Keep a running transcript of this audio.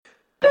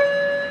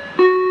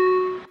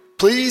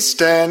Please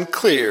stand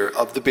clear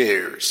of the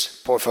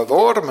beers. Por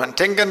favor,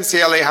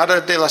 manténganse alejado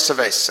de las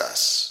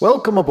cervezas.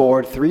 Welcome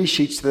aboard Three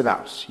Sheets to the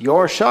Mouse,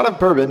 your shot of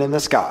bourbon in the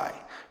sky.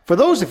 For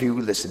those of you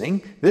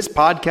listening, this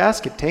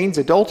podcast contains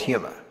adult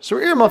humor, so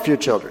earmuff your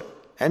children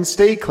and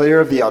stay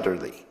clear of the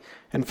elderly.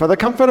 And for the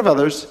comfort of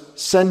others,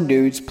 send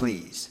nudes,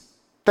 please.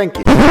 Thank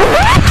you.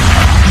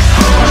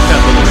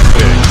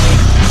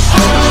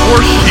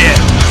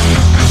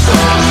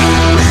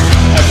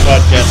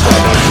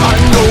 I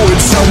know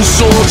it sounds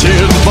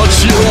sorted, but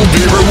you'll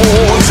be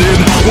rewarded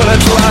when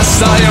at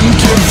last I am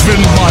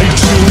given my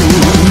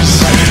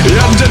dues.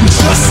 And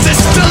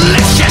injustice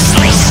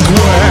deliciously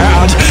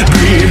squared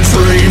be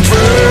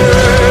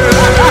prepared.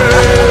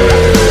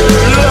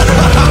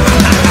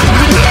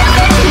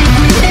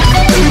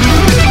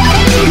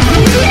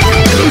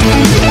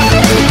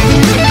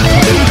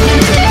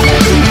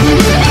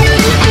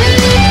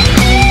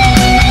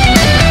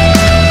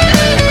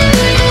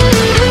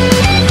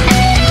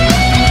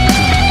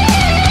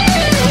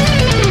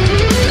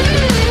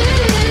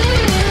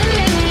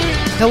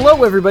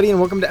 Hello, everybody, and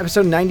welcome to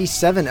episode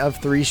 97 of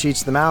Three Sheets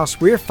to the Mouse.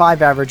 We're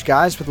five average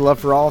guys with a love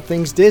for all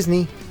things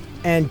Disney.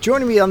 And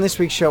joining me on this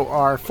week's show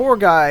are four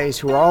guys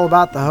who are all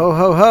about the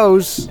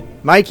ho-ho-hos.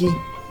 Mikey.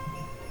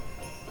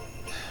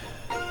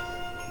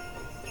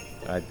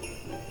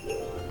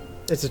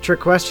 It's a trick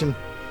question.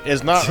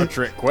 It's not a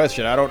trick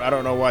question. I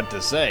don't know what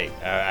to say.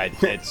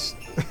 It's,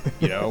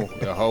 you know,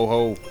 the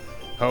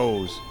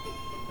ho-ho-hos.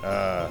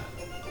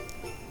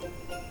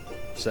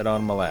 Sit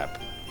on my lap.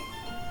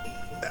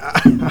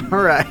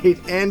 All right,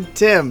 and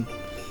Tim.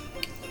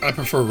 I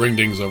prefer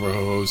ringdings over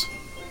ho-hos.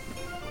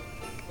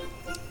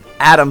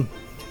 Adam.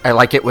 I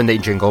like it when they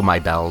jingle my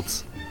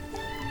bells.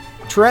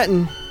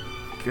 Trenton.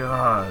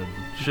 God,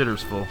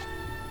 shitter's full.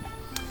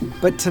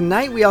 But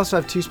tonight we also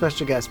have two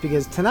special guests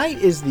because tonight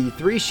is the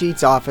Three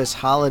Sheets Office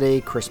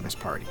Holiday Christmas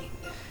Party.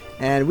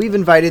 And we've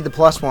invited the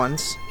plus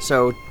ones.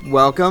 So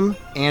welcome,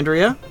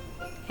 Andrea.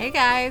 Hey,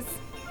 guys.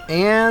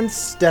 And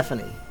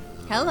Stephanie.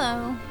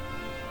 Hello.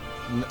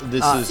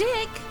 This is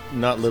Dick.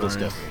 not little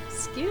Sorry. Stephanie.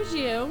 Excuse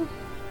you.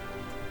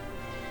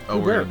 Oh,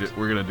 we're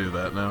gonna do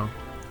that now.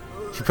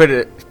 She put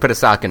a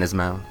sock in his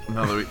mouth.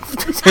 Now that we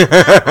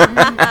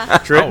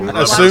Trenton,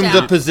 Oh, assume watch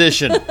the out.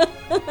 position.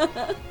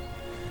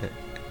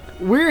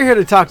 We're here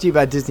to talk to you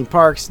about Disney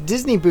parks,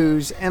 Disney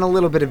booze, and a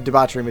little bit of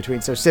debauchery in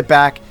between. So sit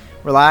back,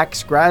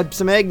 relax, grab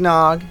some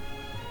eggnog,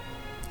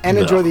 and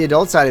enjoy the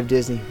adult side of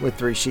Disney with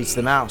Three Sheets to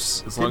the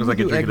Mouse. as long as I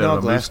can drink it out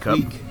of a moose cup.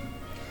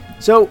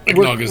 So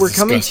Eggnog is we're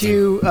coming to disgusting.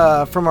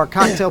 you from our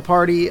cocktail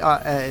party,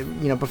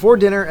 before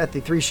dinner at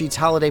the Three Sheets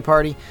holiday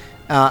party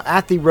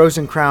at the Rose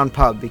and Crown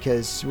pub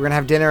because we're gonna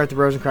have dinner at the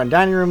Rose and Crown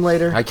dining room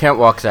later. I can't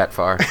walk that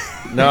far.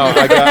 No,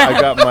 I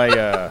got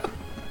my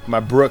my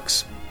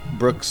Brooks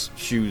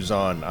shoes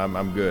on.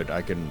 I'm good.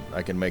 I can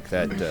make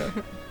that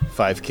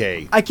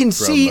 5K. I can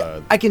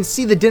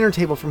see the dinner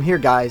table from here,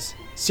 guys.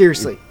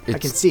 Seriously, I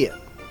can see it.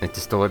 It's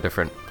still a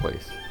different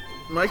place.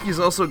 Mikey's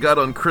also got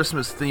on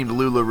Christmas-themed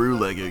LuLaRoe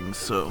leggings,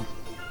 so...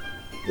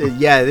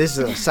 Yeah, this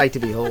is a sight to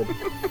behold.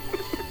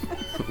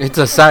 It's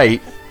a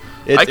sight.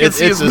 I can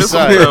see his a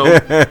sign.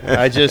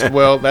 mistletoe.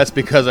 Well, that's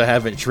because I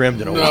haven't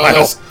trimmed in a No, while.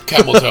 that's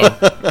camel toe.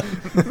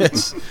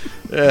 It's,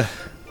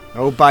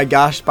 Oh, by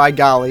gosh, by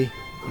golly.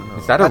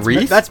 Is that a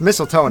wreath? That's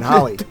mistletoe and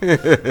holly.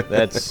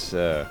 that's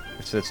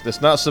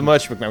it's not so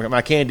much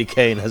my candy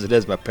cane as it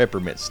is my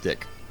peppermint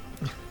stick.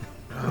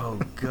 Oh,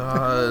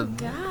 God.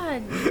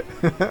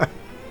 God.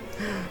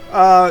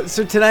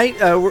 So tonight,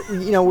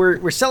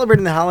 we're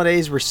celebrating the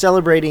holidays. We're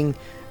celebrating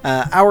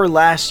our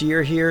last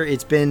year here.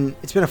 It's been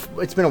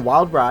a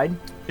wild ride.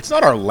 It's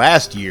not our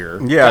last year.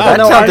 Yeah, God, that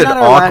No, sounded not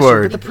our last year,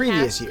 awkward. but the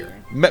previous year.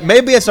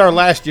 maybe it's our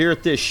last year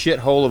at this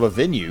shithole of a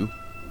venue.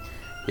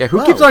 Yeah, who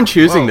Whoa. keeps on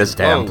choosing Whoa, this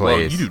damn whoa, whoa,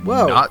 place?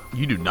 Whoa.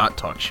 You do not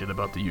talk shit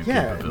about the UK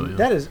Yeah, pavilion.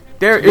 that is.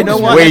 It's You know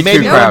what? way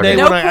Maybe too one day crowded.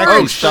 No when I actually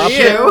porridge stop for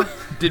it. you.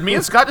 Did me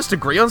and Scott just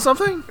agree on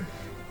something?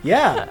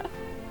 Yeah,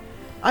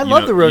 I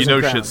love the Rose You know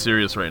and Crown. shit's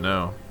serious right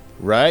now.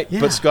 Right? Yeah.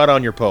 Put Scott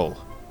on your pole.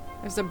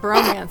 There's a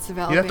bromance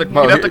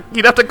developing.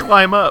 You'd have to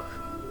climb up.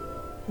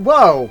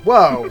 Whoa.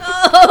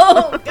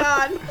 Oh,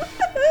 God.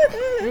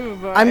 Ooh,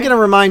 boy. I'm gonna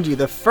remind you.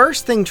 The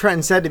first thing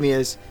Trenton said to me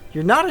is,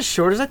 "You're not as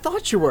short as I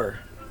thought you were."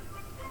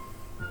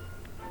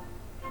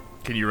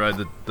 Can you ride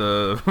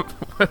the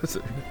what is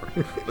it?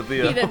 He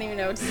didn't even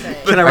know what to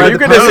say. Can I Are ride you the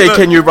going to pony? say,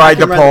 can you ride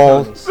the ride the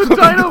pole? ponies. the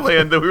Dino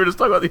Land that we were just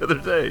talking about the other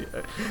day.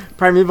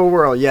 Primeval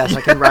Whirl. Yes,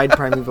 I can ride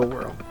Primeval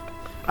Whirl.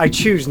 I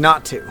choose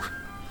not to.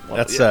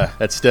 That's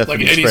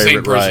Stephanie's any sane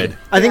favorite person. ride.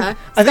 I think. Yeah. I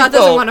think. Scott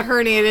doesn't want a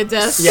herniated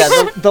disc.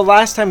 Yeah, the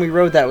last time we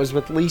rode that was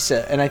with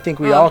Lisa, and I think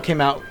we all came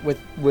out with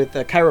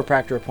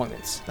chiropractor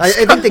appointments. I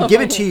think they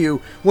give it to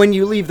you when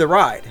you leave the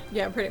ride.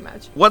 Yeah, pretty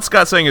much. What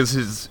Scott's saying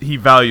is he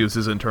values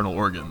his internal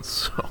organs.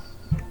 So.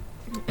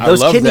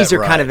 Those love kidneys that are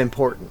kind ride. of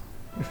important.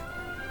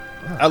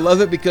 I love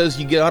it because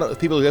you get on it with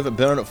people who haven't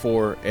been on it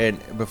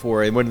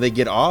before, and when they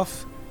get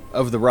off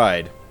of the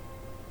ride,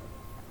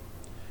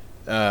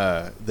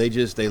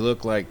 they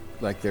look like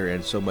they're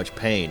in so much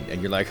pain,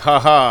 and you're like, ha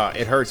ha,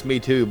 it hurts me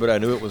too, but I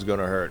knew it was going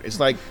to hurt. It's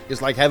like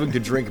having to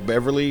drink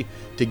Beverly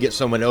to get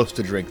someone else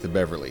to drink the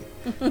Beverly.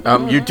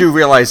 You do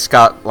realize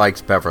Scott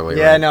likes Beverly,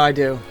 Yeah, right? no, I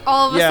do.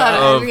 All of a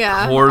sudden,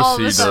 yeah. Of course all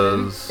of he a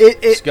sudden. does.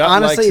 It Scott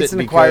honestly, likes it's it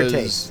an acquired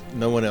because taste.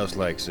 no one else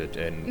likes it,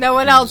 and No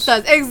one else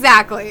does.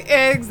 Exactly.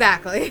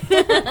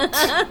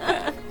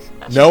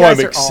 No, I'm guys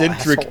are all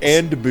eccentric assholes.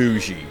 and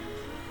bougie.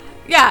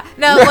 Yeah,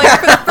 no, like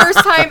for the first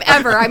time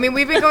ever. I mean,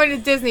 we've been going to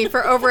Disney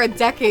for over a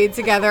decade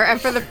together, and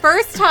for the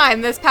first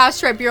time this past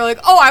trip, you're like,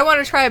 "Oh, I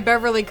want to try a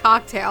Beverly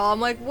cocktail." I'm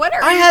like, "What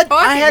are you talking about?"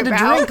 I had to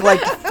drink like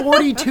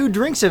 42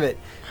 drinks of it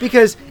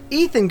because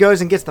Ethan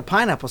goes and gets the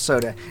pineapple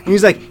soda, and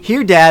he's like,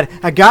 "Here, Dad,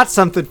 I got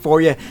something for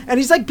you," and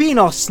he's like being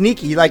all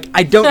sneaky, like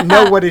I don't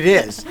know what it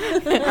is.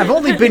 I've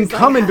only been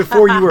coming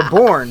before you were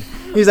born.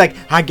 He's like,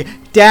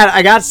 "Dad,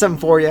 I got something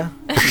for you,"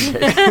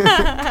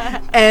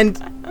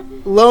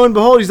 and lo and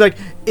behold, he's like,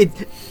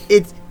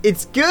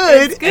 it's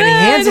good, and he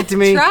hands it to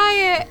me.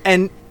 Try it.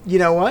 And you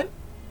know what?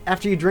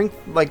 After you drink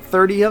like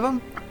 30 of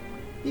them,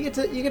 you get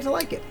to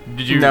like it.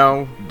 Did you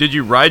No. Did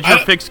you ride your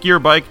fixed gear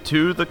bike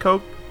to the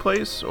Coke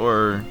place,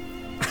 or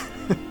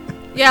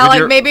Yeah, With like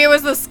your- maybe it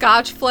was the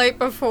Scotch plate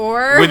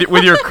before.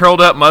 with your curled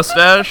up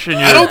mustache and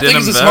your I don't think denim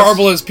it's as vest?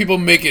 horrible as people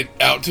make it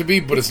out to be,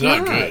 but it's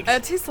not good.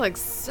 It tastes like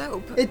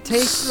soap. It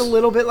tastes a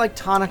little bit like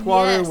tonic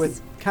water Yes.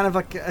 with kind of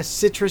like a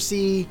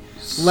citrusy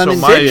So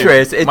lemon. my,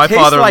 Citrus, it my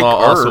tastes father-in-law like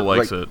also herb,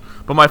 likes like- it,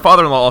 but my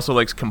father-in-law also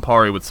likes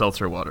Campari with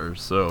seltzer water.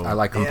 So I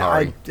like Yeah,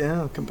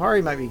 Campari.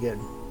 Campari might be good.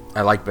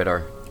 I like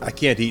bitter. I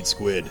can't eat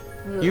squid.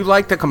 You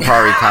like the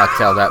Campari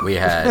cocktail that we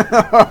had.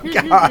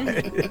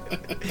 God.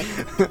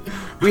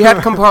 We had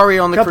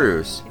Campari on the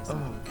cruise.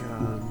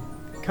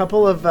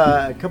 couple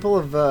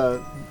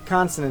of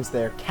consonants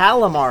there.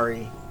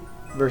 Calamari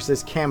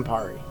versus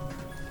Campari.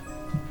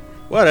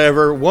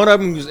 Whatever. One of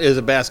them is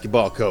a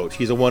basketball coach.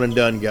 He's a one and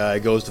done guy.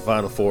 Goes to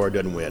Final Four,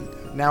 doesn't win.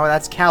 Now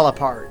that's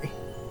Calipari.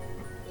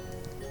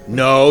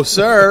 No,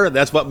 sir.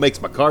 That's what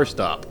makes my car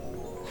stop.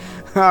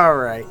 All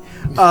right.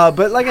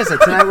 But like I said,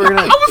 tonight we're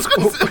gonna.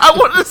 I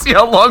wanted to see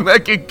how long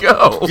that could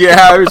go.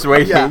 Yeah, I was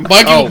waiting. Yeah.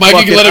 Mikey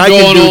fuck can let I it go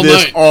can on do all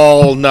this night.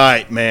 all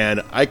night,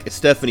 man.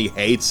 Stephanie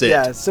hates it.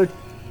 Yeah. So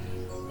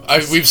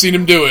We've seen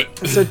him do it.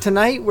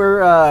 tonight we're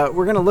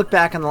gonna look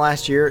back on the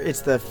last year.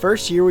 It's the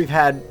first year we've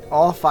had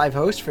all 5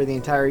 hosts for the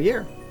entire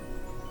year.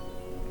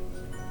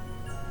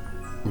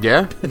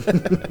 Yeah?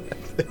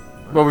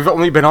 Well, we've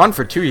only been on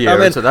for 2 years,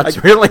 mean, so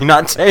that's really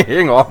not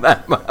saying all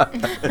that much.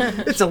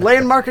 It's a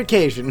landmark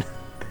occasion.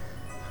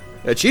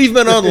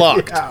 Achievement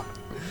unlocked.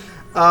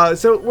 Yeah.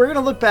 So we're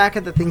gonna look back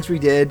at the things we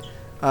did,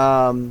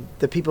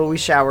 the people we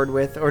showered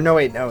with, or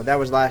no, that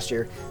was last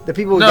year. The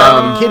people we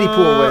got in the kiddie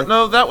pool with.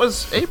 No, that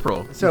was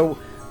April. So,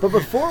 but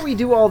before we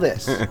do all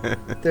this,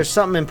 there's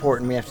something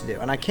important we have to do,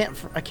 and I can't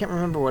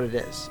remember what it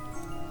is.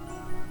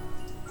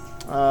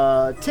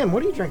 Tim,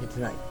 what are you drinking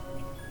tonight?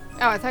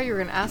 Oh, I thought you were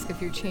going to ask if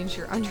you changed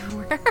your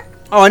underwear.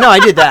 Oh, no, I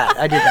did that.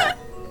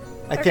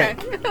 I think.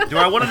 Do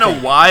I want to know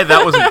why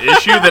that was an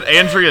issue that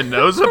Andrea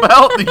knows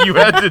about that you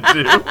had to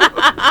do?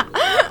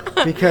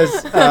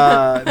 Because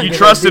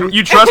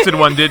You trusted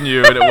one, didn't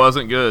you? And it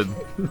wasn't good.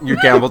 You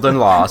gambled and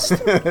lost.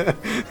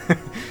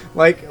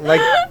 like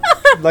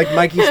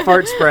Mikey's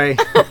fart spray.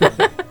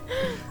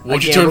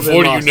 Once you turn gambled and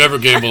 40, you lost. never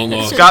gamble and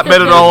lost. Scott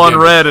bet it all on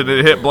red and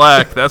it hit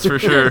black. That's for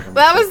sure.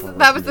 That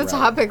was the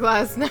topic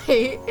last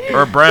night.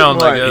 Or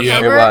brown, I guess. Yeah.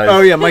 It was.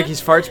 Oh yeah,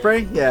 Mikey's fart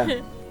spray.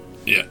 Yeah.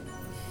 Yeah.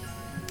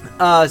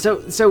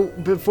 So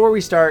before we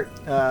start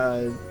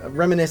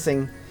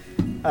reminiscing,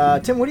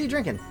 Tim, what are you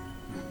drinking?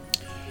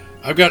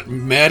 I've got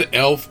Mad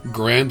Elf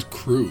Grand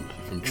Cru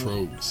from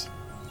Trogs.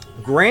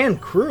 Grand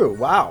Cru.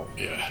 Wow.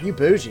 Yeah. You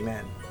bougie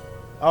man.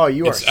 Oh,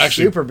 you It's are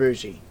actually- super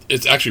bougie.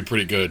 It's actually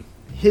pretty good.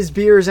 His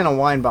beer is in a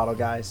wine bottle,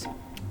 guys.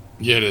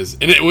 Yeah, it is.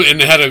 And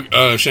it had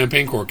a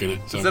champagne cork in it.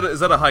 So Is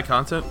that a high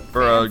content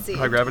or Fancy. a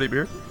high gravity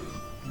beer?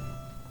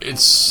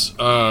 it's,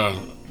 I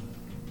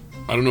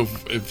don't know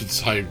if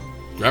it's high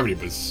gravity,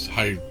 but it's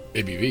high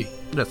ABV.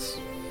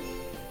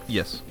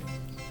 Yes.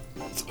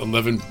 It's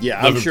 11%.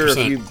 Yeah, I'm sure if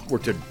you were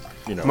to,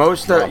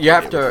 Most, drop you it,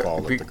 have it would to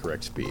fall be- at the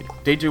correct speed.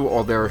 They do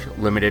all their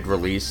limited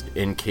release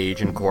in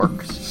cage and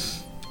corks.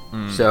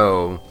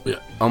 So Yeah.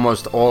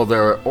 almost all of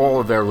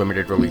their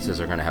limited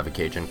releases are going to have a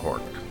cage and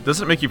cork.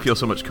 Does it make you feel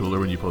so much cooler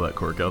when you pull that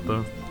cork out,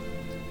 though?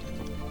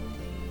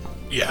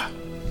 Yeah.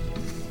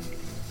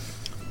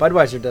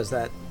 Budweiser does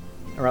that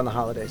around the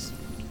holidays.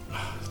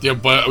 Yeah,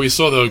 but we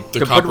saw the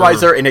The copper.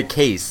 Budweiser in a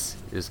case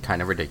is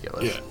kind of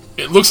ridiculous.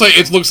 Yeah. It looks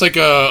like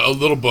a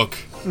little book.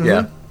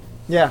 Yeah.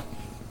 Yeah.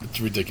 It's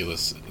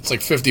ridiculous. It's like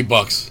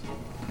 $50.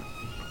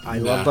 I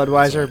Nah, love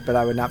Budweiser, but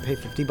I would not pay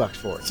 $50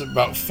 for it. It's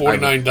about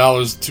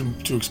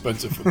 $49 too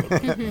expensive for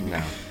Budweiser.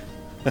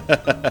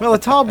 No. Well, a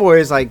tall boy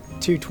is like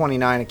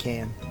 $2.29 a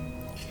can.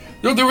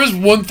 No, there is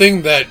one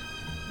thing that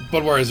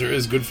Budweiser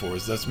is good for,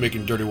 is that's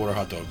making dirty water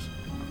hot dogs.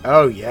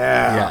 Oh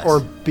yeah. Yes. Or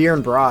beer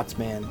and brats,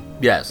 man.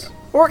 Yes.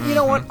 Or you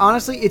know what?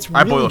 Honestly, it's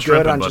I boil really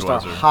shrimp good in on just a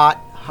Budweiser.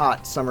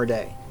 hot summer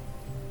day.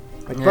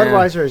 Like Yeah.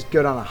 Budweiser is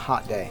good on a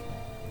hot day.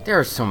 There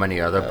are so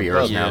many other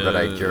beers now that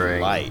I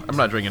drink. Light. I'm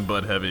not drinking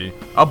Bud Heavy.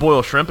 I'll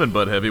boil shrimp in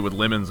Bud Heavy with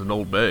lemons and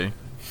Old Bay.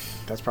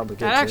 That's probably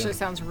good. That too. actually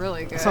sounds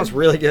really good. That sounds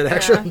really good,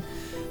 actually.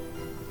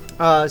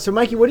 So,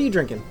 Mikey, what are you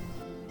drinking?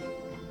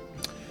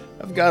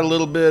 I've got a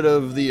little bit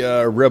of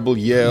the Rebel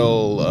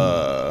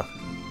Yell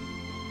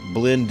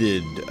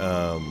blended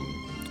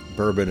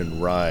bourbon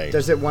and rye.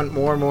 Does it want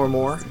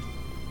more?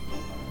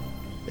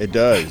 It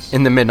does.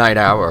 In the midnight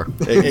hour.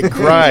 It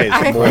cries.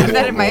 I more heard and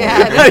that in more my and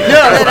head. more.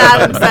 And then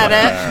Adam said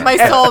it. My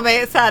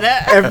soulmate said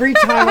it. Every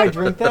time I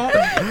drink that,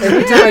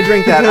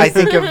 I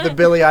think of the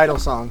Billy Idol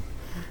song.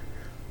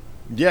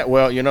 Yeah,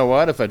 well, you know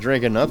what? If I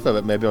drink enough of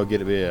it, maybe I'll get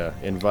to be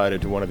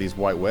invited to one of these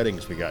white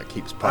weddings we got.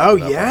 Keeps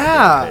popping Oh, up on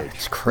yeah. the page.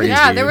 It's crazy.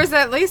 Yeah, there was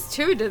at least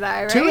 2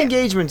 today, right? 2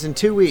 engagements in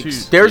 2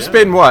 weeks. There's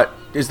been what?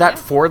 Is that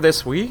 4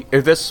 this week?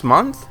 Or this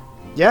month?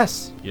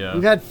 Yes. Yeah.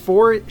 We've had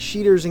 4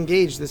 sheeters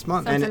engaged this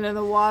month. Something in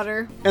the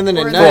water. And then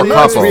Or in the 9 booze.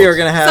 months, we are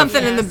going to have...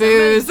 Something in the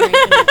booze.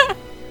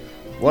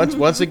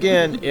 Once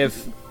again,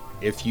 if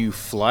you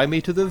fly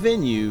me to the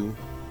venue,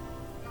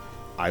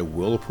 I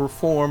will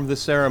perform the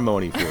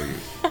ceremony for you.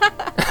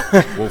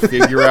 We'll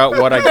figure out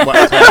what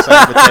class I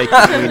have to take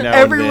between now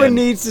Everyone and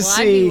then. needs to Well,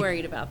 I'd be see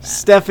worried about that.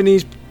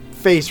 Stephanie's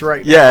face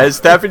right now. Yeah,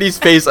 Stephanie's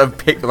face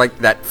of like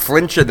that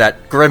flinch and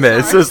that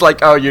grimace is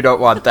like, oh, you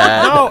don't want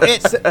that. No,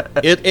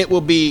 it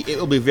will be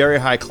very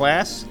high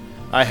class.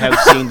 I have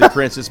seen The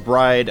Princess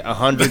Bride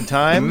 100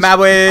 times.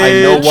 Marriage.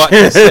 I know what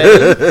to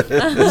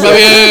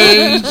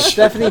say.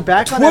 Stephanie,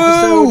 back on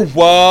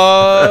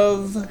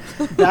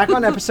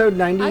episode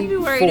 94. I'd be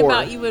worried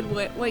about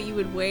what you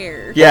would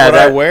wear. Yeah, What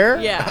I that wear?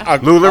 Yeah.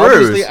 LuLaRoos.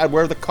 Obviously, I'd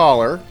wear the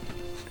collar.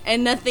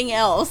 And nothing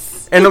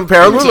else. And a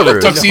pair of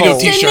LuLaRoos. Tuxedo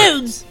Send t-shirt.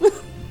 nudes.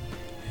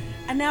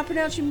 I now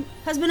pronounce you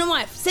husband and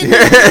wife. Send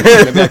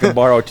nudes. Maybe I can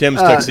borrow Tim's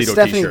tuxedo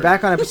Stephanie, t-shirt.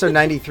 back on episode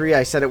 93,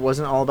 I said it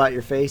wasn't all about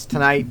your face.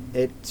 Tonight,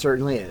 it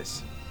certainly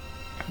is.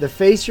 The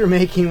face you're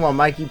making while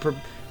Mikey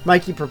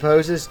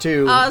proposes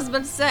to... I was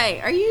about to say,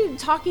 are you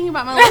talking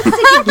about my lipstick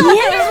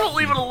again?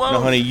 Leave it alone.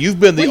 No, honey, you've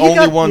been the Well, you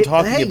only got- one you-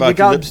 talking hey, about you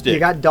got, your lipstick. You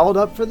got dolled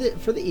up for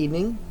the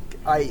evening.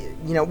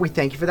 We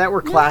thank you for that.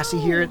 We're classy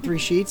here at 3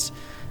 Sheets.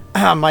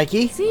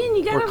 Mikey, See, and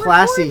you gotta we're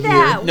classy record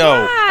that. here. No,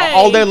 Why?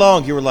 all day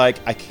long you were like,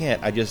 I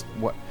can't. I just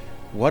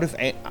what if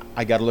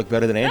I got to look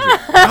better than Andrew?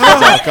 That's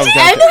all it comes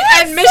down to.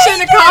 And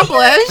mission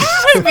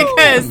accomplished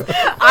because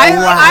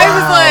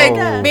I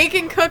was like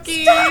making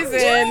cookies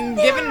and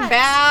giving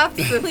baths.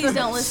 Please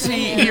don't listen to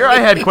him. Here I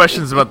had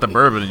questions about the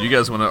bourbon, and you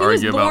guys want to He was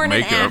argue about born an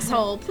makeup.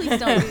 asshole. Please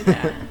don't do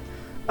that.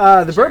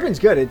 The bourbon's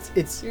good.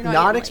 It's You're not,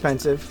 not getting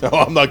expensive. Oh,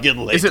 I'm not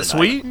getting late. Is it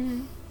tonight. sweet?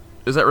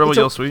 Is that Rebel It's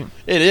a- Yell sweet?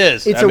 It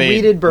is. It's I a mean,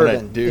 weeded when I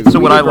bourbon. do- It's So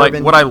what I weeded like,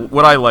 bourbon.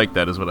 what I like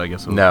that is what I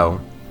guess. No.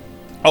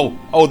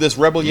 Oh, this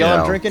Rebel Yell I'm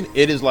No. drinking.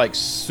 It is like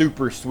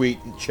super sweet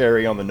and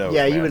cherry on the nose.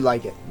 Yeah, you man. would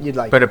like it. You'd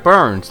like But it. it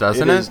burns,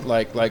 doesn't It it? is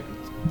like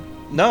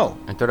no.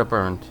 I thought it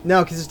burned.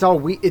 No, because it's all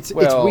wheat. It's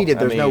Well, weeded.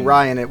 There's I no mean-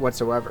 rye in it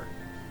whatsoever.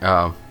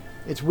 Oh.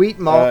 It's wheat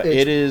malt. It's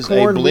It is a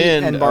corn, wheat,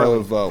 blend and barley.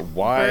 of rye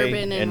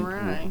Bourbon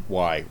and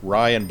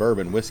rye and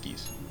bourbon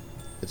whiskeys.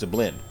 It's a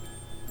blend.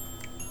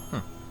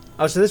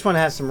 Oh, so this one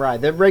has some rye.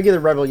 The regular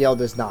Rebel Yell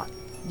does not.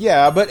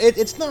 Yeah, but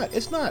it's not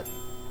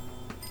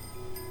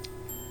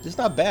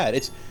bad.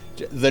 It's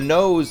the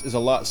nose is a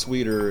lot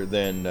sweeter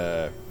than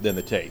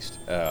the taste.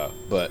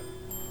 But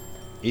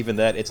even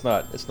that, it's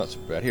not super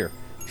bad. Here,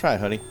 try it,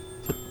 honey.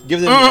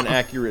 Give them an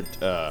accurate.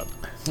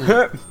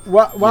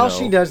 While know.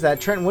 she does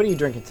that, Trenton, what are you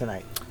drinking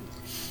tonight?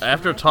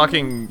 After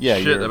talking Yeah,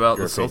 shit your about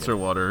the opinion. seltzer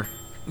water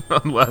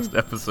on the last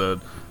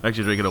episode, I'm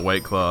actually drinking a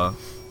White Claw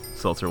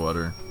seltzer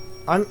water.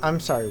 I'm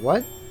sorry.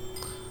 What?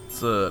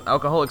 It's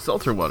alcoholic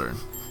seltzer water.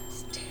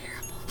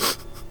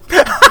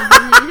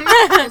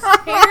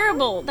 That's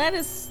terrible.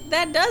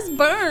 That does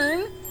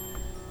burn.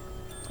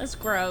 That's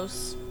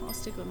gross. I'll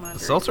stick with my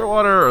drink. Seltzer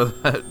water or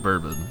that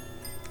bourbon?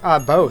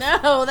 Both.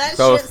 No, that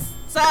Both. shit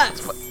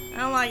sucks. I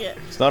don't like it.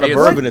 It's not Hey, a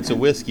it's- bourbon; it's a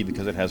whiskey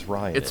because it has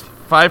rye in It's it.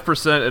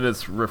 5% and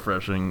it's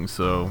refreshing,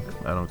 so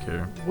I don't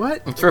care.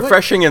 What? It's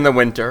refreshing in the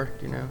winter,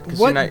 you know. 'cause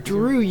What you're not-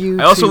 drew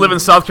you? I also to- live in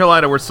South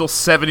Carolina where it's still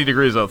 70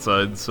 degrees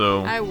outside,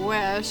 so I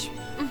wish.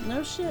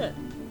 No shit.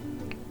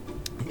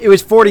 It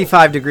was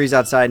 45 degrees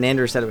outside, and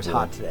Andrew said it was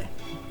hot today.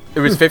 It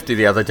was 50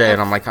 the other day,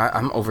 and I'm like,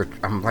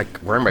 I'm like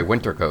wearing my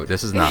winter coat.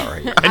 This is not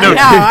right. I know.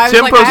 I was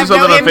Tim like, I posted have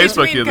something no on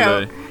Facebook the in-between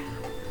other coat. day.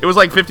 It was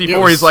like 54.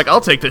 Yes. He's like,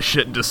 I'll take this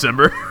shit in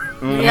December.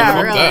 Yeah,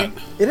 Fuck really. that.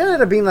 It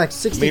ended up being like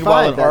 65.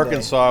 Meanwhile, in that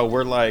Arkansas,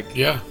 we're like,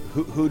 Yeah.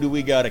 who do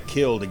we got to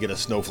kill to get a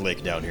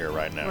snowflake down here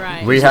right now?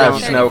 Right. We have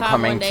 35 snow one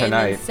coming day and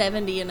then tonight.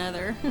 70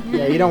 another. Day.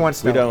 Yeah, you don't want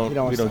snow. We don't. You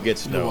don't want We don't snow. get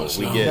snow. want We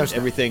snow. get No snow.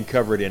 everything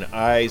covered in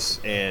ice,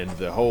 and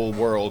the whole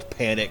world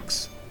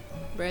panics.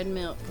 Bread and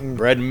milk.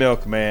 Bread and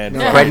milk, man.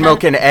 Bread,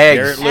 milk, and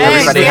eggs. Garrett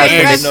Everybody has to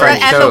Eggs, make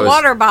French and the toast.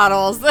 water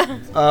bottles.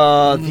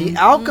 The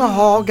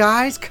alcohol,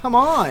 guys, come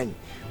on.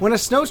 When a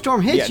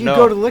snowstorm hits, you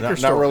go to the liquor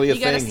store. Not really a You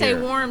gotta thing stay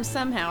here. warm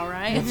somehow,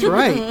 right? That's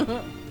right.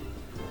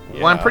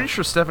 Well, I'm pretty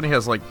sure Stephanie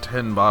has like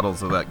 10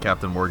 bottles of that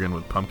Captain Morgan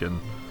with pumpkin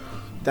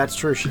That's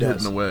true. She hidden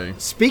does. away.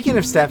 Speaking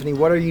of Stephanie,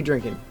 what are you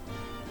drinking?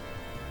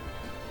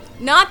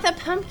 Not the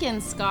pumpkin,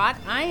 Scott.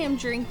 I am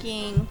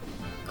drinking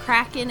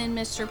Kraken and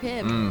Mr.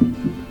 Pibb.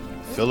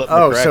 Fill up the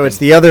Oh, so Kraken. it's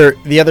the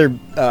other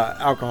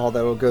alcohol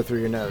that will go through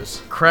your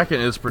nose.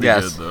 Kraken is pretty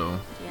Yes. good, though.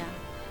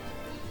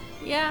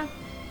 Yeah.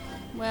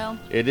 Well,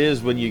 It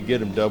is when you get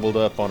them doubled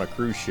up on a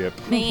cruise ship,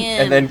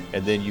 man.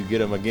 and then you get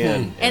them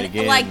again and and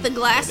again. like the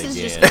glasses and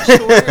just again. get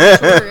shorter and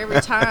shorter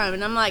every time.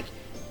 And I'm like,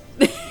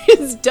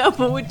 it's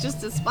double with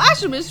just a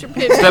splash of Mr.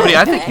 Pibb. Stephanie,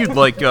 I think you'd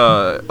like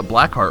a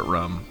Blackheart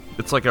rum.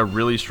 It's like a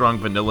really strong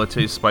vanilla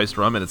taste spiced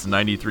rum, and it's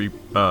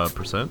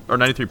 93% or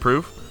 93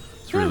 proof.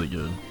 It's really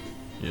good.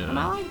 I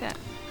Yeah. like that.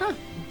 Huh.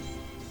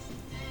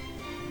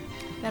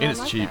 And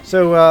it's cheap.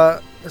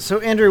 So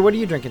Andrew, what are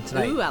you drinking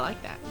tonight? Ooh, I like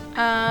that.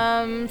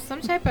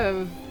 Some type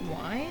of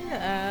wine.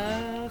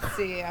 Let's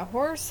see. A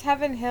Horse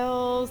Heaven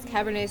Hills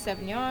Cabernet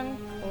Sauvignon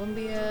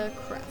Columbia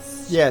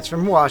Crest. Yeah, it's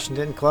from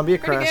Washington, Columbia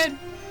Pretty Crest. good.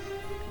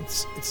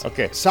 It's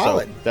Okay,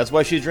 solid. So that's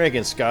why she's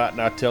drinking, Scott.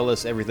 Now tell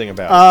us everything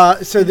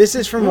about So this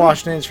is from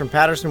Washington. It's from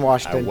Patterson, it. I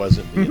Washington.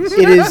 wasn't being It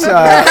is.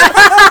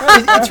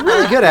 It's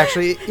really good,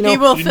 actually. You know, He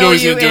will You know fill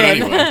he's you gonna do it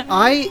in.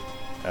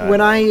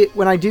 anyway.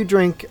 when I do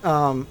drink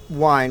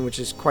wine, which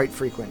is quite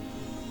frequent,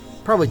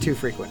 probably too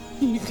frequent.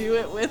 You do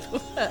it with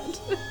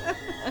what?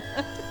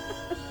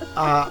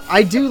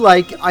 I do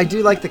like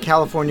the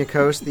California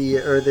coast,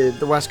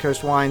 the West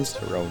Coast wines.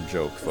 It's her own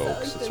joke,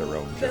 folks. It's her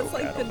own joke. That's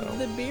like I don't know.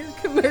 the beer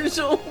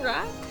commercial,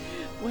 right?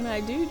 When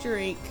I do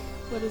drink,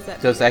 what is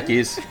that? Dos beer?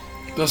 Equis.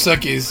 Dos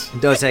Equis.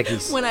 Dos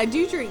Equis. When I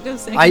do drink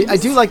Dos Equis. I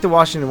do like the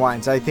Washington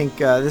wines. I think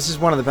this is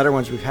one of the better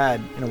ones we've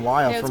had in a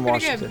while Yeah, it's from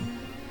pretty Washington.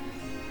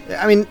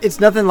 I mean, it's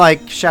nothing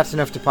like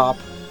Chateauneuf de Pop,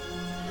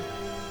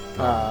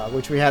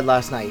 which we had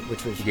last night,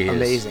 which was Yes.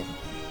 amazing.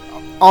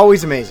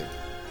 Always amazing.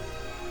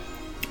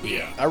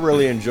 Yeah. I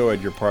really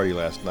enjoyed your party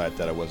last night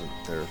that I wasn't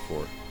there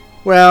for.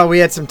 Well, we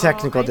had some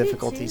technical I did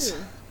difficulties.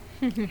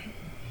 too.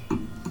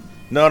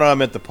 No, I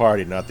meant the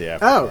party, not the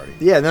after Oh, party.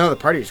 yeah, no, the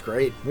party was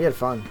great. We had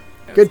fun.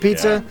 Good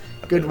pizza,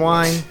 Yeah, I good bet it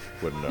wine, was.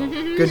 Wouldn't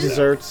know. good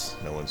desserts.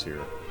 No one's here.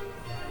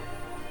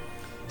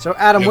 So,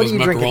 Adam, Yeah, what are those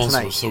you drinking macarons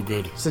tonight? were so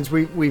good. Since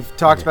we've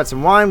talked about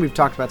some wine, we've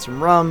talked about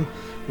some rum,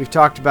 we've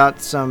talked about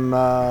some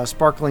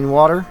sparkling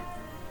water.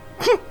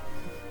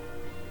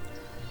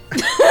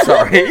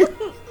 Sorry.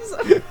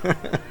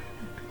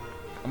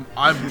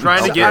 I'm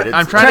trying to get.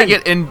 I'm trying to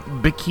get in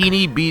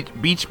bikini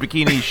beach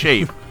bikini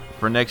shape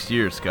for next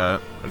year,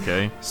 Scott.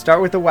 Okay.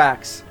 Start with the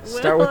wax.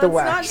 Start with the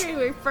Well, wax. It's not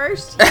January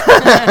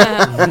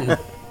 1st.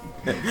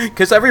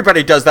 Because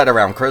everybody does that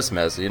around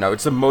Christmas. You know,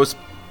 it's the most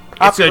It's a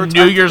popular New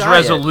time to Year's diet.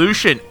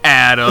 resolution,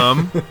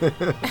 Adam.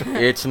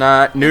 It's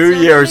not New It's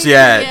not Year's New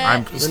yet. Year's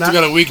I'm. We still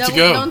got a week to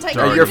go. Don't take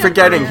Darn. the You're weekend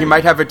forgetting. off. He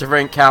might have a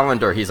different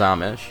calendar. He's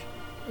Amish.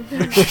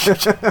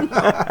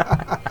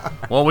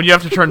 Well, when you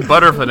have to turn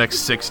butter for the next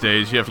 6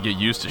 days, you have to get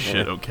used to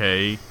shit.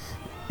 Okay.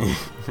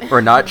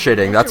 Or not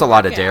shitting. That's a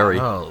lot of dairy.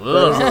 Oh,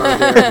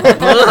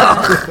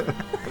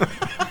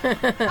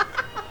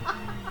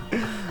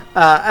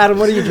 Adam,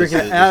 what are you drinking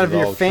This out is of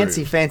your all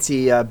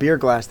fancy beer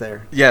glass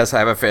there? Yes, I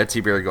have a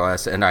fancy beer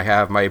glass, and I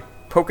have my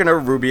Pocono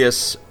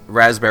Rubius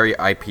Raspberry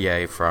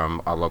IPA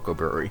from a local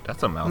brewery.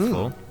 That's a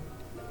mouthful.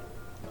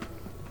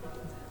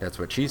 That's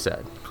what she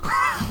said.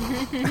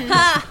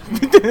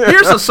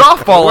 Here's a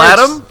softball,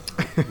 Adam.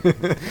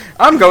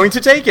 I'm going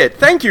to take it.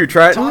 Thank you,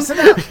 Trenton. Toss it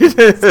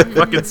out.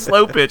 Fucking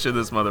slow pitch in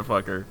this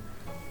motherfucker.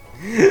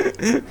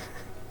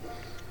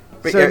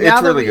 But So yeah, now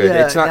it's really that good.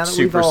 It's now not that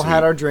super we've all sweet.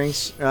 had our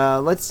drinks,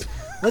 let's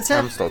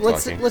I'm still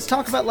talking. let's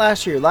talk about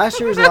last year. Last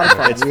year was a lot of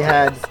fun. We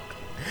had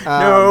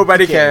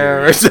Nobody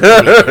cares.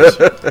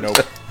 Nope.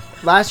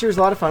 last year was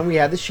a lot of fun. We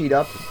had the sheet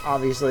up,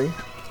 obviously,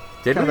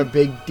 Did kind we? of a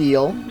big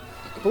deal.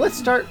 But let's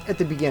start at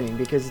the beginning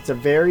because it's a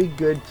very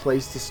good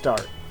place to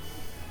start.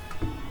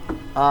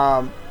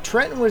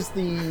 Trenton was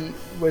the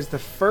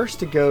first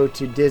to go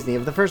to Disney,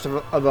 the first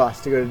of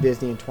us to go to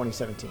Disney in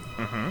 2017.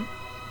 Mm-hmm.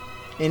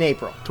 In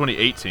April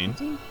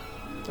 2018.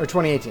 or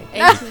 2018.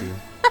 18.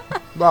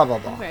 Blah blah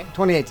blah. Okay.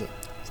 2018.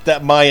 It's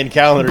that Mayan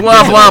calendar.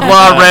 Blah blah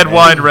blah. Red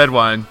wine. Red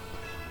wine.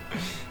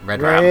 Red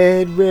Rum.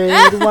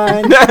 Red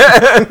wine.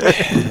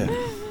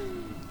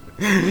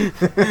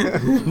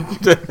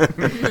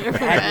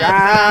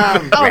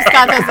 Oh,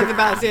 Scott does it the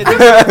best.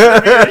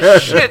 Yeah,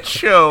 Shit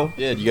show.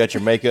 Yeah, you got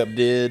your makeup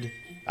did.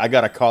 I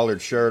got a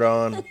collared shirt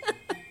on.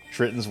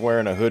 Trenton's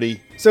wearing a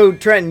hoodie. So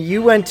Trenton,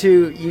 you went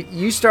to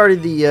you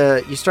started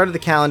the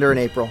calendar in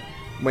April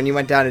when you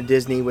went down to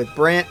Disney with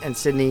Brant and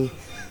Sydney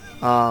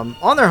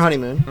on their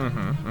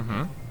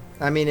honeymoon.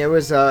 I mean, it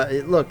was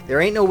look,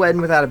 there ain't no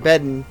wedding without a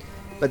bedding,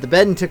 but the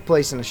bedding took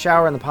place in a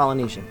shower in the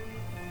Polynesian.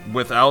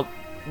 Without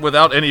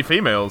any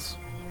females.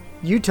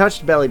 You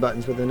touched belly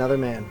buttons with another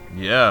man.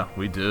 Yeah,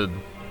 we did.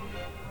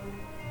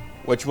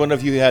 Which one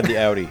of you had the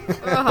Audi?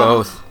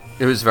 Both.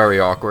 It was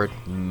very awkward.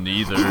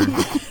 Neither.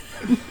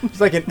 It's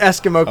like an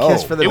Eskimo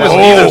kiss Oh. for the It was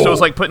belly. neither, so it was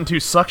like putting two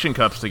suction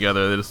cups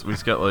together. We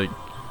just got like,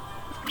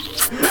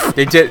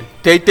 They did.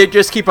 They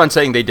just keep on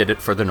saying they did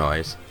it for the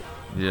noise.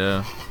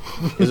 yeah.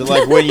 Is it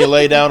like when you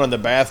lay down on the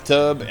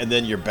bathtub and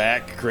then your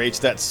back creates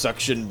that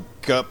suction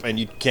cup and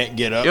you can't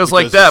get up? It was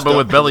like because that, it's but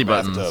with stuck belly in the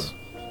buttons. bathtub?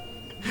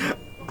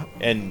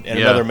 and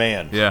another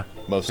man. Yeah.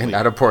 Mostly. And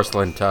not a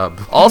porcelain tub.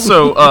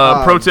 Also,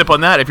 pro tip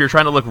on that, if you're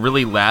trying to look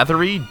really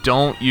lathery,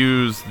 don't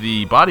use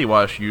the body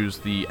wash, use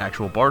the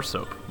actual bar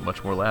soap.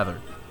 Much more lather.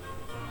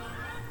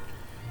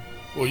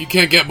 Well, you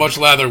can't get much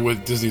lather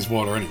with Disney's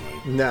water anyway.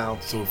 No.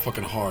 It's so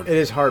fucking hard. It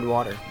is hard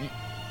water.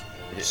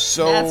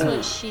 So That's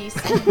what she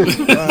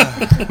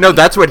said. No,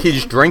 that's what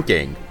he's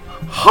drinking.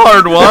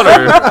 Hard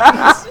water.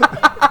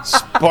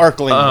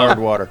 sparkling hard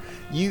water.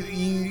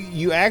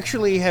 You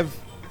actually have.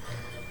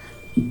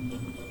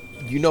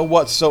 You know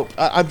what soap?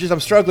 I'm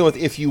struggling with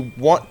if you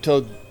want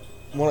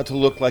it to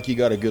look like you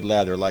got a good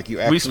lather, like you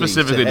actually. We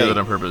specifically said, did hey, it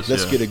on purpose.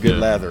 Let's yeah. get a good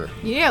Yeah. lather.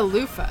 You need a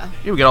loofah.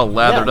 Yeah, we get all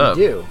lathered up.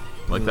 we do.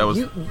 Like that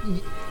was.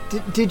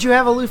 Did you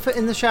have a loofah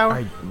in the shower?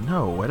 I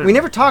didn't We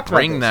never talked about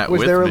bring this. that Was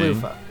with there a me.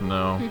 loofah?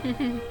 No.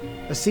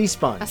 A sea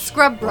sponge. A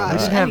scrub brush. We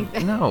didn't have.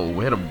 anything. No,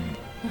 we had a.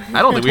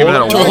 I don't think we even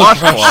had a Toilet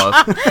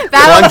washcloth.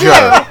 That'll do.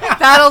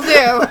 That'll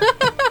do.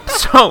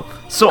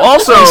 So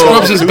also,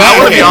 scrubs his I back.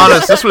 want to be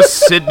honest. This was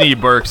Sydney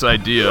Burke's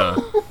idea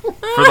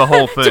for the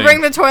whole thing. To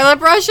bring the toilet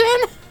brush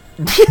in?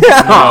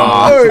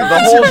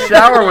 The whole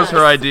shower was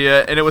her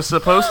idea, and it was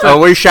supposed to.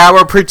 Oh, we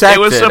shower protected.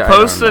 It was I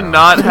supposed to don't know.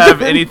 not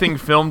have anything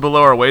filmed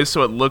below our waist,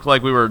 so it looked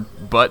like we were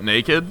butt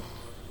naked.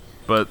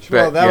 But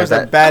Well, that Yeah, was a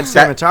that- bad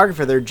that-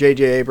 cinematographer there,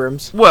 J.J.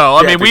 Abrams. well,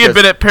 I Yeah, mean, we had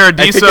because been at I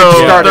think it Paradiso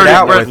started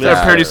out with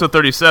that. Paradiso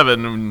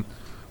 37, and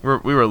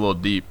we were a little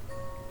deep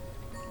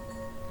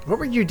What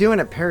were you doing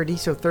at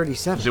Paradiso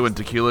 37? doing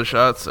tequila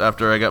shots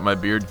after I got my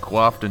beard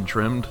coiffed and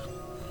trimmed.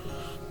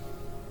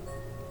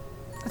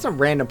 That's a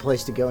random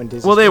place to go in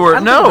Disney. Well, they Springs. were I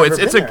don't think no, I've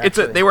ever it's been a there, it's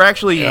a actually. they were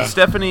actually Yeah.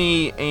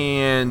 Stephanie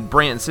and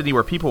Brant and Sydney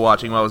were people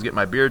watching while I was getting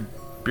my beard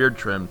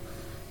trimmed,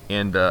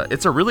 and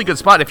it's a really good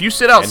spot. If you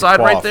sit outside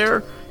right coiffed.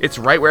 there, it's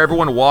right where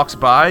everyone walks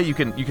by. You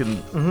can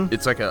Mm-hmm.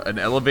 it's like an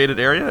elevated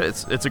area.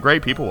 It's a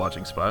great people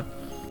watching spot,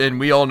 and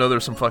we all know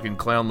there's some fucking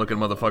clown looking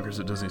motherfuckers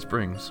at Disney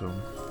Springs. So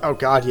Oh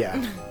God, yeah.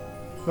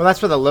 Well,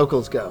 that's where the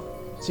locals go.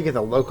 So you get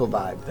the local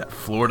vibe. that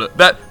Florida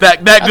that good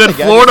think I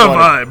just Florida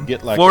wanna vibe,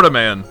 get like Florida a-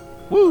 man.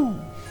 Woo!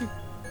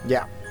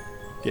 Yeah.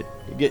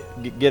 Get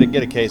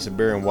a case of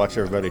beer and watch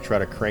everybody try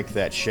to crank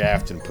that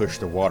shaft and push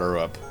the water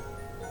up.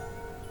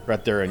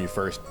 Right there when you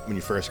first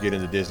get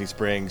into Disney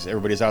Springs,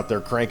 everybody's out there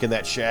cranking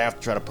that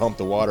shaft, trying to pump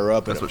the water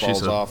up, That's and what it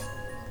she falls said. off.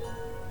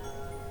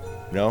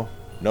 No,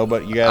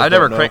 but you guys. I've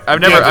never don't know? I've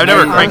never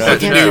Yeah, cranked I that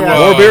can't shit. do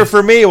More beer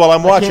for me while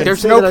I'm watching.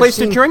 There's say no that I've place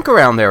to seen- drink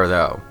around there,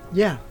 though.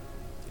 Yeah.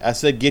 I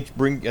said get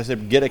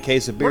a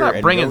case of beer not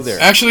and bringing go there.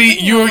 Actually,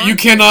 you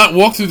cannot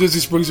walk through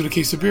Disney Springs with a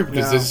case of beer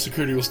because No. Disney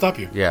security will stop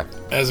you. Yeah.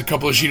 As a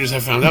couple of cheaters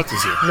have found out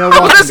this year. No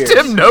How walking does beers.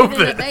 Tim know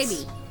Put it in the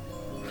this? baby.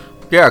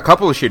 Yeah, a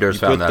couple of shooters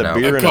put found the that out.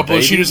 beer A in couple of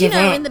baby? cheaters You have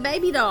know, found in the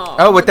baby doll.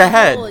 Oh, with the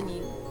head. bowl and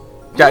you-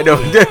 I know.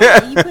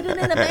 Yeah, you put it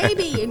in a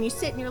baby and you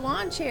sit in your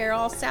lawn chair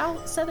all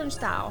southern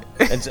style.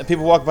 And so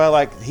people walk by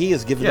like he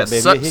is giving Yeah, that baby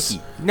a sucks.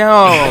 hickey.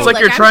 No. It's like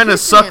Like, you're I'm trying to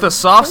kissing suck him. the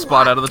soft Don't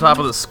spot out of the top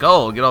of watch. the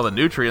skull, get all the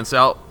nutrients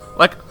out,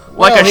 like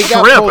Well, a he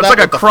got shrimp. pulled It's out like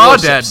a with the crawdad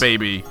forceps.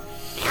 baby.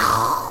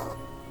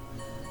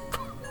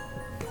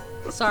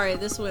 Sorry,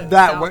 this went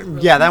That south one,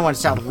 real- yeah, that went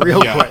south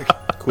real Yeah. quick.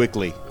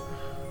 Quickly.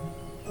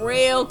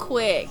 real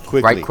quick.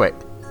 Right quick.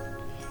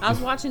 I was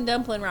watching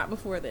Dumpling right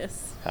before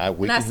this, we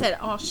and I can- said,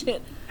 "Oh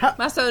shit, How-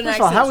 my southern first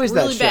of all, accent's how is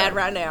that really show? bad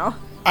right now."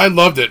 I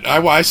loved it.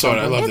 I saw it.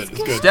 I loved it.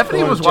 It's good.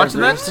 Stephanie was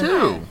watching that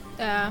too.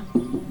 Yeah.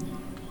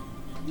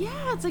 Yeah,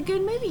 it's a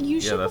good movie.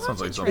 You should that watch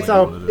sounds like it. something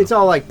Trey. It's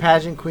all like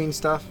pageant queen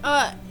stuff.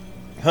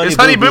 Is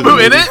Honey Boo Boo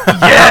in it?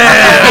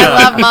 I Yeah.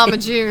 love Mama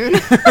June.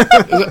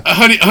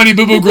 Honey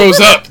Boo Boo Grows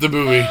Up, the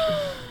movie.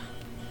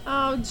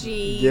 Oh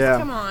geez, Yeah.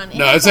 come on.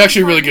 No, And it's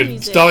actually really fun good.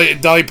 It's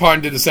music. Dolly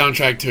Parton did the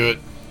soundtrack to it.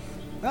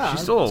 Ah,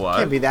 She's still alive.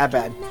 Can't be that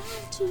bad.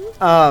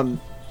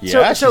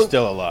 Yeah, so- she's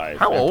still alive.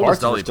 How And old parts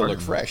is Dolly of her still look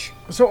Parton? fresh.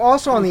 So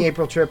also on the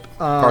April trip,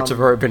 Parts of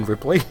her have been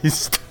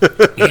replaced.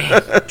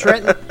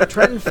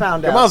 Trenton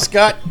found Come out. on,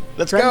 Scott.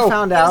 Let's Trenton go.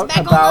 found out back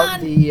about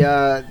on.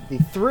 the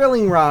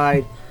thrilling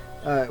ride,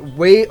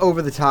 way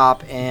over the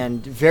top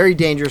and very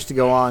dangerous to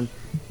go on,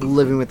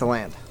 Living with the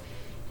Land.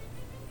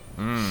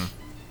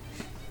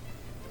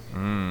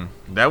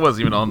 That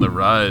wasn't even on the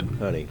ride.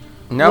 Honey.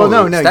 No,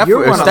 Well, no, Steph, you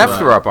were on Steph the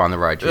threw ride. up on the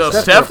ride. She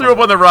Steph, said. threw up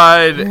on the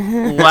ride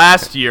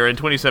last year in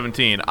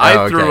 2017. I Oh,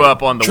 okay. threw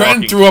up on the Trenton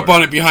walking threw up tour.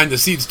 on it behind the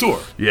scenes tour.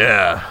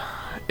 Yeah,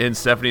 in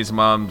Sydney's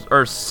mom's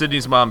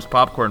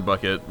popcorn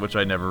bucket, which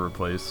I never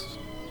replaced.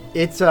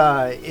 It is.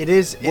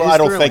 Well, Well, I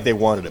don't think they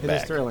wanted it It is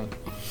back. thrilling.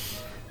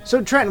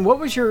 So Trenton, what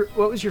was your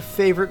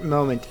favorite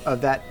moment of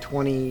that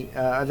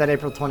that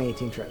April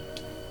 2018 trip?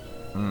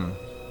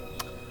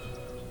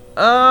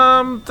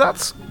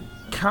 That's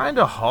kind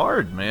of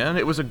hard, man.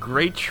 It was a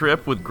great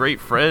trip with great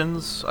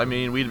friends. I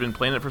mean, we'd been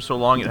planning it for so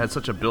long; it had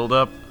such a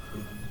build-up.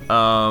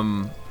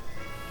 I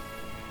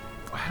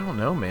don't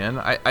know, man.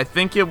 I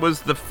think it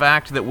was the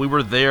fact that we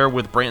were there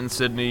with Brant and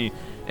Sydney,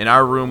 and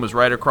our room was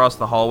right across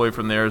the hallway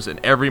from theirs. And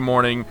every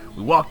morning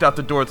we walked out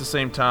the door at the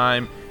same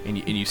time, and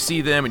you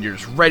see them, and you're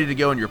just ready to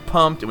go, and you're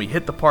pumped. And we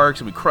hit the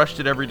parks, and we crushed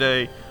it every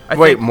day.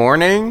 Wait,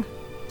 morning?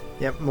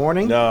 Yep,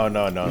 morning. No.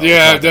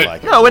 Yeah, It's not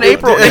like No, in it.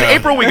 April. In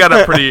April, we got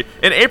up pretty.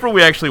 In April,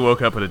 we actually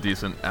woke up at a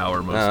decent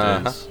hour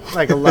most days.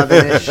 Like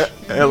 11-ish.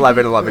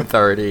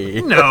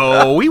 11:30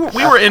 No, we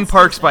were in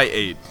parks by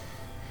 8.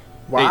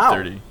 Wow.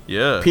 8:30.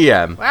 Yeah.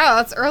 p.m. Wow,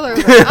 that's earlier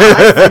than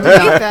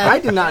us. I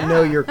did not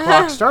know your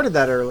clock started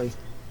that early.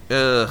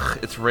 Ugh,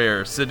 it's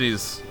rare.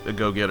 Sydney's a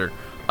go-getter.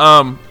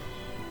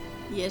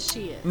 Yes,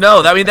 she is.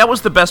 No, that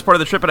was the best part of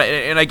the trip,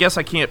 and I guess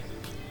I can't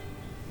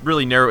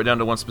really narrow it down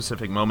to one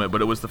specific moment,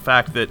 but it was the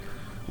fact that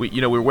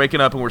we're waking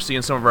up and we're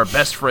seeing some of our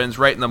best friends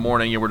right in the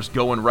morning, and we're just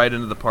going right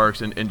into the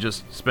parks and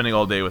just spending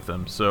all day with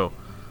them. So,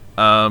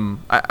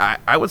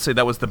 I would say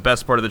that was the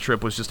best part of the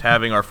trip, was just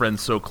having our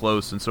friends so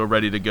close and so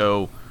ready to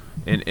go,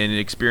 and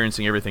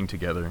experiencing everything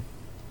together.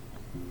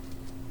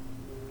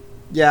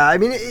 Yeah, I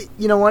mean,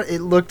 you know what?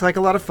 It looked like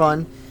a lot of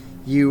fun.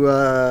 You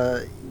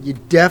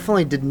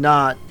definitely did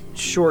not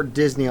short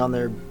Disney on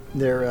their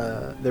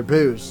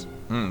booze.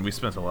 We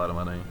spent a lot of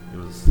money. It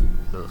was.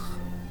 Ugh.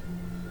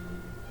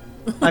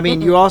 I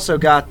mean, you also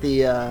got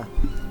the.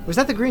 Was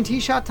that the green tea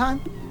shot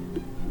time?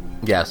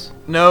 Yes.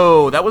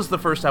 No, that was the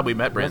first time we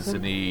met Brent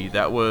Sydney.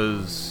 That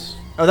was.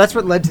 Oh, that's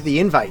what led to the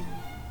invite.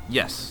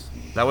 Yes,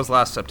 that was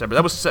last September.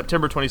 That was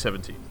September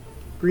 2017.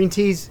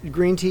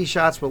 Green tea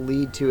shots will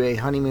lead to a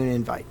honeymoon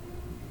invite.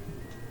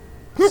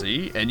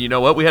 See, and you know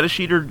what? We had a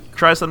sheeter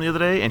try some the other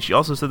day, and she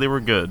also said they were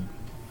good.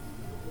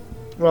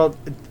 Well,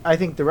 I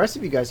think the rest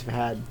of you guys have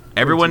had.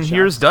 Everyone green tea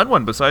here has shots. done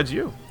one besides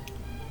you.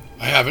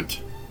 I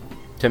haven't.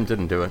 Tim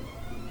didn't do it.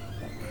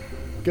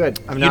 Good.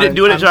 You didn't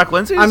do it at Jock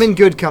Lindsay's? I'm in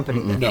good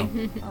company. No.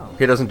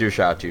 He doesn't do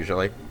shots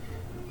usually.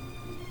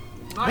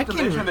 Not to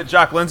mention that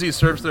Jock Lindsay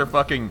serves their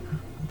fucking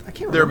I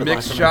can't their remember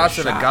mixed the last shots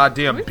in time I a had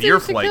goddamn We did beer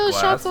flight tequila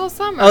glass. shots all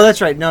summer. Oh,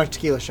 that's right. No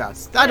tequila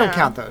shots. I don't Yeah.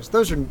 count those.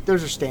 Those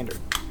are standard.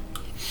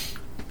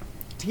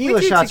 we Tequila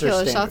do shots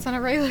tequila are standard. shots on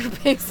a regular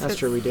basis. That's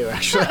true. We do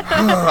actually.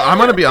 I'm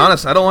gonna be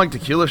honest. I don't like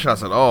tequila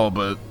shots at all,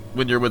 but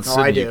when you're with Oh,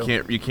 I Sydney,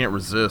 do. you can't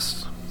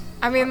resist.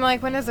 I mean,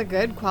 like, when it's a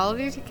good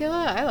quality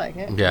tequila, I like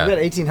it. Yeah. We got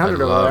 1800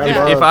 I over love there. it.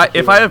 I If love I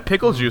tequila. have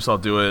pickle juice, I'll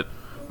do it.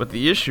 But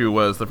the issue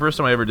was the first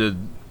time I ever did,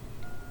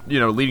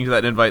 leading to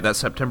that invite, that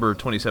September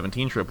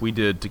 2017 trip, we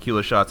did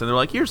tequila shots, and they're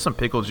like, "Here's some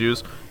pickle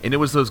juice," and it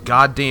was those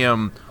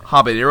goddamn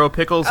habanero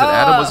pickles that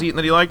Adam was eating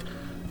that he liked,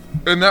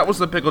 and that was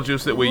the pickle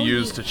juice that we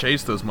used to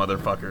chase those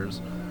motherfuckers.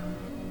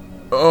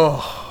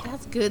 Oh,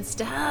 That's good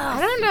stuff.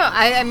 I don't know.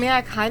 I mean,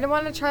 I kind of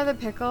want to try the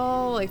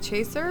pickle, like,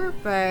 chaser,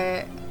 but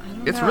I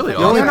don't it's know. really The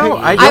only awesome. pickle-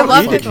 I I don't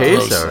love need a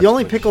pickles. queso. The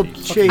only pickled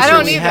chaser I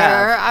don't we either.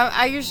 have.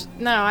 I usually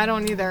no, I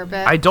don't either.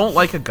 But I don't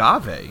like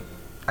agave.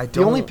 I don't.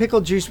 The only pickle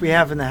juice we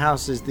have in the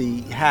house is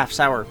the half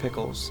sour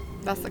pickles.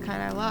 that's the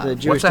kind I love. The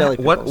Jewish What's a, deli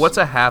pickles. what's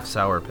a half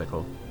sour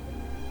pickle?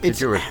 It's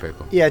a Jewish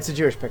pickle. Yeah, it's a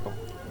Jewish pickle.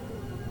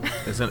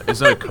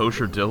 Isn't a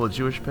kosher dill a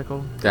Jewish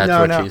pickle? That's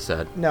No, what no. she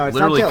said. No, it's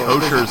Literally, not dill.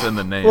 kosher's in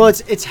the name. Well,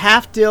 it's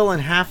half dill and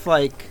half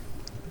like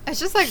It's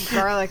just like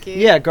garlicky.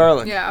 yeah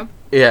garlic. Yeah.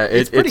 Yeah,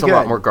 It's it's pretty a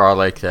lot good. more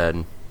garlic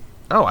than.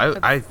 oh,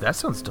 I that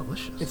sounds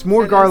delicious. It's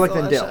more It is garlic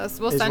than dill. delicious.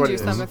 We'll is send what you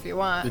it is. some if you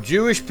want. The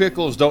Jewish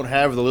pickles don't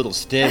have the little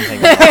stem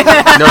hanging out.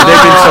 No,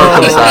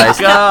 they've been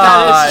circumcised.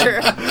 God That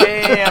is true.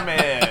 damn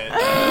it!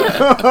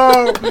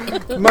 Oh,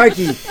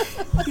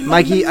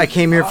 Mikey, I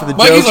came here for the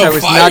Mikey's jokes. on I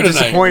was fire not tonight.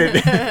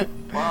 disappointed.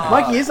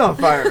 Mikey is on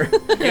fire.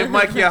 Give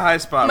Mikey a high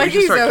spot. we should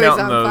Mikey's start always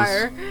counting on those.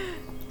 fire.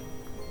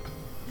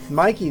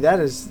 Mikey, that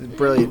is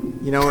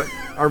brilliant. You know what?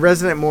 Our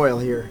resident Moyle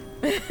here.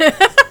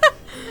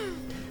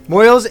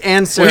 Moyles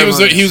and Well,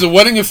 ceremonies. he was a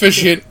wedding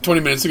officiant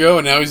 20 minutes ago,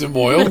 and now he's a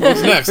Moyle.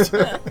 What's next?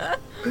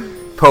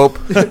 Pope.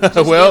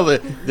 Well, the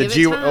Give it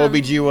G- time.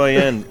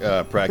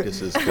 OBGYN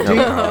practices.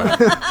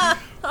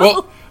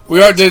 Well,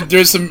 we are.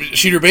 There's some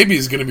Sheeter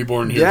babies going to be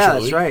born here. Yeah,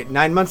 shortly. that's right.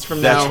 9 months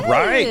from That's now.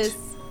 right. Yes.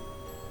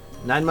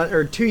 9 months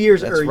or 2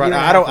 years That's or a right. year and a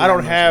I half don't. from I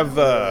don't now.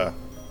 have.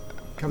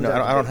 Comes No,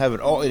 out I don't have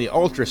any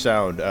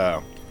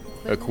ultrasound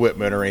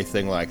equipment or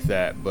anything like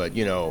that. But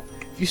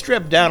if you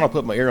strap down, I'll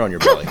put my ear on your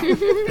belly.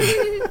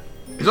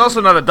 He's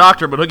also not a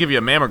doctor, but he'll give you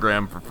a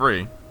mammogram for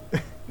free.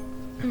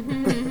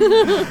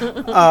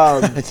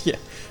 Yeah.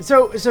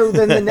 So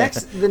then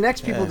the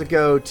next people to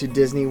go to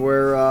Disney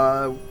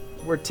were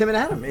Tim and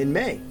Adam in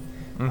May,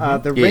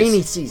 the Yes.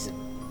 rainy season.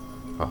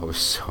 Oh,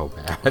 so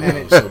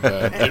bad. So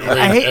bad. It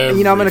I rained hate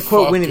I'm going every to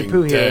quote Winnie the fucking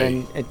Pooh here,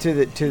 day. and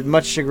to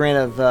much chagrin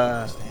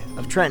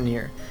of Trenton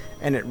here,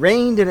 and it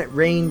rained and it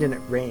rained and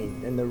it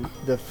rained, and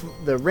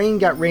the rain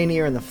got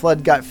rainier and the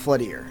flood got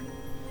floodier.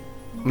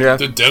 Yeah.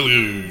 The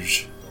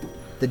deluge.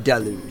 The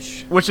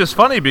deluge. Which is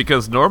funny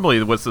because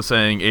normally, what's the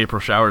saying? April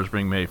showers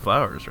bring May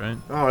flowers, right?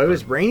 Oh, it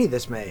was rainy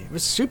this May. It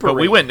was super. But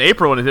we rainy. went in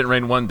April and it didn't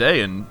rain one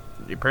day, and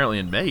apparently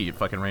in May it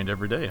fucking rained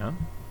every day, huh?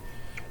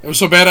 It was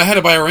so bad I had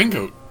to buy a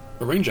raincoat,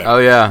 a rain jacket. Oh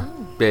yeah,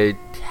 they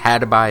had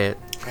to buy it.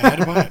 I had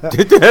to buy it.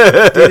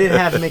 Did it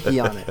have Mickey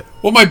on it?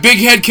 Well, my big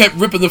head kept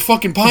ripping the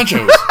fucking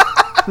ponchos.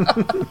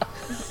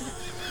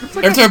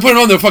 Every time I put it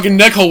on, the fucking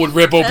neck hole would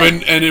rip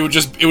open, and it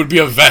would be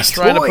a vest.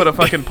 Trying to Boy. put a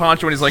fucking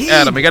poncho, and he's like,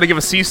 Adam, we got to give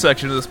a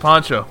C-section to this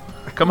poncho.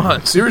 Come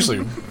on. Seriously.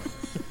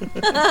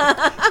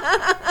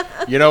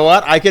 You know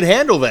what? I can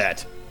handle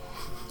that.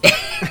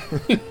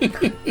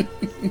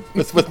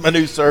 with my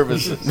new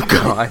services.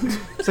 God.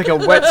 It's like a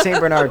wet Saint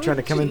Bernard trying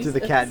to come in through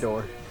the cat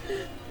door.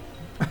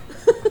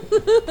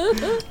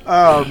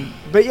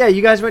 But yeah,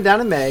 you guys went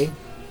down in May.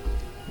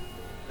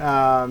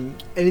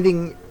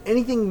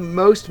 Anything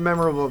most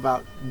memorable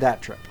about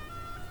that trip?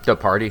 The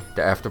party,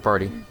 the after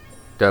party,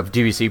 the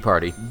DVC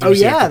party. Oh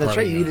yeah, after that's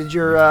party, right. yeah. You did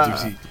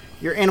DVC.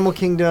 your Animal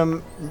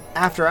Kingdom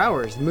after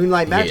hours,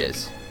 Moonlight Magic.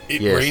 Yes.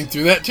 It Yes. rained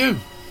through that too.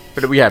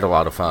 But we had a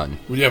lot of fun.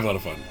 We did have a lot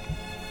of fun.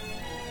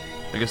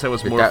 I guess that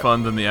was Did more that-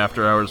 fun than the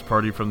after-hours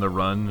party from the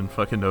run in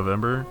fucking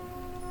November.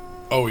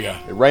 Oh yeah,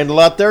 It rained a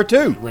lot there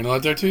too. rained a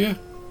lot there too. Yeah,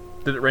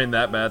 Did it rain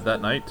that bad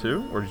that night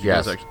too, or did you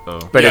Yes. guys actually?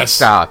 Oh, But it Yes.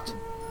 stopped,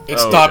 it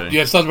Oh, stopped. okay.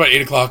 Yeah, it stopped about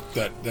 8 o'clock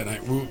that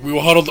night. We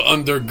were huddled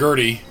under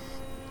Gertie,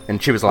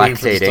 and she was waiting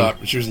for it to lactating. stop.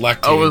 She was lactating.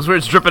 oh, it was where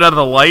it's dripping out of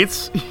the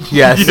lights.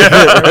 Yes.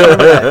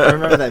 I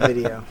remember that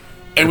video.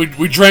 And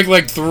we drank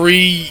like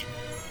 3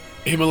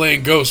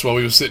 Himalayan ghosts while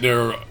we were sitting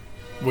there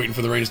waiting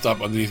for the rain to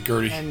stop underneath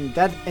Gertie. And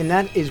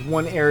that is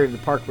one area of the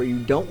park where you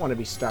don't want to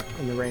be stuck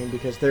in the rain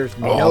because there's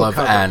All no of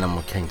cover.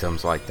 Animal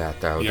Kingdom's like that,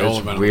 though. Yeah, all There's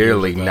of Animal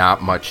really Kingdom's like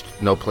not much,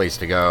 no place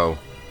to go.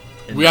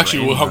 We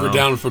actually were hunkered no.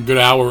 down for a good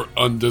hour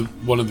under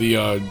one of the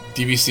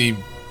DVC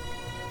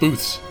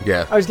booths.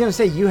 Yeah. I was gonna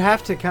say you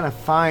have to kind of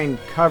find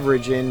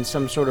coverage in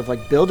some sort of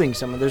like building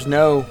somewhere. There's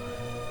no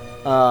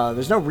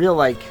real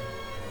like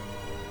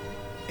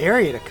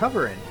area to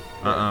cover in.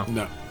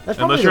 No. That's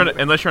probably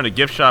Unless you're in a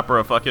gift shop or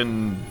a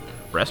fucking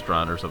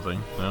restaurant or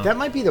something. No. that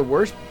might be the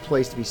worst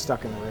place to be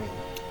stuck in the rain.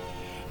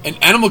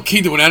 And Animal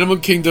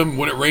Kingdom,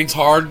 when it rains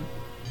hard,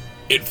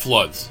 it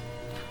floods.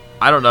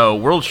 I don't know.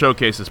 World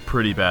Showcase is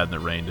pretty bad in the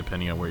rain,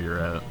 depending on where you're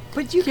at.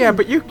 But you Yeah,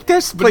 but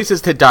there's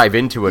places to dive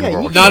into in Yeah, you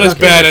World can- Not as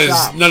Okay, bad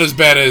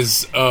stop.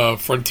 as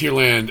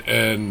Frontierland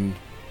and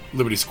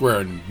Liberty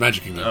Square and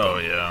Magic Kingdom. Oh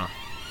yeah.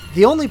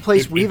 the only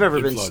place It- we've it- ever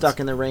it been floods. stuck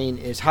in the rain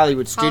is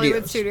Hollywood Studios.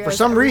 Hollywood Studios. For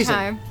some every reason,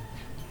 time.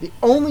 the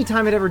only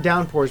time it ever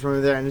downpours when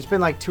we're there, and it's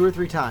been like 2 or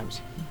 3 times.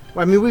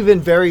 Well, I mean, we've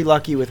been very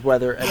lucky with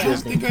weather at I don't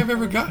Disney. think I've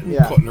ever gotten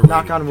Yeah, caught in the rain.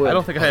 knock on wood. I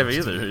don't think I have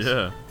either.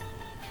 Yeah.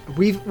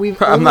 We've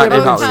I'm only not ever in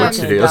been Hollywood stuck in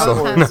Studios downpours.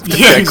 long enough.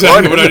 Yeah,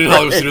 exactly. We're not in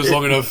Hollywood Studios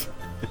long enough.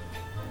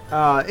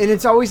 And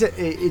it's always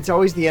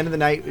the end of the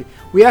night.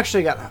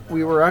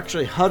 We were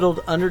actually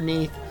huddled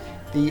underneath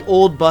the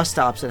old bus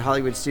stops at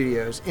Hollywood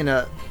Studios in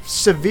a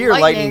severe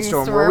lightning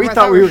storm where we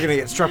thought we were going to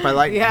get struck by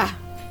lightning. Yeah.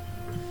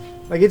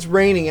 Like it's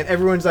raining and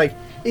everyone's like,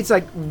 it's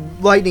like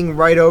lightning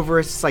right over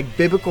us. It's like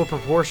biblical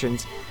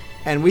proportions,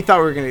 and we thought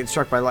we were going to get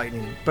struck by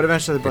lightning. But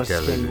eventually the bus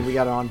Together. came and we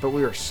got on. But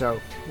we were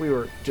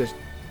just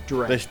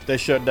drenched. They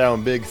shut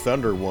down Big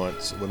Thunder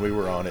once when we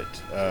were on it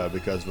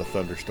because of a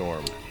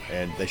thunderstorm,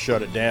 and they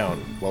shut it down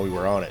while we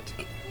were on it.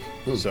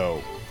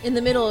 So In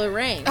the middle of the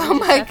rain. Oh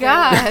my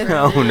god.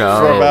 Oh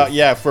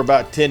no. for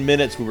about 10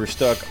 minutes we were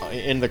stuck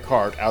in the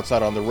cart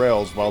outside on the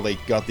rails while they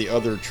got the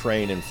other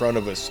train in front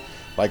of us,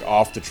 like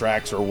off the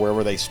tracks or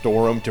wherever they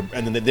store them,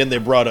 and then they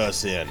brought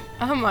us in.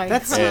 Oh my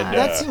That's god. And,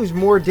 that seems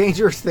more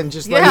dangerous than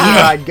just letting Yeah.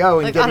 the ride go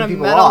and Like getting on a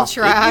people metal off.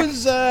 track. It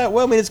was well,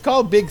 I mean, it's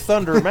called Big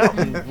Thunder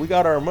Mountain. We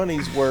got our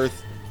money's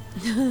worth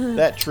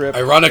that trip.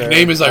 Ironic there.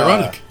 name is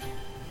ironic.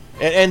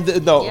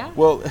 Yeah.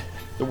 Well,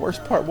 the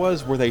worst part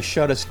was where they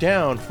shut us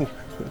down.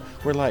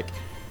 We're like,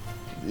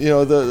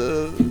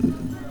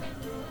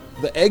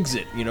 the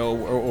exit,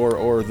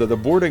 or the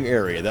boarding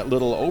area, that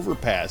little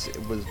overpass. It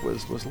was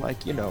like,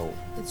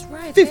 It's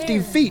right 50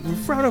 there. feet in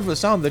front of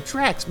us on the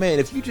tracks, man.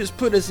 If you just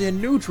put us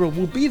in neutral,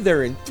 we'll be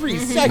there in 3 I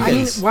mean,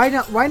 seconds. why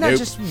not Nope.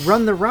 just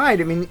run the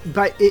ride? I mean,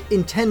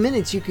 in 10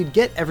 minutes you could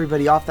get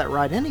everybody off that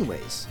ride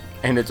anyways.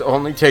 And it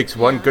only takes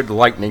one good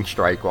lightning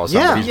strike while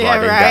Yeah. somebody's Yeah,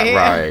 riding right. that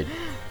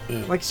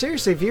ride. Like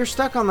seriously, if you're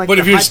stuck on like But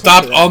the if you're high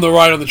stopped point of on the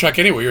ride on the track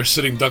anyway, you're a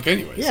sitting duck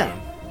anyway. yeah,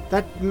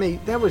 So.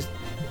 that was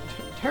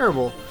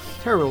terrible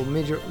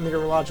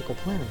meteorological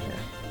planning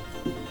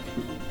here.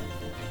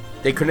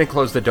 They couldn't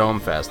close the dome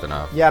fast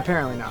enough. Yeah,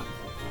 apparently not.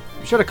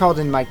 We should have called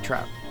in Mike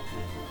Trout.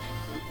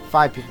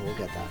 5 people will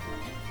get that,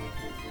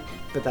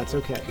 but that's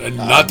okay. And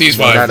not these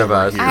None five. of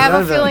us. I have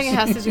None a of feeling us. it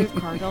has to do with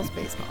Cardinals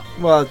baseball.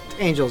 Well,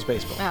 Angels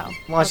baseball. Oh,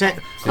 Los okay.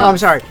 I'm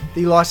sorry,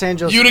 the Los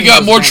Angeles. You'd have got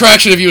Angels more fans.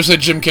 traction if you said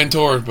Jim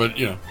Cantor, but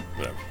whatever.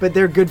 But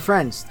they're good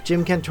friends.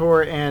 Jim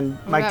Cantor and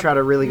What Mike about Trout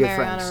are really good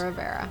Mariano friends.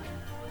 Rivera.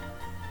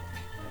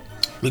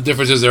 The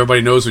difference is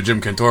everybody knows who Jim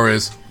Cantor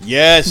is.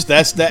 Yes,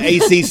 that's the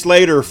AC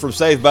Slater from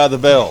Saved by the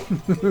Bell.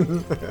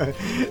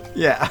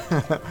 Yeah.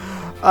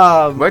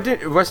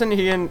 Wasn't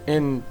he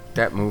in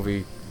that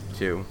movie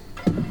too?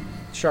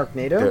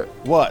 Sharknado?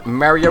 What?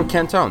 Mario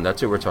Cantone.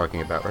 That's who we're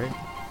talking about, right?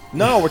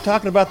 No, we're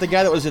talking about the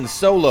guy that was in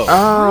Solo.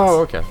 Oh,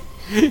 okay.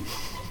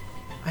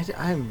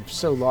 I'm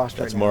so lost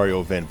That's right now.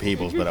 Mario Van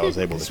Peebles, but I was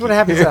able to. This is what keep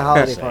happens at a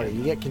holiday saying. party.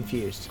 You get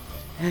confused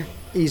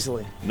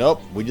easily.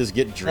 Nope, we just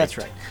get drinks. That's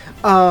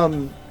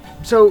right.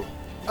 So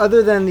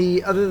other than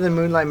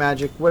Moonlight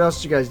Magic, what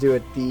else did you guys do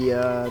at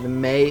the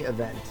May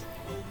event?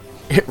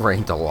 It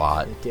rained a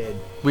lot. It did.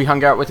 We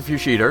hung out with a few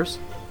cheaters.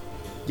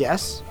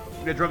 Yes.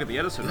 You got drunk at the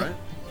Edison, right?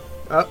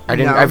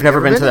 I've never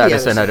been to the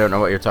Edison. I don't know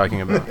what you're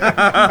talking about.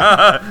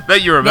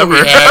 That you No, remember.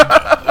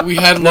 we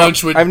had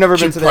lunch with I've never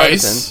Chip been to the Price.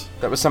 Edison.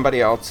 That was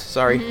somebody else.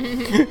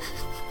 Sorry.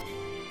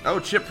 Oh,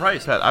 Chip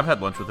Price. I've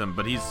had lunch with him,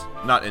 but he's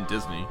not in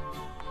Disney.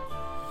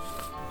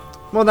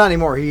 Well, not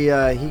anymore. He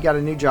got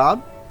a new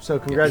job. So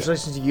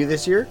congratulations to you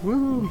this year.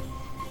 Woo!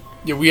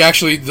 Yeah, we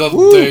actually the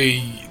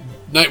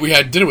night we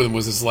had dinner with him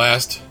was his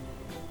last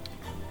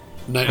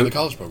night of the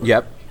college program.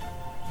 Yep.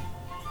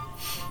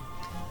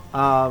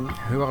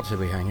 Who else did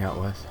we hang out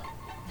with?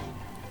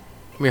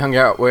 We hung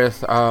out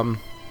with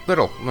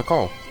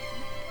Nicole.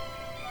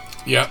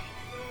 Yeah.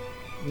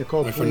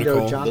 Nicole My friend Polito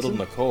Nicole. Johnson. Little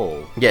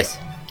Nicole. Yes.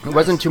 It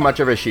wasn't too much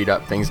of a sheet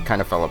up. Things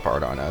kind of fell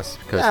apart on us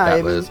because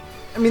the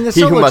he who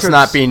solo must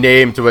not trips- be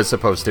named was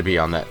supposed to be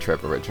on that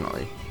trip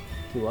originally.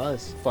 He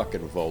was.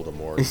 Fucking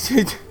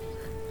Voldemort.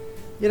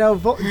 You know,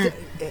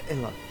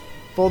 and look,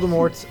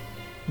 Voldemort's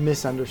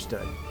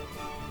misunderstood.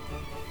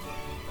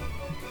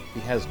 He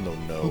has no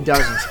nose. He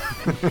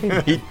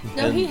doesn't.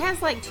 No, he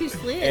has like 2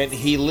 slits. And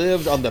he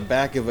lived on the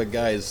back of a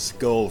guy's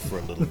skull for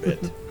a little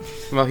bit.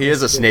 Well, he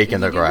is a snake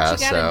in the You do what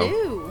grass, you gotta so.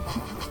 do.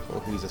 Well,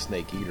 he's a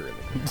snake eater in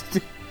the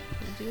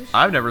grass.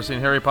 I've never seen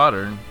Harry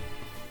Potter.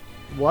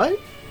 What?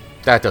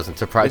 That doesn't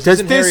surprise. This Does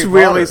isn't this Harry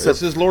really? Potter.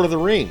 This is Lord of the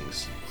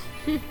Rings.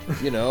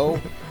 You know,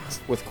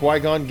 with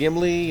Qui-Gon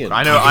Gimli and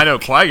I know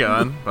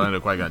Qui-Gon, but I know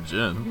Qui-Gon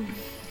Jinn.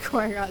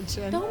 Qui-Gon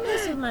Jinn. Don't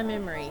mess with my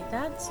memory.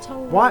 That's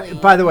totally. Why?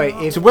 By the way,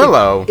 if It's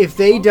Willow. If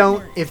they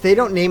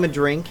don't name a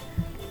drink,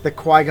 the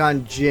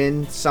Qui-Gon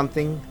Gin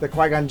something, the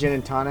Qui-Gon Gin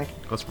and tonic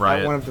Let's at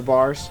riot. one of the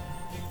bars.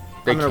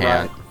 They I'm gonna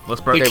can't. riot.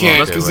 Let's They They can't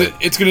won't because do it.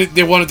 it's gonna.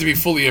 They want it to be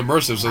fully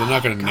immersive, so they're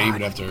not gonna name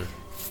it after.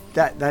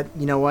 That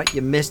you know what?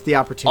 You missed the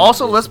opportunity.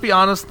 Also, let's be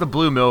honest. The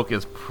blue milk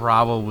is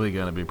probably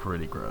gonna be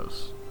pretty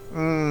gross.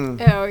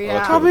 Oh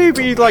yeah. Probably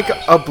be like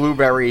a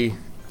blueberry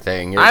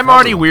thing. It I'm probably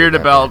already won't be weird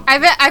that about.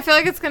 I feel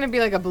like it's gonna be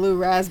like a blue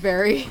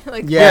raspberry.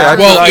 Like Yeah. that's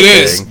Well, what I it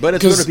is, think. but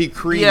it's 'cause- going to be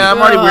creamy. Yeah, I'm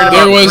already weird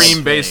There about was-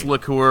 cream-based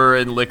liqueur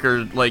and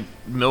liquor, like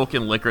milk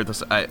and liquor.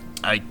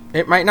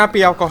 It might not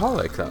be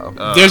alcoholic though.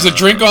 There's a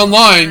drink I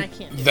online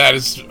can't do that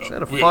is.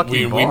 at a We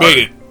fucking we bar? made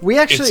it. We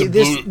actually It's a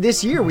blue-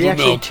 this year we blue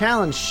actually milk.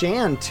 challenged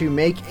Shan to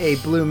make a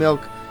blue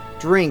milk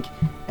drink,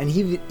 and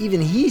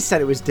he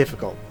said it was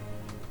difficult.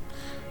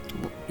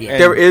 Yeah.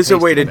 There is a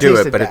way to do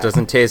tasted it, but it bad.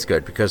 doesn't taste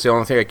good because the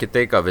only thing I could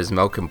think of is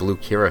milk and blue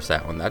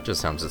curacao, and that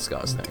just sounds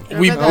disgusting.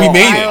 we Like we a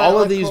made it.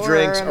 All of these liqueur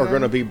drinks and are then-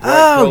 going to be bright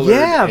Oh colored.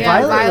 yeah, and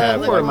violet violet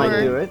have, liqueur might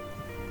liqueur. do it.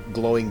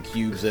 glowing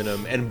cubes in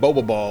them and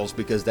boba balls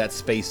because that's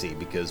spacey.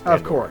 Because Of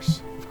Pandora.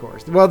 course.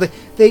 Well,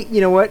 they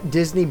you know what?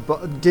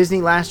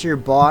 Disney last year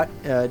bought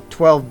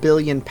 12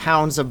 billion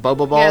pounds of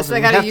boba balls. Yes, they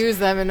and gotta have use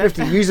them. And They have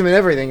to use them in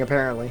everything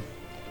apparently.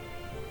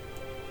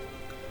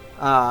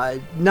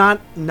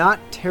 Not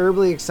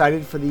terribly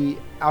excited for the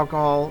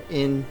alcohol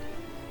in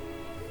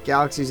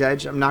Galaxy's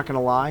Edge. I'm not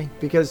gonna lie,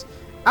 because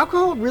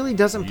alcohol really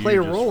doesn't play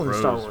a role in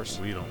Star Wars.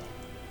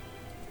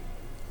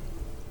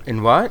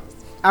 In what?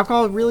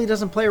 Alcohol really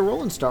doesn't play a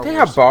role in Star They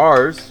Wars. have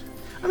bars.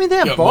 I mean, they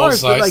have Yeah,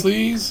 bars, Mos but like,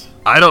 Eisley's,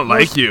 I don't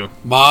like you.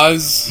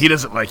 Maz. He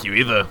doesn't like you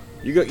either.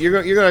 You're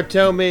going to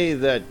tell me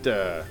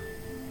that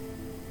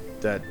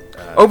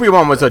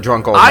Obi-Wan was a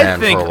drunk old I man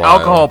think for a while.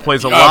 alcohol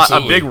plays a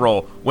Absolutely. big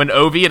role when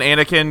Obi and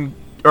Anakin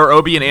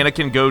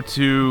go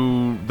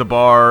to the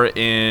bar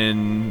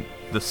in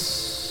the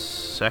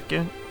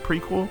second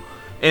prequel,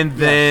 and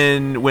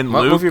then when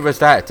What Luke. movie was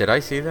that? Did I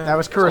see that? that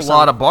was There's Coruscant. a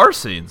lot of bar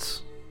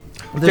scenes.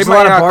 There's They a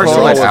lot might of not bars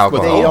call it but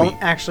alcohol. they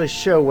don't actually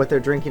show what they're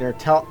drinking or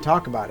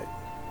talk about it.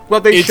 Well,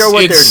 they It's- show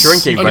what they're it's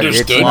drinking, but it's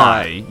understood.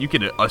 not. Why? You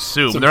can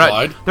assume It's they're not.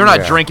 implied. They're not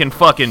Yeah. drinking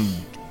fucking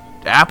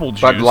apple juice.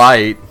 Bud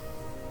Light.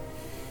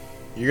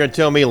 you're going to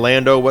tell me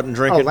Lando wasn't Oh,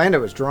 drinking. Lando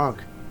was drunk.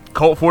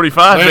 Colt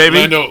 45, baby.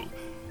 Lando,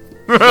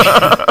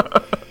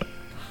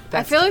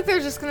 I feel like they're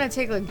just gonna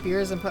take like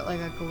beers and put like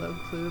a glow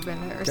cube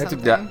in it or That's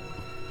something.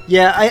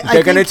 Yeah, I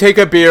They're going to think, take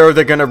a beer.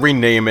 They're going to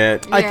rename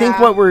it. I think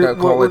Yeah. what we're They'll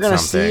call it going to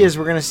something. see is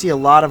we're going to see a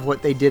lot of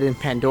what they did in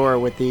Pandora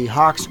with the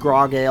Hawks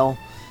Grog Ale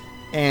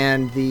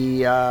and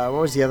the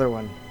what was the other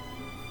one?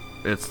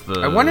 It's the.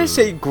 I want to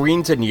say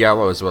greens and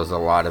yellows was a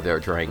lot of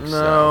their drinks.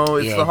 no. so.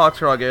 It's Yeah. the Hawks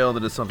Grog Ale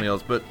that is something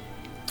else. But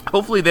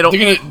hopefully they don't.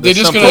 they're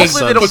just something- gonna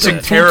Hopefully they don't put some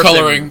pick food terrapin.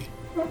 coloring.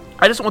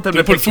 I just want them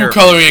They to put pick food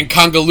terrapin. coloring in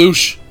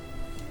Congaloosh.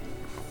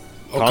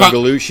 Or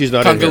Congaloo, she's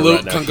not in here Congaloo-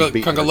 right now. She's Conga-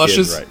 beating her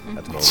Congalushes? kid right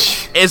at the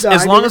moment. As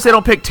I long mean- as they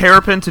don't pick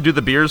Terrapin to do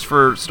the beers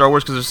for Star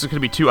Wars, because there's just going to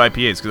be 2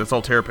 IPAs, because that's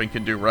all Terrapin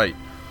can do right.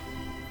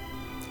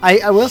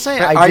 I will say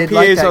I did IPAs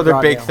like that are the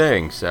Grog big Ale.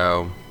 thing,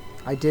 so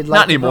I did like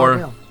Not the Grog anymore.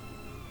 Ale.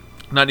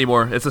 Not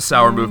anymore. It's a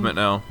sour movement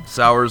now.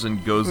 Sours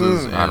and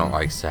gozes. And I don't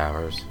like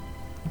sours.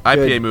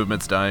 IPA Good.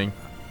 movement's dying.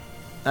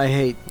 I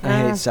hate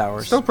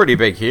sours. Still pretty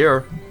big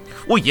here.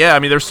 Well, yeah, I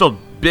mean, they're still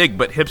big,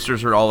 but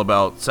hipsters are all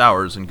about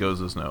sours and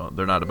gozes now.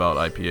 They're not about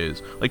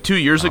IPAs. Like 2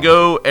 years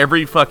ago,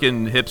 every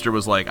fucking hipster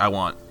was like, I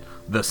want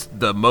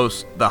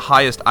the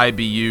highest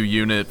IBU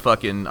unit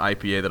fucking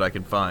IPA that I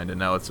can find, and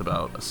now it's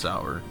about a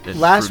sour. and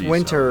last fruity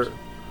winter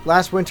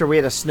sours. we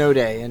had a snow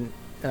day, and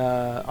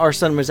our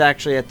son was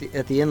actually at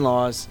the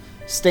in-laws,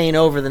 staying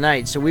over the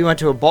night. So we went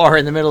to a bar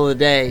in the middle of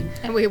the day.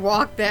 And we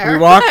walked there. We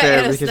walked there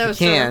in a because we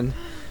snowstorm. can.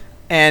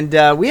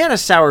 And we had a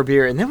sour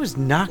beer, and it was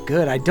not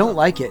good. I don't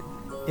like it.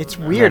 It's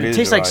weird. It neither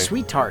tastes do like I.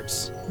 sweet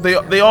tarts.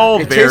 They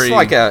all It vary. tastes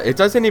like it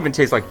doesn't even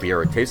taste like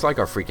beer. It tastes like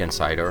a freaking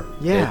cider.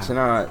 Yeah. It's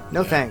not.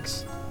 No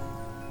thanks.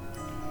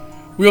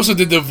 We also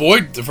did the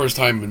Void the first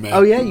time in May.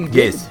 Oh, yeah, you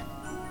did. Yes.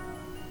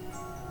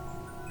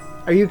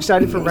 Are you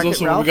excited for It was Wreck-It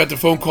also when Ralph? we got the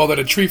phone call that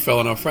a tree fell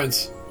on our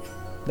fence.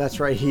 That's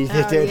right, he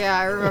Oh, did. yeah,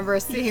 I remember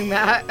seeing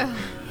that.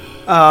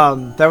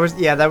 That was The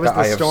the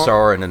Eye of storm.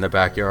 Sauron in the The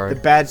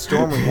backyard. bad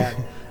storm we had.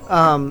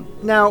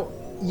 Now,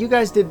 you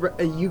guys did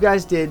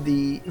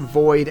the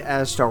Void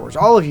as Star Wars.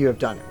 All of you have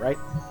done it, right?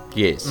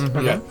 Yes.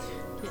 Yeah.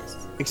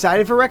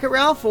 Excited for Wreck-It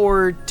Ralph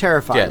or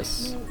terrified?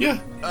 Yes. Yeah.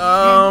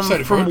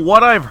 Excited for From it.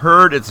 what I've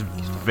heard, it's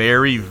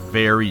very,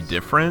 very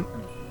different.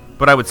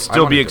 But I would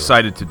still wanna be do it.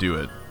 excited to do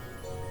it.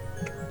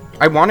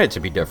 I want it to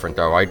be different,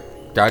 though. I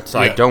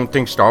Yeah. don't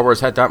think Star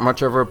Wars had that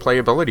much of a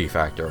playability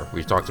factor.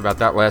 We talked about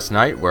that last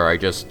night, where I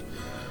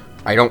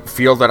don't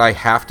feel that I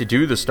have to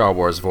do the Star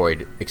Wars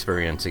Void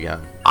experience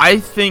again. I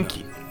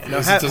think Now,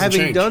 Yes, it doesn't having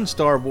change. done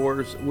Star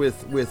Wars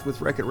with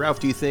Wreck-It Ralph,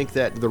 do you think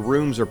that the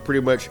rooms are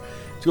pretty much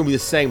it's going to be the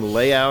same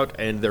layout,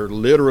 and they're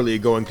literally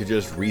going to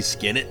just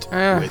reskin it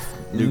with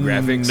new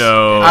graphics?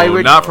 no, I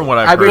would- not from what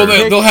I've I heard. would-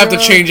 Well, they'll have to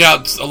Picture- change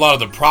out a lot of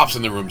the props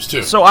in the rooms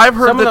too. So I've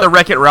heard Some of that the- the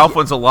Wreck-It Ralph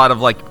one's a lot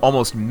of like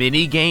almost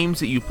mini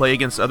games that you play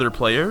against other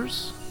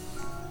players.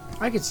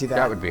 I could see that.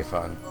 That would be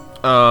fun.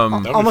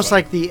 That'd be Almost fun.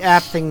 like the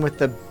app thing with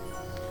the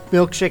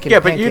milkshake and Yeah,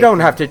 but you pancake don't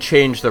thing. have to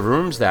change the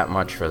rooms that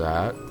much for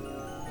that.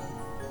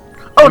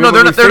 Oh I mean, no, when they're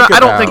you not. They're think not. I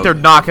don't think about-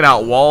 they're knocking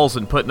out walls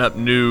and putting up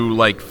new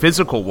like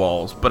physical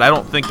walls. But I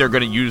don't think they're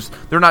going to use.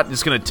 They're not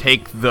just going to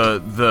take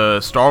the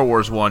Star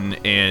Wars one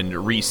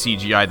and re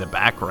CGI the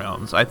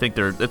backgrounds. I think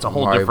it's a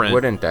whole Why different.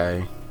 wouldn't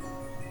they?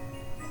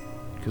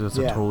 Because it's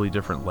Yeah. a totally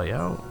different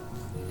layout.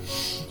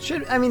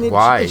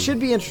 Why? It should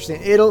be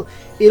interesting. It'll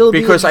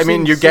be Because I interesting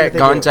mean, to you see what get they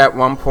guns do. at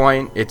one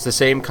point. It's the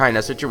same kind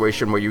of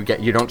situation where you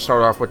don't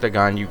start off with the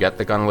gun. You get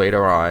the gun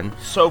later on.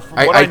 So from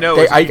what I know,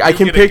 is if you I do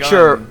can get a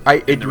picture. gun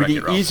It in the would be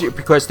Wreck-It Ralph easier one.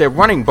 because they're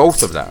running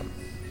both of them.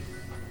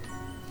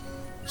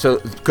 So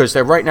because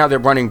they're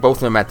running both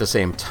of them at the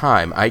same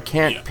time. I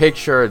can't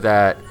picture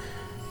that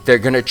they're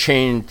going to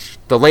change.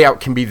 The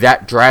layout can be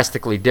that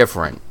drastically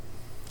different.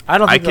 I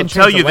don't. I Think can they'll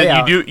tell change you the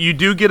that layout. you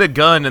do get a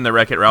gun in the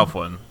Wreck-It Ralph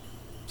one.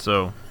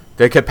 So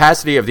The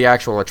capacity of the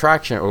actual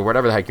attraction, or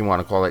whatever the heck you want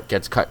to call it,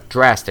 gets cut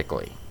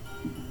drastically.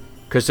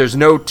 Because there's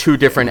no two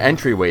different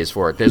entryways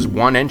for it. There's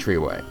one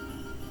entryway.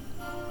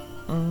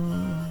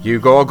 You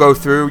go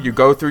through,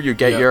 you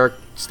get Yeah. your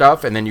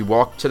stuff, and then you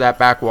walk to that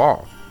back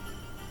wall.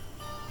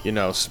 You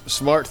know,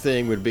 smart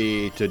thing would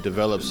be to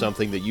develop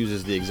something that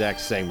uses the exact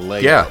same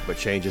layout, Yeah. but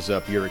changes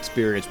up your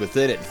experience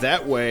within it.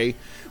 That way,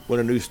 when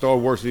a new Star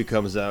Wars movie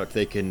comes out,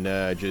 they can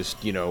just,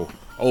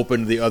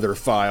 open the other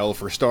file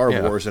for Star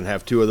Yeah. Wars and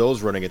have two of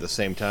those running at the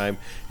same time.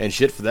 And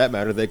shit, for that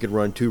matter, they could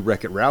run two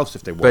Wreck-It Ralphs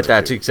if they wanted But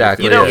that's to.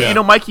 exactly You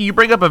know, Mikey, you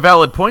bring up a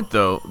valid point,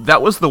 though.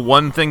 That was the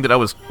one thing that I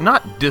was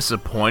not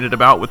disappointed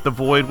about with the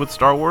Void with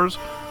Star Wars,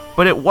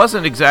 but it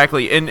wasn't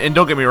exactly. And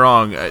don't get me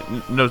wrong,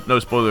 no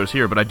spoilers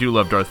here, but I do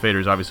love Darth Vader.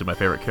 He's obviously my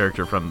favorite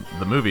character from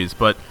the movies,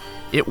 but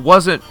it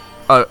wasn't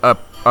a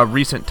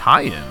recent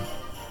tie-in.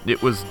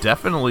 It was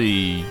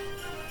definitely.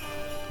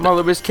 Well,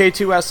 it was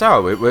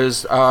K2SO. It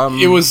was.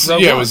 It was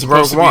Rogue yeah, it One. was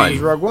supposed Rogue to One. be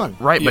Rogue One.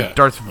 Right, Yeah. but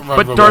Darth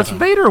Rogue One.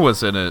 Vader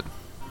was in it.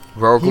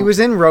 Rogue. He was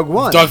in Rogue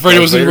One. Darth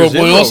Vader was in Vader's Rogue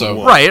One in Rogue also.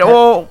 One. Right.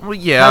 Well,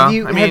 yeah. Have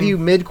you I mean, have you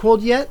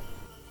mid-cooled yet?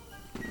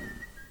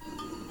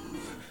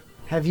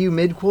 Have you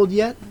mid-cooled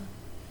yet?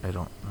 I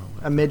don't know.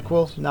 A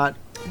mid-cool, not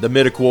The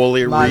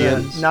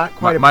midichlorians. not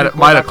quite a Mida-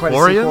 prequel, not quite a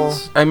Midichlorians?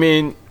 sequel. I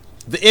mean,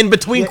 The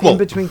in-between Yeah, quote.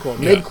 in-between cool,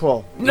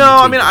 mid-cool. No,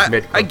 I mean,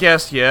 Mid-cool. I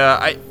guess,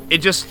 yeah.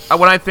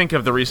 When I think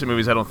of the recent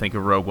movies, I don't think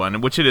of Rogue One,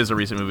 which it is a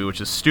recent movie,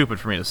 which is stupid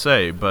for me to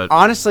say, but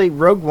Honestly,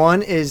 Rogue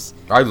One is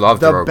I love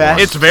the Rogue best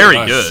One. it's very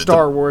Nice. good.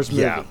 Star Wars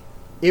movie. Yeah.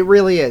 It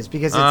really is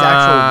because it's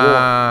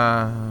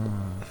actual war.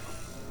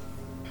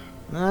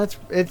 No,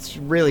 it's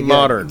really good.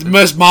 Modern. The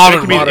best modern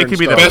It could be, one. it could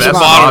be the Best best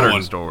modern modern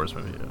one. Star Wars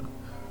movie. Yeah.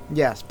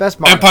 Yes, best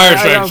modern. Empire I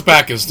Strikes don't-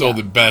 Back is still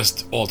the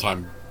best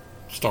all-time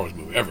Star Wars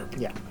movie ever.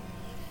 Yeah.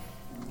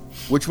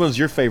 Which one's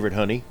your favorite,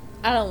 honey?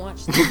 I don't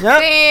watch that.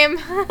 Same.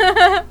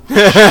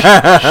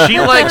 She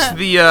likes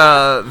the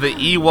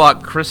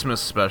Ewok Christmas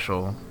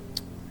special.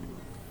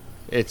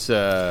 It's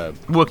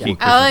Wookiee.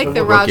 I like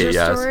the Wookiee, Roger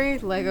yes. story,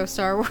 Lego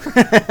Star Wars.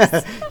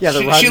 Yeah,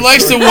 the She Roger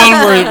likes the story.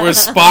 one where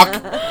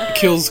Spock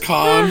kills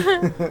Khan.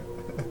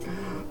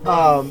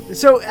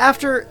 So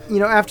after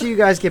you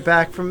guys get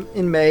back from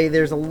in May,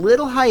 there's a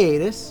little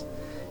hiatus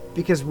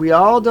because we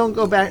all don't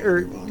go back.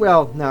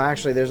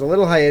 There's a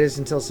little hiatus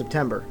until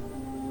September,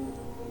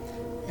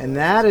 and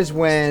that is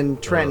when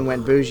Trenton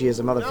went bougie as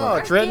a No,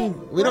 motherfucker.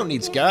 Trenton, we don't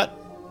need Scott.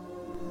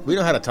 We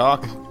know how to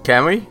talk.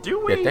 Can we?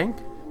 Do we? You think?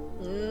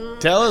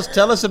 Tell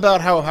us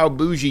about how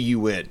bougie you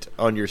went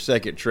on your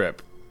second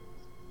trip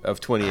of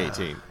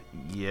 2018.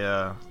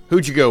 Yeah.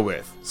 Who'd you go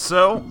with?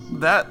 So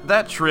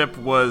that trip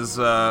was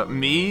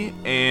me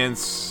and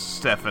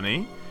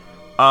Stephanie,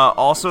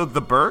 also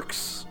the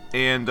Burks,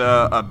 and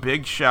a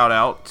big shout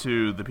out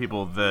to the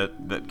people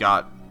that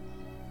got,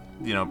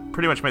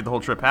 pretty much made the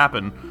whole trip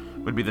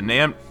happen. Would be the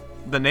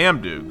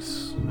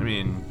Namdoogs. I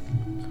mean,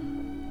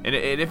 and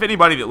if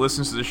anybody that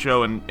listens to the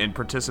show and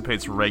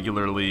participates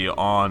regularly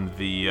on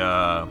the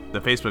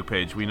Facebook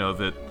page, we know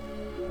that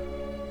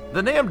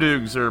the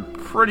Namdoogs are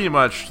pretty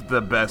much the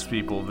best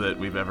people that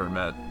we've ever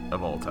met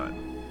of all time.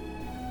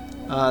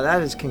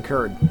 That is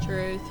concurred.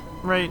 Truth.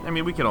 Right? I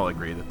mean, we can all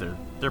agree that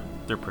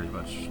they're pretty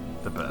much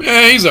the best.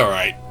 Yeah, he's all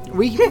right.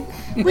 We keep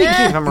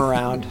him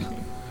around.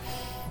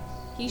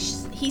 He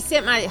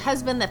sent my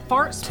husband the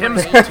fart spray.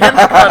 Tim's cut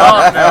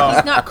off now.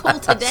 He's not cool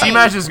today.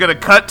 C-Match is going to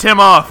cut Tim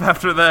off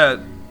after that.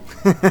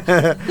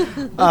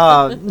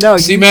 No,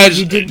 C-Match,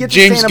 you did get to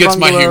James Santa gets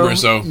my Bungalow. humor,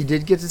 so. You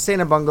did get to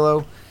Santa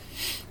Bungalow.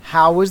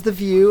 How was the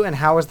view and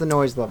how was the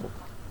noise level?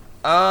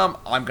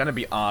 I'm going to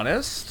be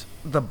honest.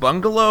 The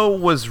bungalow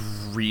was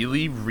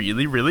really,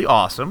 really, really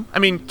awesome. I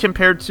mean,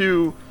 compared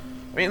to...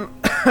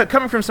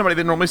 coming from somebody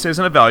that normally stays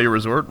in a value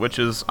resort, which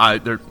is...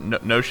 there's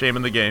no shame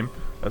in the game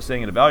of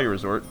staying in a value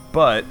resort,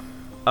 but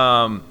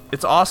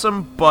it's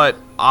awesome, but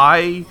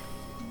I...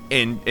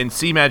 And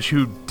C-Match,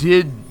 who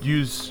did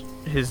use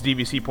his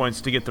DVC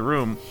points to get the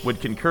room, would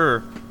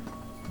concur,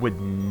 would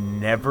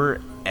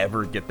never,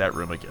 ever get that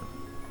room again.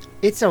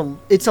 It's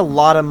a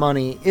lot of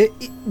money.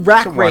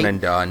 Rack It's a rate, one and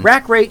done.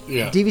 Rack rate,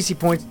 Yeah. DVC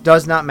points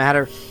does not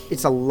matter.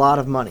 It's a lot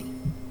of money.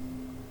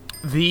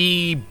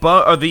 The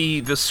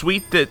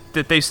suite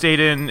that they stayed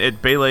in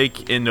at Bay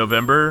Lake in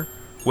November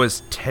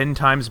was 10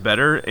 times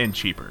better and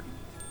cheaper.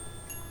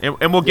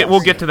 And we'll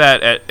get to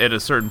that at a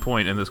certain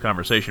point in this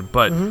conversation.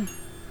 But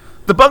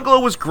the bungalow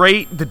was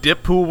great. The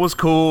dip pool was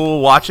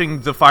cool.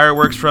 Watching the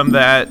fireworks from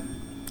that.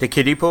 The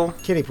kiddie pool?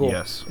 Kiddie pool.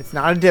 Yes. It's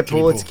not a dip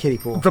pool. It's a kiddie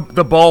pool.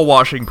 The ball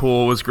washing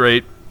pool was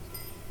great.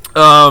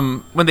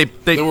 When they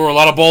There were a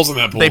lot of balls in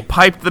that pool. They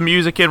piped the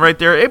music in right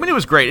there. I mean, it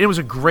was great. It was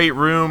a great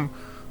room.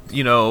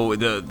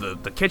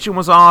 The kitchen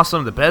was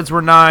awesome. The beds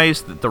were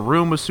nice. The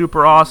room was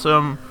super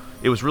awesome.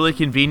 It was really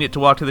convenient to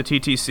walk to the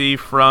TTC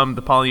from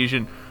the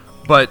Polynesian.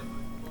 But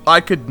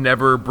I could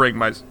never bring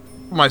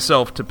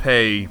myself to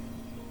pay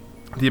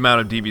the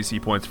amount of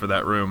DVC points for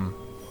that room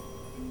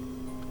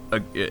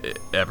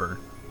ever.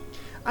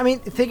 I mean,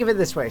 think of it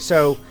this way.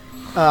 So,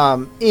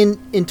 in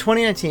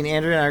 2019,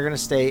 Andrew and I are going to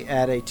stay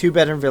at a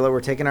 2-bedroom villa. We're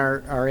taking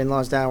our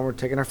in-laws down. We're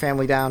taking our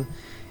family down.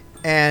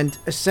 And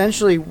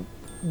essentially,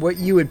 what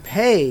you would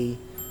pay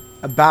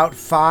about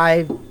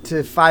 $5,000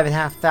 to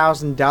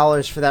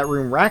 $5,500 for that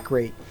room rack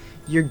rate,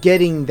 you're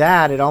getting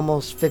that at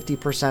almost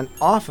 50%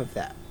 off of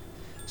that.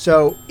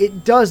 So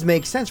it does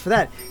make sense for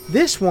that.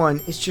 This one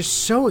is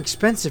just so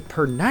expensive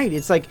per night.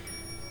 It's like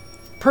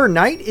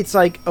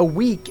a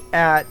week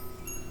at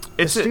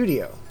a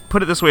studio.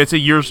 Put it this way: it's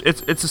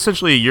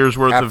essentially a year's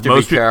worth Have of to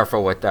most. be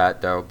careful with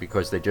that though,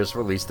 because they just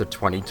released the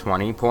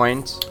 2020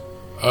 points.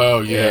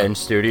 Oh yeah, and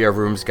studio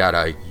rooms got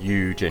a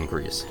huge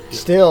increase.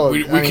 Still,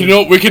 we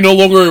can no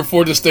longer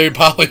afford to stay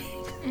Poly.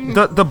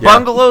 The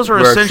bungalows are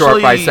We're essentially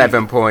short by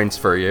 7 points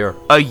for a year.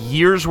 A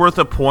year's worth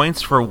of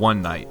points for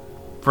one night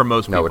for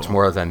most people. No, it's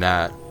more than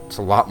that. It's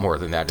a lot more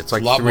than that. It's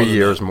like 3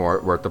 years more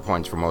worth of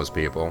points for most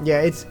people.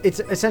 Yeah, it's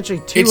essentially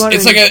 200.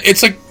 It's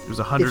like it was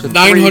 100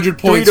 900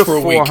 points $300 for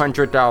a to week.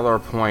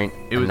 $400 point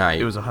a night.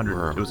 It was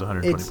 100. It was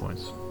 120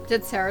 points.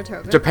 Did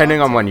Saratoga?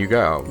 Depending on when you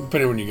go.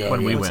 Depending when you go.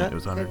 When we What's went, that? it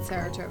was 100. Did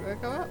Saratoga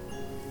go up?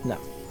 No.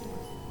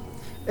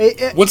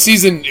 What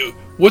season?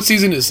 What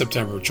season is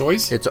September?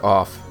 Choice? It's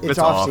off. It's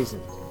off season.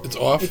 It's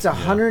off. It's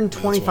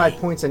 125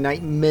 points a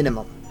night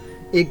minimum.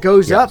 It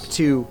goes up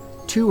to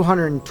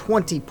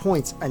 220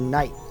 points a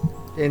night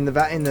in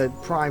the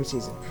prime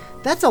season.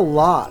 That's a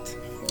lot.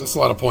 That's a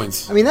lot of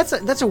points. I mean,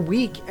 that's a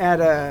week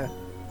at a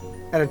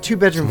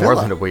 2-bedroom More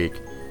villa. than a week.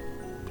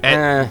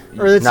 Or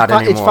it's not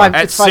it's anymore. five-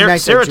 At it's 5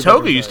 nights at a Saratoga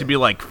 2-bedroom used to be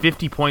like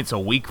 50 points a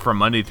week from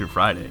Monday through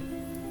Friday.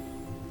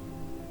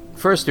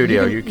 For a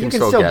studio, you can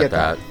still get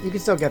that. You can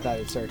still get that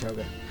at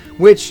Saratoga.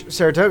 Which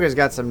Saratoga's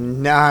got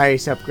some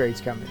nice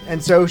upgrades coming,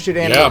 and so should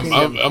Animal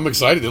Kingdom. I'm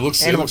excited. It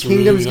looks Animal really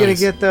Kingdom's nice. gonna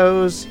get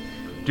those.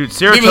 Dude,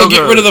 Maybe they'll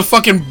get rid of the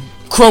fucking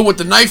crow with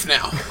the knife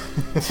now.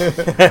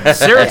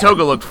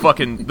 Saratoga looked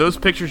fucking. Those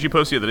pictures you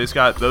posted the other day,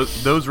 Scott.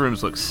 Those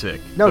rooms look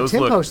sick. No, those Tim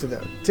look, posted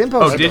those. Tim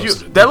Oh, posted. did you?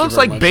 those. That looks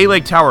like Bay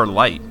Lake Tower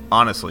light.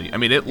 Honestly, I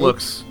mean, it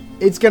looks.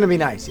 It's gonna be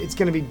nice. It's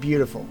gonna be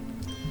beautiful.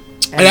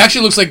 It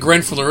actually looks like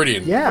Grand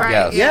Floridian. Yeah.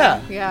 Right,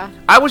 Yeah. Yeah.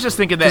 I was just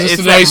thinking that 'Cause it's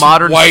it's a that nice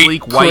modern, white,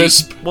 sleek, white.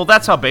 crisp- Well,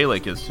 that's how Bay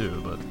Lake is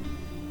too.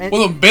 But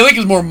Well, the Bay Lake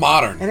is more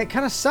modern. And it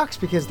kind of sucks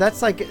because that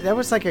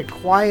was like a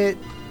quiet,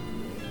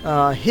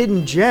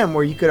 hidden gem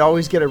where you could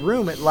always get a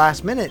room at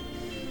last minute.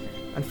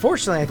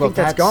 Unfortunately, I think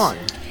that's gone.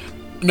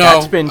 No,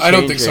 That's been I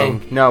don't think so.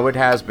 changing. No, it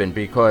has been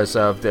because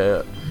of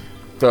a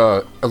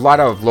lot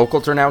of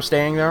locals are now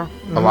staying there.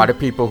 Mm-hmm. A lot of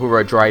people who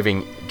are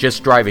driving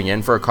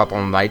in for a couple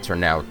of nights are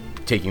now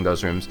taking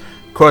those rooms.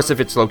 Of course, if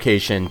it's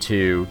location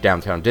to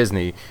downtown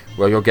Disney,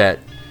 well, you'll get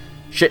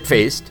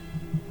shit-faced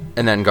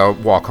and then go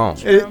walk home.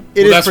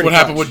 That's what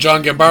happened with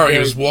John Gambaro. He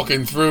was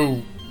walking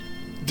through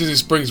Disney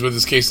Springs with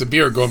his case of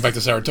beer going back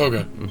to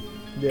Saratoga.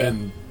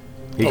 And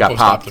He Popo got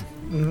popped.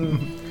 stopped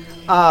him.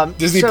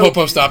 Disney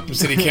Popo stopped him and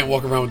said he can't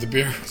walk around with the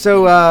beer.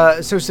 So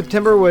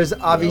September was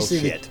obviously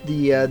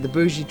the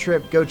bougie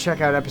trip. Go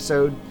check out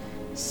episode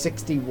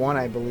 61,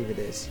 I believe it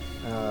is,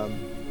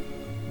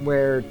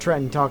 where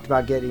Trenton talked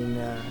about getting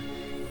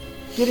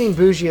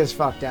bougie as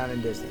fuck down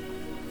in Disney.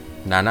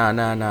 Nah.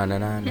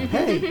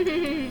 Hey.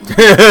 Get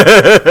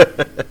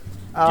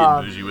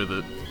bougie with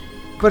it.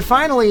 But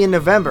finally, in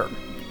November,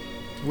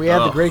 we had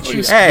the great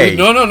shoot. Hey.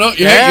 No.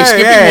 You're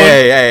skipping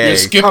one. You're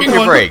skipping Pump your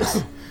one.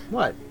 brakes.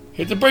 What?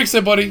 Hit the brakes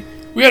there, buddy.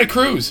 We had a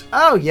cruise.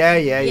 Oh, yeah.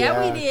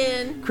 Yeah, we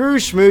did.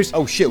 Cruise schmooze.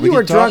 Oh, shit, we You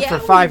were can talk? drunk for Yeah,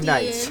 5 we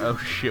nights. did. Oh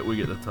shit, we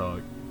get to talk.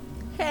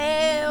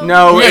 Hell.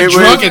 No, We got it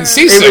drunk was and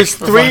seasick it was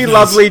for 3 5 nights.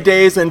 lovely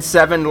days and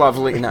 7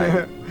 lovely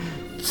nights.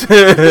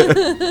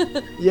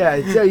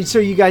 Yeah, so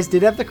you guys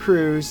did have the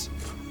cruise.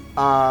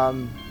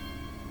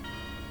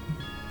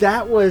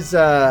 That was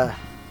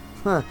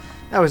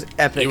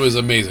epic. It was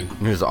amazing.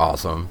 It was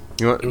awesome.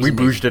 It was We amazing.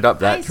 bouged it up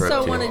that I trip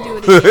so too. want to do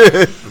it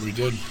again. We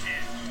did.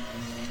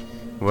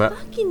 What?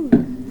 Fucking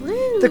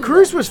rude. The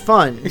cruise was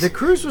fun. The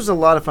cruise was a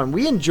lot of fun.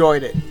 We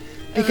enjoyed it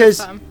because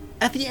fun.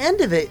 at the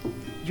end of it,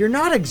 you're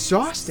not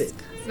exhausted.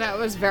 That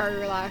was very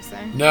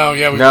relaxing. No,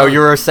 yeah, we No, were. you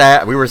were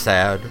sad. We were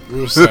sad.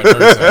 We were sad.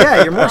 Very sad.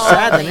 Yeah, you're more Oh,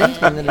 sad than man.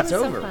 anything that It it's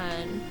was so over.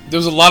 fun. There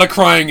was a lot of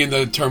crying in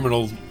the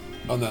terminal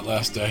on that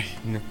last day.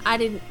 I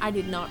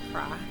did not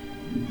cry.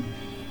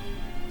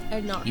 I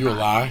did not You cry. a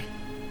lie?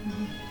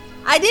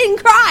 I didn't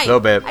cry. Little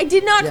bit. I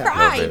did not Yeah.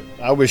 cry. Little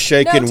I was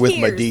shaking No with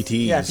my tears.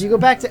 DTs. Yeah, if you go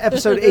back to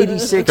episode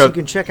 86, So you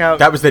can check out.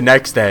 That was the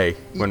next day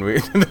when we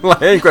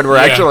like when we're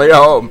Yeah. actually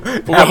home.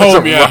 That was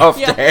home, a yeah. rough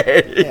Yeah.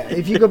 day. Yeah,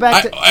 if you go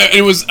back to.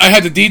 I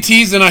had the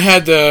DTs and I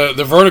had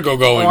the vertigo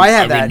going. Oh, I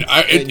had mean,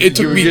 that. It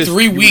took me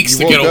 3 weeks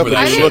to woke get up over and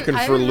that you shit. were looking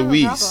for didn't have a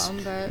Louise.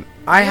 problem, but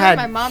I yeah, had.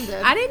 my mom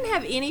did. I didn't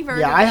have any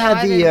vertigo. Yeah, I had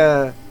I the.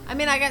 didn't. I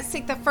mean, I got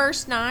sick the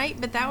first night,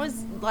 but that was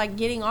like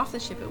getting off the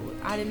ship.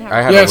 I didn't have.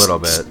 I had Yeah, a little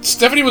bit.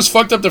 Stephanie was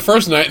fucked up the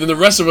first night, and then the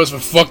rest of us were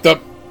fucked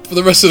up for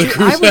the rest of the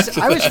cruise. I was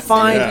after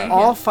fine Yeah.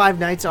 all 5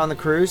 nights on the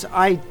cruise.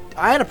 I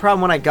had a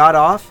problem when I got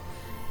off,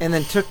 and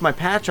then took my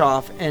patch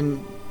off,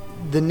 and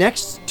the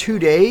next 2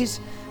 days,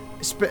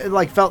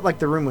 felt like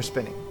the room was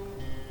spinning.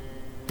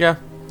 Yeah.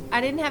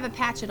 I didn't have a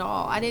patch at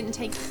all. I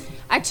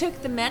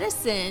took the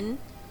medicine,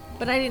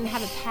 but I didn't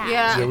have a patch.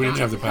 Yeah. Yeah, we didn't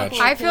have the patch.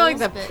 I feel like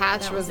the Pills, but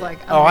patch that was was it. like.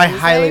 Oh, I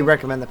amazing. highly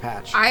recommend the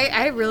patch.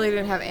 I really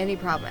didn't have any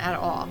problem at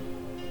all.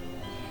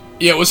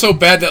 Yeah, it was so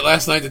bad that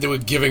last night that they were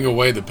giving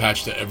away the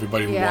patch to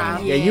everybody who Yeah.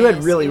 wanted. Yeah, you had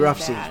Yes, really it was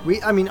rough seas.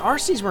 bad. Our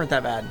seas weren't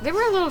that bad. They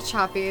were a little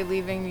choppy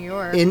leaving New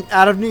York.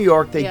 Out of New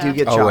York, they Yeah. do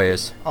get choppy.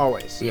 Always.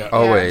 Always. Yeah,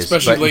 Always.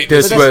 Especially But late.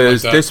 this in the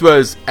was season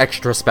like that.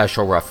 extra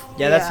special rough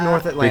Yeah, that's Yeah.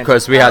 North Atlantic.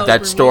 because we had Oh, that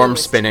Bermuda storm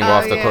was- spinning Oh,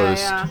 off the yeah,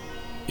 coast. yeah.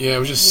 Yeah, it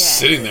was just Yes.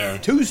 sitting there.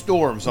 2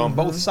 storms on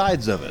both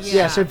sides of us.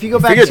 Yeah, so if you go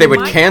back Figured to they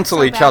would Mine cancel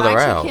got so each bad, other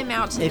I out. took him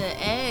out to If-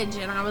 the edge,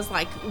 and I was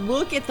like,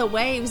 "Look at the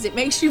waves. It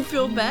makes you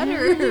feel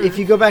better." if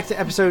you go back to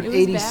episode It was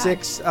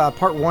 86,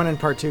 part 1 and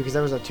part 2, because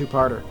that was a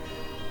 2-parter.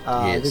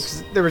 Yes.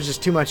 Because there was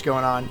just too much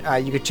going on.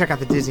 You could check out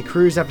the Disney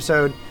Cruise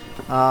episode.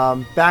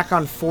 Back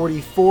on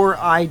 44,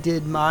 I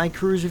did my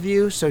cruise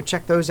review, so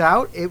check those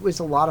out. It was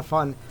a lot of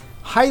fun.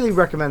 Highly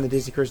recommend the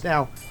Disney Cruise.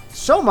 Now,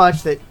 so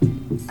much that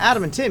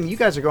Adam and Tim, you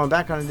guys are going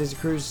back on a Disney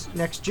Cruise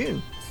next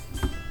June.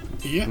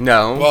 Yeah.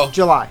 No. Well,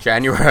 July.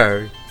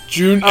 January.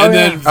 June Oh, and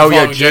yeah. then Oh, yeah,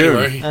 following June.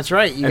 January. That's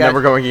right. You And then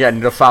we're going again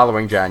the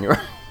following January.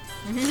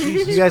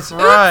 you guys,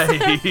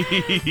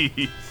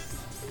 Right.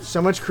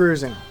 so much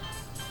cruising.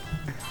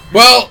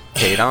 Well,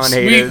 Hate on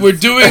haters. we're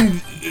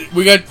doing.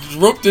 We got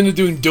roped into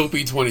doing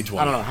Dopey 2020.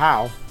 I don't know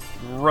how.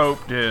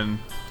 Roped in.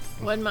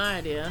 Wasn't my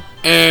idea.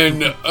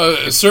 And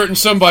a certain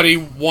somebody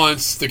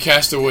wants the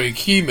Castaway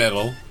Key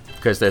medal.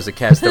 Because there's a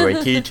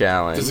Castaway Key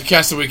Challenge. There's a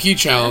Castaway Key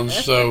Challenge.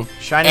 So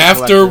Shiny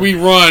after collector. we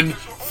run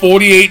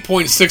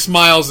 48.6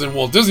 miles in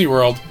Walt Disney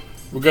World,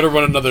 we're going to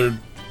run another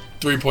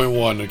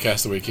 3.1 at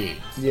Castaway Key.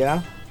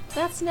 Yeah.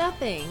 That's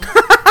nothing. You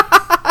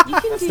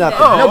can do Nothing. that.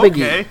 Oh, No big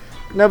okay.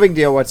 deal. No big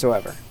deal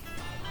whatsoever.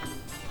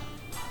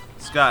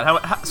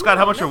 Scott,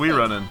 how much are we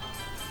running?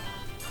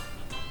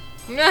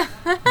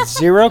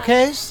 0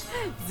 Ks?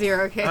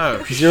 0 K.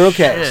 Oh, 0 Ks.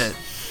 shit.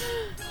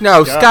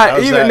 No, Scott, Scott,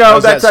 how's even that- no,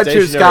 how's that's that not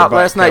true, stationary Scott. bike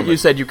Last night coming? you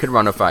said you could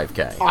run a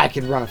 5K. I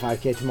can run a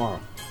 5K tomorrow.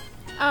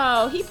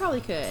 Oh, he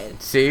probably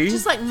could. See?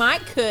 Just like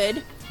Mike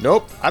could.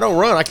 Nope, I don't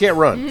run. I can't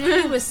run.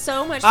 He was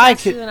so much I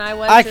faster could- than I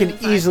was. I doing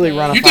can easily 5K.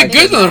 run a You did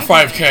good on the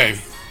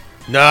 5K.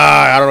 Nah,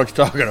 I don't know what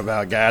you're talking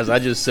about, guys. I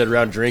just sit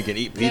around, drink, and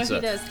eat No, pizza.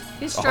 he does.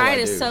 His All stride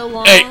I is do. so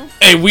long.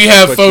 Hey, we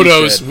have That's what she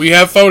photos. said. We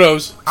have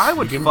photos. I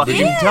would can- fucking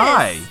Yes.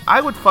 die.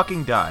 I would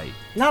fucking die.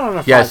 Not on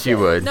a 5K. Yes, you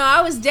would. No,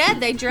 I was dead.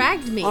 They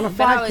dragged me. On a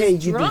but I 5K,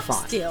 was you'd be drunk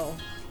fine. still.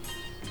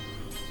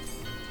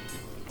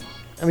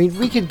 I mean,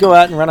 we could go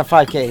out and run a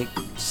 5K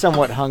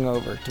somewhat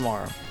hungover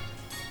tomorrow.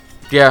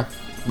 Yeah,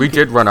 we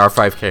did run our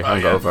 5K Oh,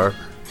 yeah. hungover.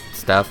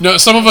 Steph. No,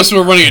 some of us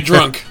were running it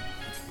drunk.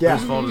 Yeah.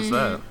 Whose fault is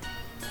that?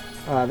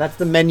 That's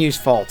the menu's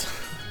fault.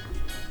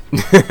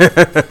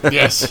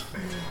 Yes.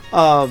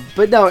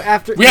 But no,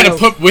 after We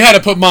had to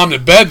put Mom to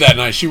bed that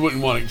night. She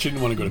didn't want to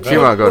go to bed. She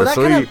want to go to that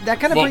sleep. That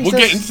kind of Well, brings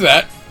we'll us get into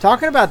that.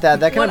 talking about that.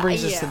 That kind of Well,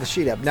 brings us to yeah. the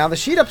sheet up. Now the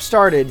sheet up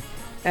started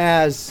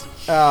as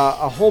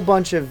a whole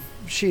bunch of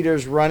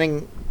sheeters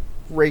running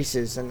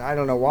races, and I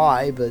don't know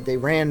why, but they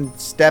ran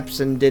steps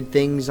and did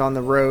things on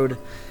the road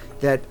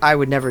that I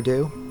would never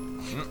do.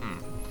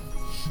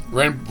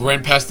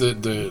 Ran past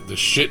the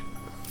shit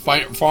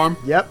farm.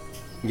 Yep.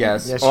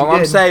 Yes. Yes, All you I'm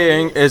did.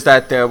 saying is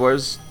that there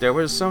was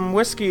some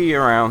whiskey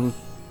around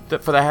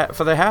for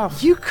the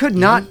house. You could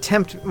not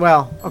tempt.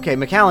 Well, okay,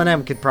 McAllen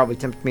M could probably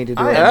tempt me to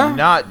do I it. am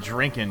not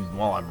drinking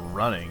while I'm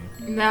running.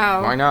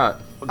 No. Why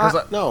not?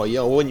 Because No,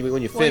 when you Well,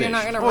 finish. you're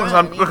not gonna because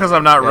run. because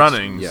I'm not Yes,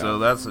 running, yeah. so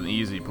that's an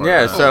easy part.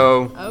 Yeah. of that.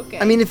 So Okay.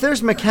 I mean, if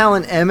there's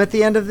McAllen M at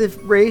the end of the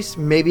race,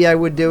 maybe I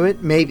would do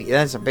it. Maybe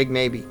that's a big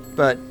maybe,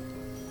 but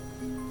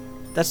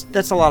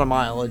that's a lot of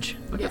mileage.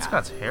 Look at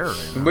Scott's hair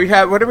right now. we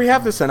had. What do we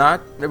have this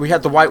tonight? We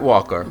had the White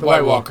Walker.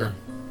 White Walker.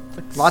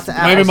 Lots of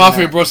apples. Miami in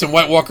Mafia that. brought some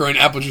White Walker and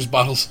apple juice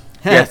bottles.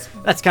 Yes.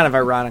 That's kind of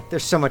ironic.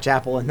 There's so much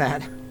apple in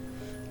that.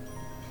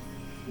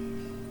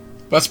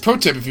 That's pro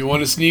tip if you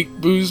want to sneak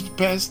booze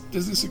past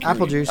Disney security.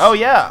 Apple juice. Oh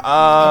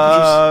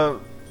yeah,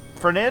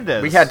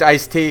 Fernandez. We had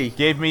iced tea.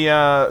 gave me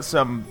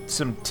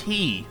some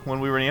tea when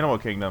we were in Animal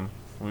Kingdom.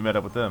 When we met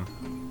up with them.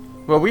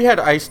 Well, we had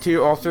iced tea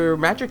all through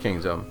Magic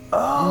Kingdom.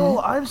 Oh,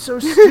 I'm so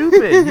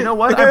stupid. You know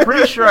what? I'm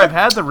pretty sure I've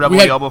had the Rebel We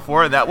had- Yell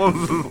before, and that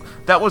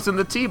was in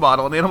the tea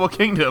bottle in Animal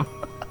Kingdom.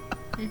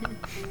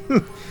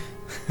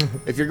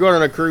 If you're going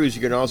on a cruise,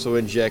 you can also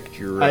inject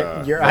your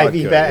Your vodka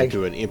IV bag.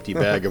 into an empty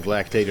bag of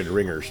lactated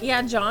ringers.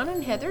 Yeah, John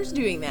and Heather's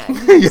doing that.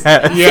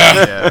 Yeah,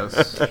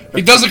 Yes.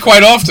 he does it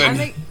quite I often.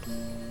 think,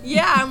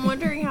 yeah, I'm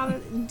wondering how to.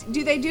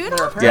 Do they do it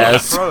all?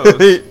 Yes. Pros.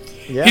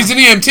 Yeah. He's an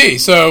EMT,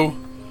 so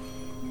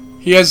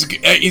he has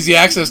easy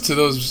access to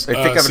those. I think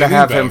I'm gonna saline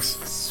have him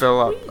bags.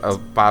 fill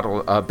up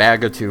a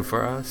bag or two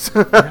for us.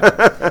 So,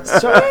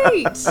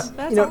 Great. That's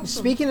you know, awesome.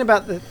 speaking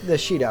about the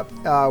sheet up,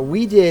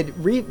 we did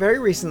very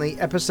recently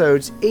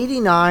episodes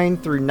 89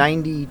 through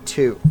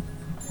 92.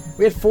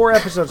 We had 4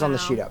 episodes on the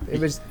sheet up. It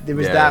was Yeah.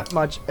 that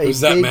much a was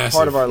that big massive.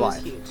 part of our It was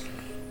life. huge.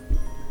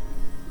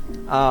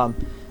 A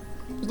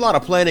lot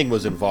of planning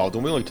was involved,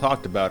 and we only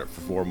talked about it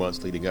for 4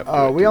 months leading up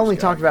to it. We too, only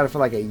Scott. talked about it for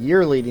like a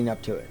year leading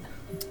up to it.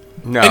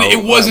 No, And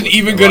it wasn't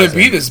even it going to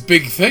wasn't. be this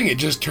big thing. It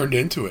just turned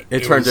into it.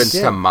 It turned was-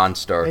 into a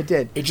monster. It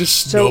did. It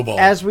just So snowballed.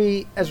 as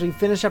we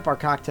finish up our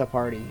cocktail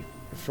party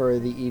for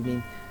the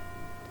evening,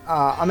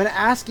 I'm going to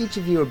ask each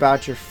of you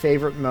about your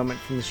favorite moment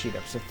from the sheet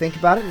up. So think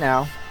about it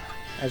now,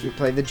 as we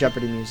play the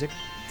Jeopardy music.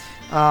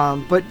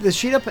 But the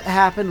sheet up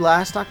happened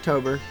last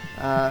October.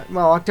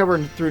 October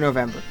through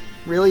November.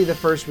 Really, the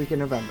first week in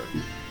November.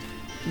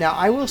 Now,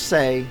 I will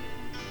say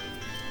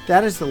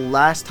that is the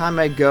last time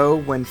I go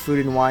when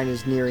Food and Wine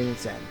is nearing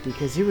its end,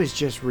 because it was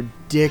just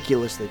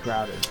ridiculously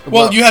crowded.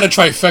 well, you had a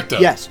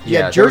trifecta. Yes, you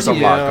Yeah, had there was Jersey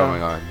a lot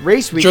going on.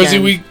 race weekend. Jersey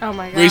week, Oh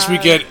my god. race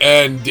weekend,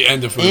 and the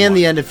end of food. and Wine.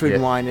 the end of Food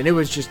and Yeah. Wine, and it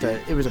was just a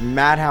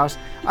madhouse.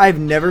 I've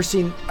never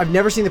seen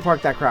the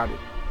park that crowded.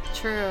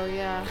 True,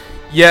 yeah.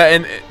 Yeah,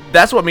 and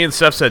that's what me and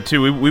Steph said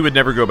too. We would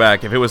never go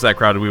back if it was that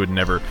crowded. We would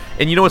never.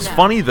 And you know what's No.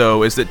 funny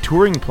though is that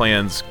touring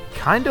plans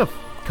kind of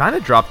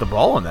dropped the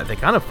ball on that. They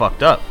kind of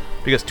fucked up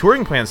because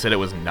touring plans said it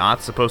was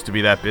not supposed to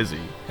be that busy.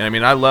 And I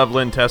mean, I love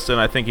Lynn Teston.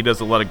 I think he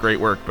does a lot of great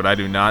work, but I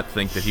do not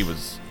think that he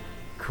was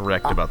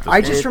correct about this. I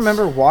one. just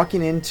remember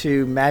walking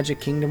into Magic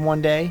Kingdom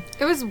one day.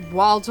 It was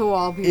wall to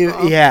wall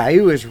people.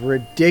 It was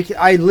ridiculous.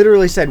 I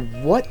literally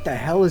said, "What the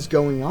hell is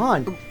going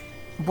on?"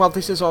 Well,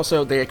 this is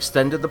also they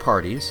extended the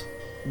parties.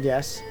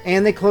 Yes,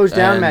 and they closed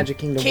down And Magic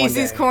Kingdom Casey's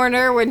one day.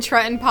 Corner when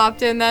Trenton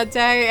popped in that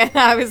day, and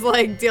I was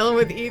like dealing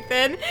with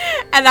Ethan,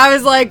 and I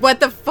was like, "What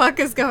the fuck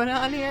is going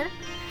on here?"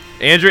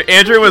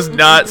 Andrew was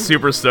not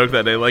super stoked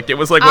that day. Like it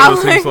was like one of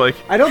those things like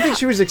I don't think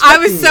she was expecting.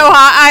 I was so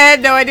hot. I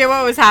had no idea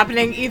what was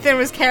happening. Ethan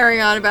was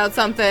carrying on about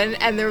something,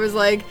 and there was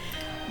like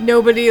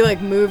nobody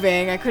like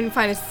moving. I couldn't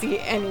find a seat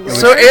anywhere.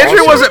 So Andrew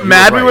Also, wasn't you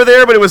mad were we right. were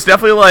there, but it was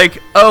definitely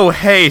like, oh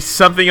hey,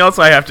 something else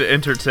I have to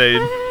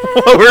entertain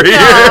while we're here.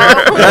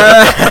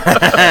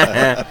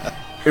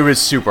 It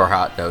was super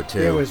hot though too.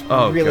 It was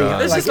Oh, really God. hot.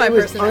 This Like, is my it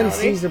was personality.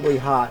 unseasonably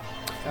hot.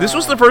 This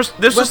was the first.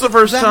 This was the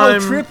first that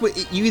time. whole trip,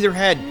 you either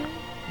had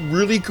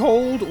really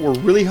cold or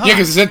really hot. Yeah,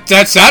 because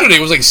that Saturday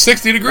was like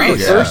 60 degrees.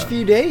 yeah. First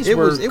few days it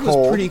were was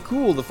cold. pretty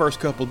cool the first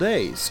couple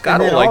days. I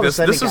and then don't all like of a this.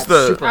 sudden This it is got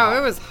the super hot. Oh,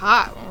 it was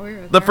hot when we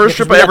were the there. first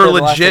Yeah, trip 'cause I we ever got there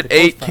the last legit day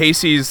before ate time.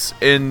 Casey's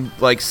and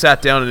like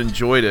sat down and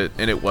enjoyed it,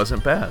 and it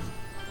wasn't bad.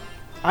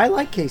 I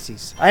like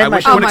Casey's. I had my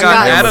wish I Oh would my have God,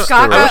 gotten Adam.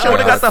 Scott I wish I got would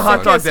have got the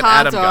hot dog Sickest that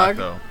hot Adam dog.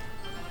 got though.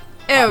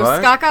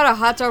 What? Scott got a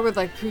hot dog with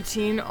like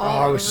poutine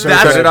all over so it.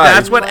 So did I.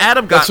 That's what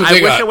Adam got. That's what I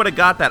they wish got. I would have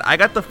got that. I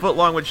got the foot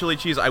long with chili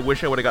cheese. I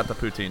wish I would have got the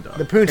poutine dog.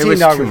 The poutine was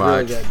dog too was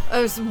really much. good.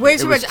 It was way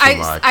too was much. too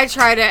much. I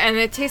tried it and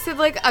it tasted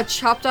like a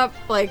chopped up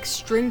like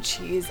string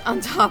cheese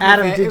on top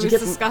Adam, of it. did It you was get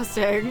the-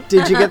 disgusting.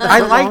 Did you get the I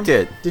foot liked long?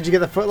 it. Did you get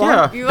the foot long?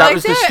 Yeah, You that liked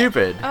was the it?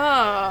 stupid.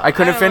 Oh, I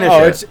couldn't don't finish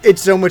like it.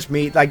 It's so much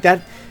meat. Like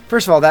that.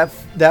 First of all, that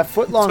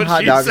foot long That's hot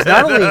what she dog is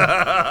not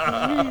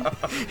only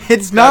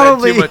it's Not not had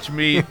only too much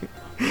meat.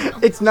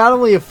 it's not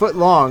only a foot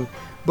long,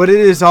 but it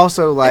is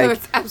also No, like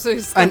it's absolutely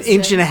an disgusting.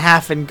 inch and a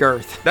half in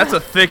girth. That's a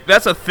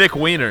thick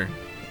wiener.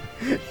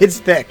 It's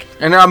thick.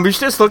 And I was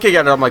just looking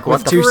at it. I'm like, what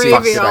With the two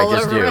fuck seats. did I All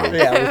just over do? it.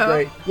 Yeah, it was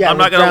great. Yeah, I'm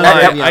not with gonna ground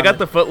lie. gravy I on got it.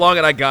 the foot long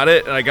and I got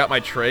it and I got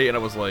my tray and I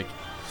was like,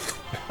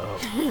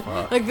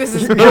 Like this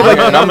is And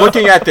bad. I'm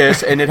looking at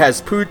this, and it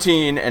has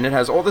poutine, and it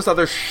has all this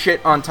other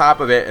shit on top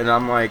of it, and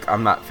I'm like,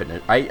 I'm not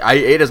finished. I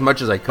ate as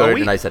much as I could,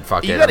 and I said,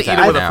 fuck you it. gotta I'm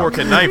eat it with down. a fork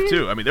and knife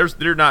too. I mean,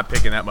 they're not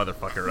picking that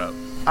motherfucker up.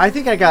 I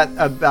think I got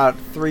about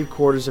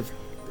 3/4 of.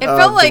 It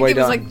felt the like way it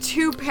was done. like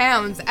 2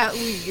 pounds at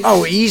least.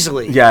 Oh,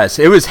 easily. Yes,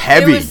 it was It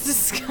heavy. was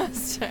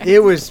disgusting.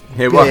 It was.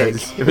 It big.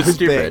 was. It was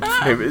stupid.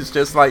 big. It was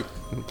just like,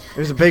 It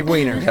was a big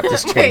wiener. we have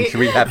to change.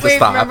 We have to wait,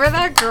 stop. remember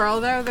that girl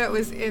though that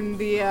was in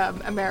the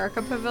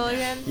America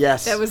Pavilion?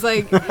 Yes. That was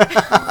like,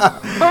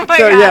 oh my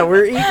So god. yeah,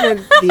 we're eating at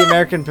the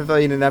American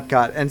Pavilion in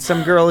Epcot, and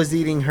some girl is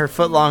eating her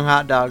foot long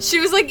hot dog. She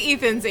was like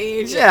Ethan's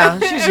age. Yeah,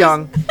 It she's was-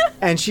 young,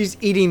 and she's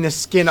eating the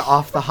skin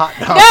off the hot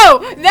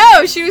dog.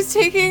 No, she was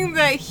taking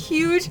the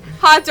huge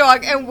hot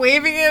dog and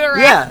waving it around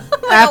Yeah,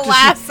 like a after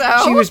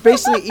lasso. she was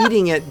basically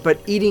eating it, but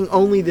eating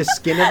only the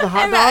skin of the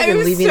hot And dog it and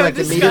was leaving so like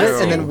the meat of it, and then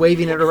disgusting.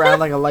 waving it around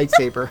like a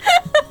lightsaber.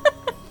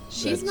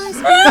 She's my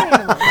spirit.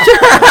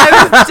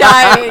 I was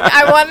dying.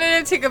 I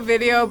wanted to take a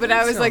video, but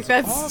I was like,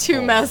 that's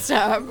too messed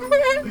up.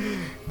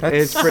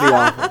 It's pretty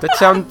awful. That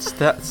sounds.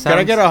 Can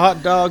I get a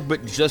hot dog,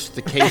 but just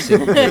the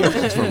casing?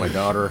 It's for my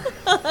daughter.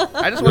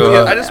 I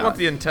just want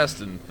the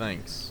intestine.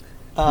 Thanks.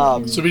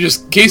 So we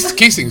just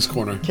Casing's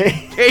corner.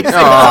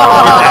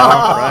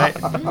 Right?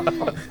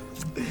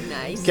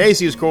 Nice.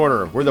 Casey's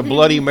Corner. We're the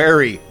Bloody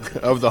Mary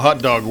of the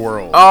hot dog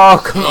world.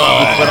 Oh, come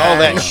on. Put all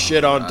that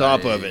shit on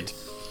top of it.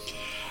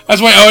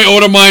 That's why I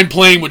order mine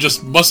plain with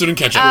just mustard and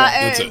ketchup.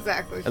 That's it.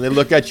 Exactly. And they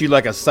look at you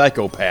like a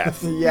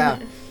psychopath. Yeah,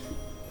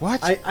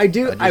 What? I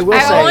do. just I will I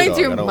Hot only say. dog,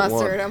 do I don't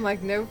mustard. want- I'm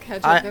like, no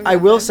ketchup. I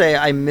will say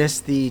I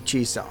miss the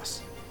cheese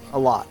sauce a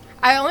lot.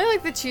 I only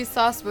like the cheese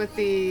sauce with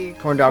the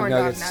Corn dog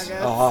nuggets.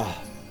 Oh,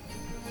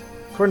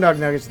 corn dog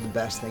nuggets are the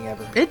best thing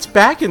ever. It's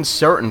back in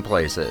certain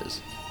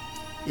places.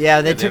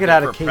 Yeah, they And took it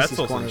have out of for Casey's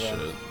pretzels corner. and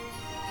though. shit.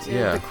 Dude,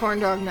 Yeah. the corn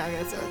dog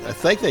nuggets are the I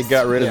think they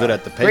got rid of it Yeah.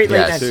 at the Great picnic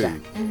late night too.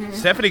 snack.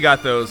 Stephanie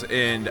got those,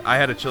 and I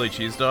had a chili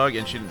cheese dog,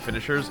 and she didn't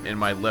finish hers. And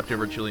my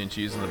leftover chili and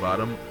cheese in the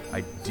bottom,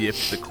 I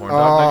dipped the corn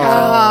dog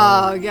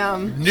nuggets. Oh,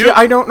 yum. New- See,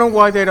 I don't know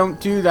why they don't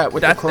do that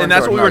with the That's- corn and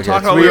that's dog what we were nuggets.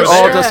 talking about We when we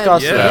all were there.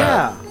 discussed Yeah.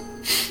 that. Yeah.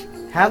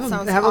 Have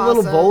sounds a little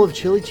awesome. bowl of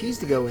chili cheese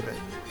to go with it.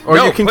 Or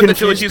No, you can put the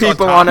chili confuse cheese on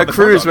people top on a of the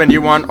corn cruise dog. when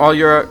you want all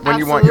your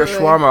you want your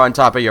Absolutely. shawarma on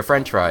top of your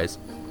French fries.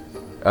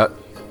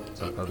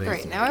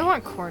 Great, now I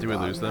want corn Did we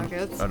dog lose them?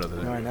 nuggets. Oh no, they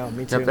No, didn't. I know.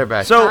 Me too. Yep, they're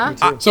back. So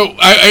Huh? So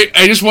I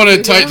just want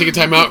to take a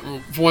time out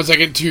for 1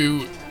 second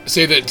to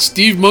say that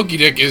Steve Monkey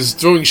Dick is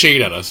throwing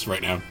shade at us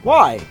right now.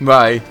 Why?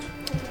 Bye.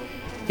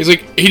 He's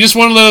like, he just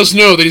wanted to let us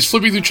know that he's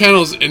flipping through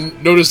channels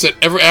and noticed that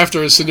ever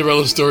after a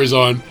Cinderella story's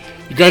on,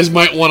 you guys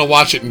might want to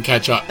watch it and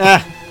catch up.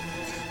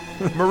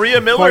 Maria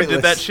Miller Pointless.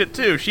 did that shit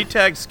too. She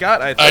tagged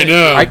Scott. I think. I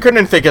know. I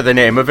couldn't think of the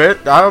name of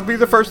it. I'll be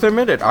the first to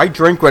admit it. I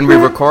drink when we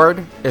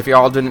record, if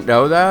y'all didn't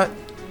know that.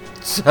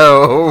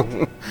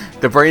 So,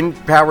 the brain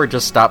power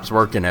just stops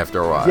working after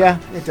a while. Yeah,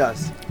 it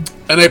does.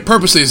 And I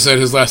purposely said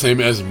his last name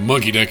as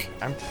Monkey Dick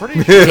I'm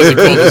pretty sure because he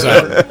pulled us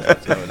out.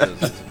 that's how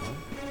it is.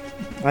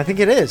 I think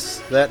it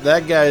is. That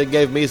guy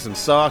gave me some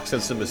socks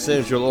and some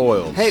essential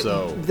oils. Hey,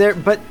 so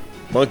but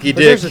Monkey But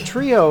Dick, there's a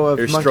trio of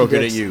they're monkey stroking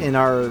at dicks you. in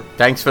our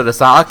Thanks for the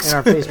socks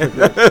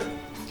Facebook group.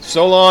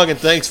 so long and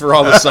thanks for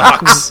all the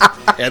socks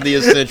and the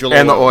essential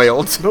and the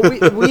oils. oils.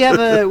 But we have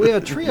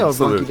a trio of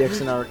Salute. monkey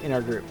dicks in our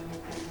group.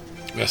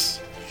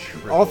 Yes.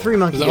 All three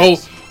monkey There's a whole,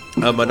 dicks.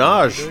 A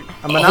menage. A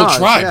whole menage,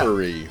 tribe.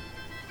 yeah.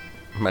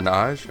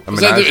 Menage. Menage?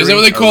 A is that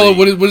what they call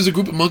it? What is a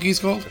group of monkeys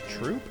called?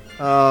 Troop?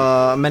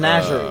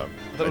 Menagerie.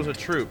 I thought it was a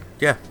troop.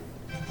 Yeah.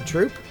 A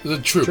troop? It's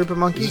a troop. Troop of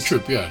monkeys? It's a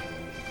troop, yeah.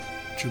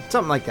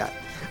 Something like that.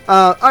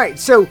 All right,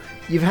 so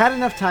you've had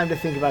enough time to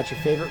think about your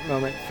favorite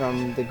moment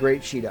from the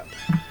Great Sheet Up.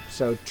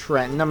 So,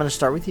 Trenton, I'm going to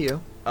start with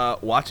you.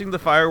 Watching the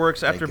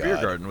fireworks after Thank Beer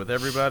God. Garden with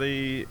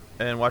everybody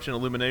and watching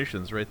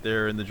Illuminations right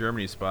there in the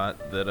Germany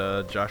spot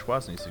that Josh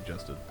Wasney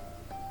suggested.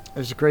 It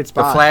was a great The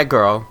spot. flag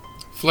girl.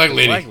 Flag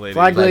lady. Flag lady.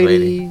 Flag Flag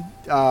lady,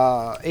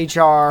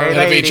 HR, Hey,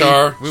 Head lady.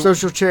 of HR.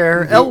 social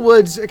chair,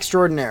 Elwood's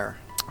extraordinaire.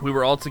 We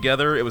were all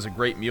together. It was a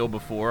great meal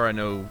before. I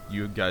know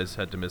you guys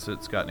had to miss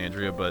it, Scott and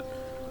Andrea, but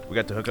we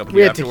got to hook up with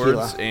We you had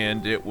afterwards, tequila.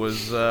 and it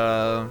was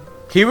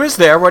He was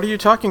there. What are you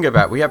talking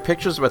about? We have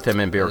pictures with him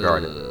in Beer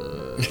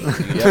Garden. You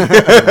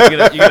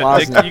gonna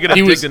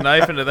He dig was- the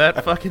knife into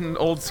that fucking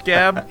old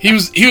scab? He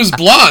was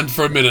blonde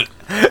for a minute.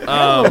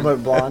 A little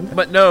bit blonde.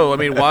 But no, I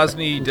mean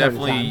Wozni time to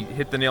definitely time.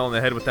 hit the nail on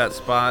the head with that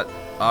spot.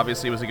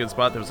 Obviously, it was a good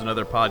spot. There was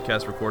another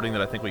podcast recording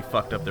that I think we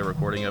fucked up their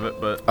recording of it,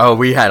 but Oh,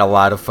 we had a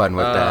lot of fun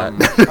with that.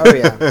 Oh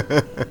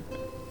yeah.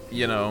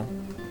 you know,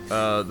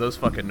 those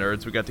fucking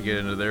nerds. We got to get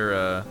into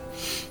their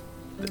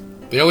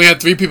They only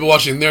had 3 people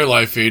watching their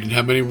live feed, and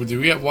how many do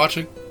we have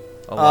watching?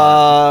 a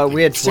lot.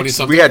 We had 20 six.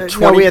 something. We had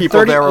 20 we had people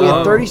 30, there We had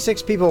alone.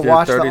 36 people Yeah,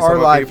 watch 30 our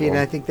some live people. feed, and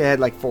I think they had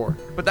like 4.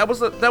 But that was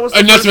the And not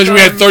first to mention we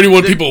had time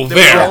 31 that- people that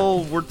there. We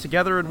all were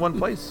together in one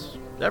place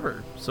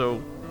ever. So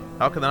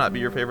how can that not be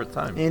your favorite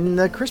time? In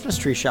the Christmas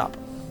tree shop.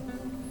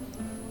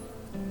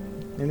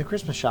 In the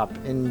Christmas shop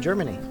in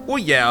Germany. Well,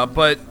 yeah,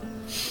 but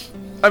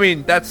I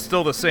mean that's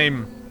still the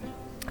same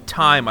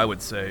time, I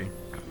would say.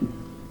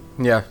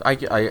 Yeah,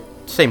 I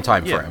same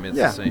time Yeah, I frame. mean it's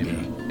Yeah. the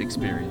same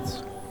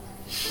experience.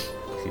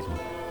 Excuse me.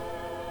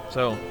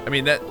 So, I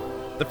mean, that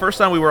the first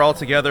time we were all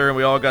together and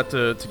we all got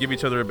to give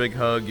each other a big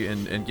hug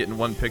and get in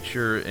one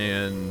picture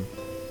and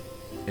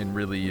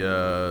really,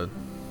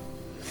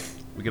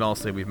 we can all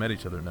say we've met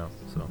each other now.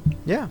 So,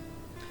 Yeah.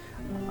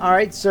 All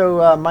right,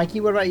 so Mikey,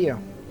 what about you?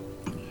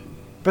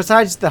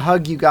 Besides the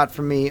hug you got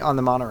from me on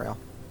the monorail.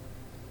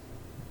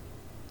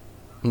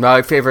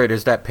 My favorite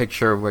is that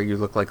picture where you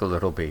look like a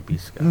little baby,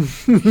 Scott.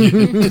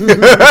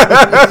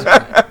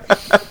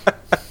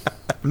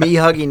 Me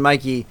hugging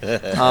Mikey.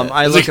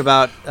 I look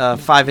about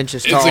 5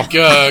 inches tall. It's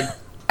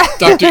like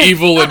Dr.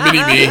 Evil and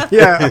Mini-Me.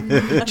 Yeah.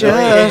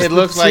 It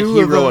looks like two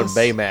Hero of and us.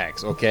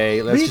 Baymax,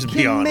 okay? Let's just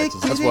be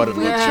honest. That's what it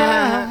looks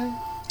like.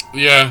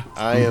 Yeah.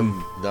 I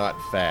am not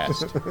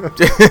fast.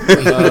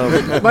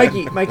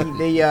 Mikey,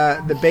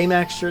 the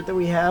Baymax shirt that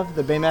we have,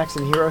 the Baymax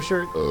and Hero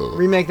shirt,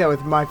 remake that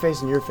with my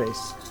face and your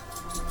face.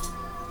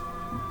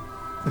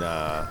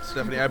 Nah.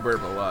 Stephanie, I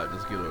burp a lot.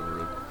 Just get over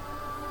it.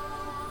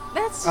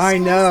 That's I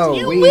know.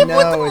 disgusting. We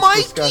know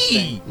it's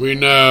disgusting. We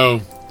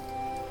know.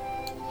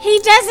 He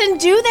doesn't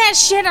do that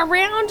shit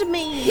around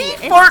me. He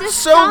It's farts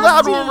so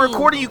loud when we're disgusting.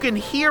 recording, you can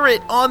hear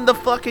it on the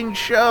fucking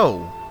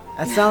show.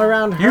 That's not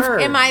around her.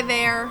 Am I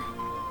there?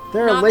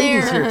 There are Not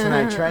ladies there. here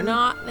tonight, Trent.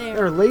 Not There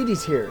there. are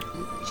ladies here.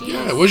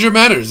 Yeah, where's your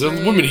manners? There's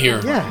a woman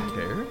here. Yeah.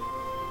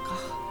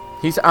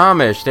 He's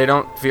Amish. They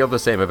don't feel the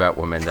same about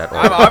women that I'm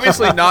old.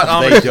 obviously not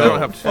They Amish. I don't. don't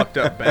have fucked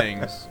up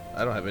bangs.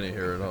 I don't have any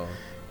hair at all.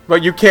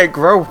 But you can't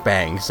grow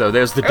bangs, so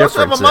there's the I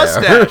also have difference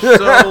a there. mustache,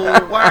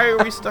 so why are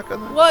we stuck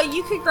on that? Well,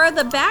 you could grow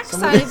the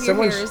backside of your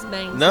someone's- hair as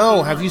bangs. No,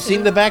 if have you want seen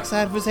to. the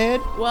backside of his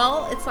head?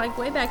 Well, it's like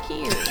way back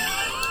here.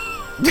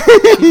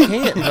 You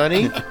can't,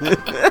 honey.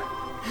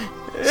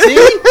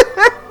 See?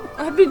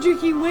 I've been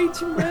drinking way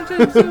too much.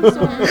 I'm so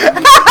sorry.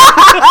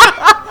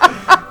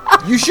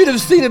 You should have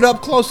seen it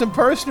up close and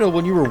personal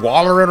when you were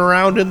wallering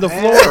around in the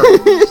floor.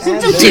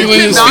 Tickling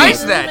his Denies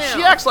feet. that.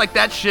 She acts like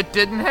that shit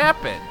didn't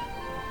happen.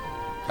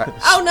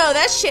 Oh no,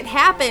 that shit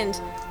happened.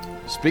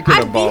 Speaking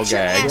I of ball beat your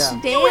gags, ass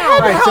down.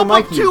 Alright, so Help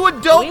Mikey. of two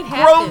adult It grown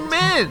happened.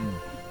 men.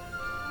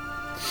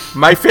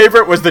 My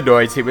favorite was the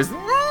noise. He was.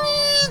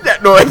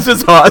 That noise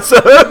is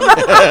awesome.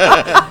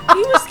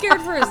 He was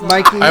scared for his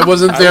life. Mikey, I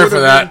wasn't there for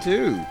that.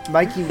 too.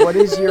 Mikey, what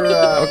is your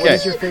what Okay.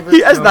 is your favorite?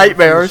 He has film from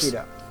nightmares.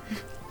 Yoshida?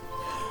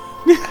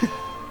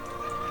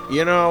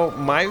 You know,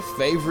 my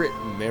favorite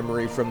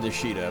memory from the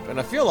sheet up, and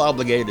I feel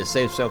obligated to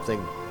say something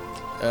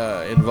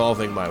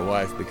involving my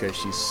wife because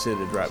she's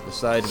sitting right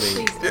beside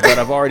me, but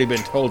I've already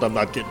been told I'm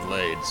not getting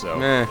laid, so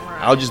Eh.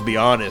 I'll just be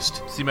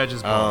honest. See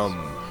Medge's balls.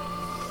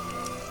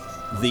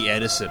 The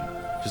Edison,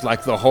 just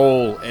like the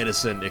whole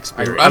Edison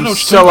experience. I know I'm what you're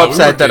so talking about. We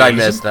upset weren't that I dating.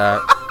 missed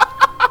that.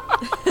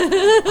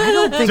 I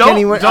don't think don't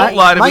anyone. don't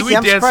lie to Mikey, me. We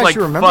I'm danced surprised like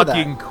you remember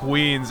fucking that.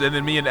 queens, and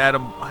then me and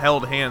Adam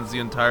held hands the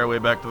entire way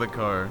back to the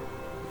car.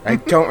 I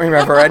don't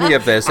remember any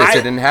of this. It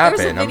didn't There was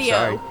a happen. I'm video.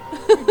 sorry.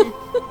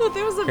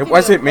 There was a It video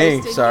wasn't me,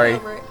 posted. sorry.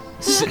 Get over it.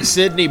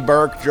 Sydney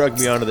Burke drugged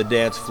me onto the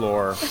dance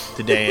floor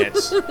to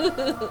dance,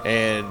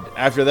 and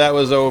after that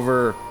was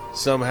over,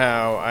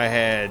 somehow I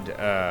had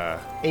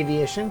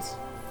Aviations.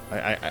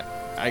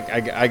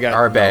 I got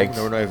Our bags.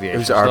 No, no It aviations.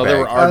 was our no, they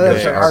were bag. our Oh, that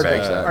was bags. our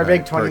bags, Our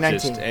big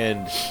purchased, 2019.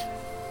 and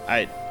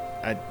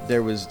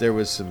there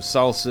was some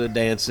salsa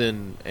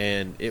dancing,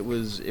 and it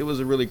was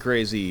a really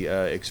crazy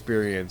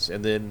experience.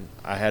 And then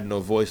I had no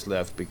voice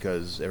left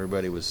because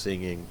everybody was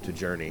singing to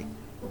Journey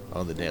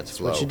on the dance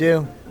floor. What you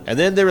do? And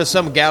then there was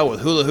some gal with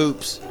hula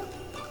hoops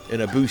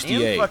in a And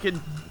bustier. fucking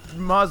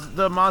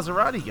the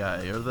Maserati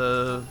guy, or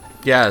the...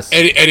 Yes.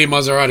 Eddie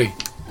Maserati.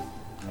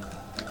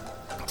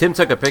 Tim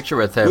took a picture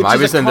with him. Which I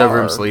is was a in the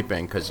room car.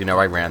 sleeping because,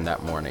 I ran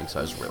that morning, so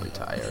I was really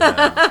tired.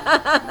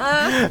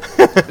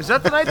 Is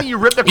that the night that you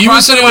ripped the You were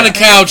crotch sitting out on a of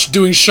your couch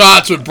doing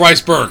shots with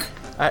Bryce Burke.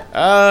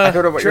 I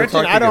don't know what you're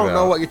Trenton, talking I don't about.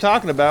 know what you're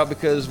talking about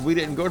because we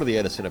didn't go to the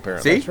Edison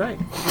apparently. See? That's right.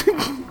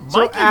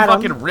 Mikey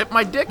Adam- fucking ripped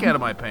my dick out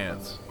of my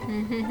pants.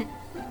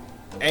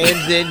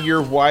 And then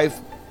your wife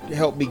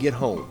helped me get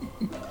home.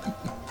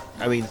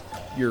 I mean,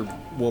 your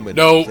woman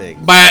No,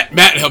 thing.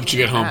 Matt helped you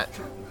get home. Matt.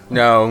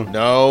 No.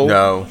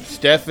 No.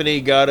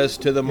 Stephanie got us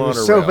to the It monorail.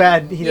 was so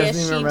bad he doesn't Yes,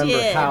 even she remember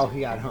did. how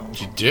he got home.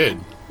 She did.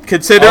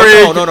 Considering,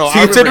 Oh, no, I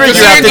considering remember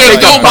you have to There's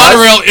take no a bus.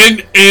 monorail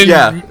in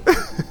Yeah.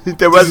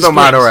 There was Disney no Springs.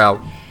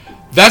 monorail.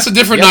 That's a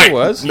different Yeah, night. there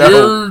was. No.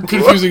 You're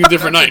confusing a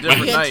different night.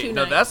 Different Yeah, night. 2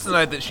 No, nights. that's the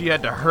night that she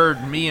had to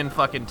herd me and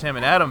fucking Tim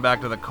and Adam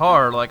back to the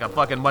car like a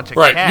fucking bunch of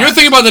Right. cats. You're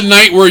thinking about the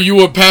night where you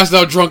were passed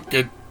out drunk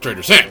at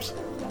Trader Sam's.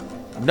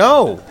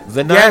 No,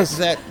 the night Yes.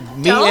 that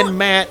me Don't- and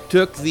Matt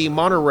took the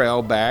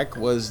monorail back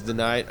was the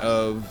night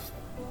of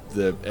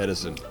the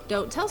Edison.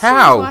 Don't tell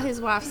How? Steve while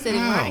his wife's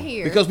sitting right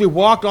here. Because we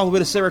walked all the way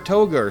to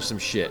Saratoga or some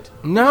shit.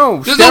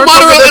 No. There's no Saratoga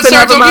monorail in doesn't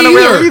have a Saratoga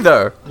monorail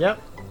either. Yep.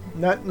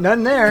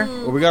 None there.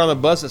 Or we got on the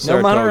bus at No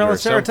Saratoga monorail or at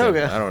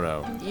Saratoga. something. I don't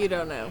know. You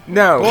don't know.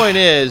 No. Point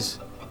is,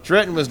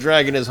 Trenton was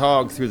dragging his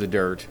hog through the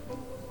dirt.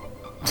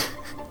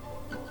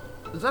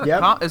 Is that a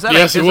Yep. is that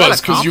Yes, a, it is that a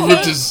was because you compliment?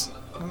 ripped his.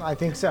 I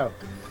think so.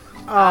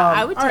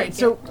 I would All right, take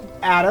so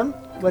Adam,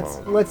 let's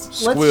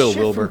Squill, shift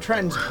Wilbur. from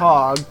Trenton's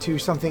hog to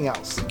something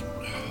else.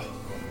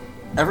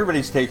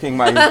 Everybody's taking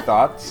my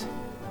thoughts.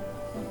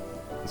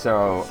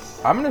 So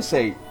I'm gonna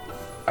say,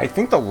 I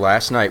think the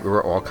last night we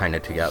were all kind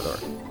of together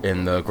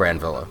in the Grand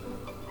Villa.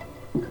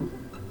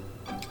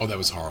 Oh, that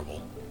was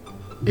horrible.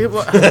 It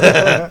was,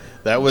 That was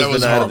That the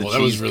was night of horrible. the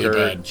That was cheese really curd,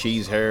 bad.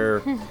 cheese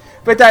hair.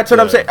 but that's what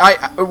I'm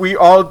Yeah.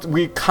 saying.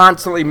 We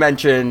constantly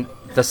mention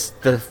the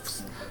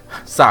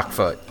sock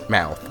foot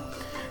mouth.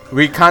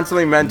 We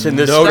constantly mention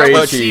this No straight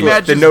touch cheese, Sea foot.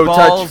 Magic's the no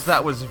balls, touch.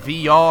 that was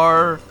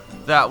VR.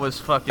 That was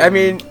fucking. I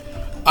mean,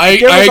 I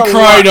There was a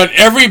cried lot. on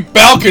every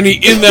balcony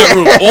in that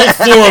room, all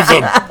 4 of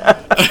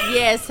them.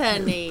 Yes,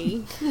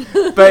 honey.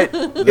 but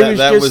it was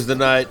That just. was the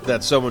night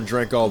that someone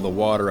drank all the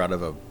water out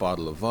of a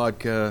bottle of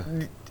vodka.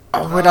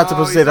 Oh, we're not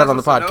supposed to say that on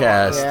the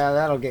podcast. Yeah,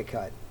 that'll get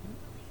cut.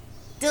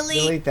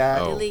 Delete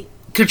that. Oh. Delete.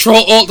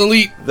 Control Alt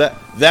Delete.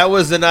 That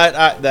was the night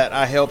that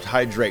I helped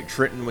hydrate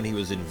Trenton when he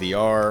was in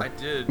VR. I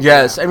did.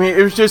 Yes, I mean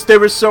it was just there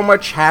was so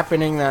much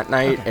happening that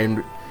night,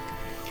 and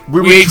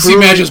We were ate Sea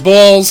truly- Magic's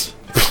balls.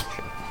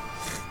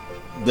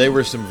 They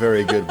were some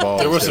very good balls.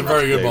 There were some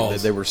very good They-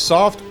 balls. They were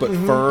soft but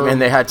firm. and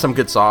they had some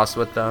good sauce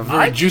with them. Very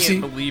I juicy.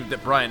 can't believe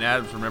that Brian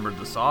Adams remembered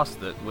the sauce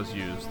that was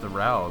used, the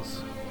Rouse.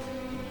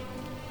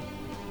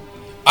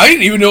 I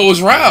didn't even know it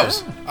was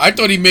Rouse. I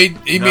thought he made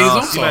his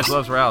own Sea Mag sauce.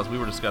 loves Rouse. We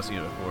were discussing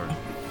it before.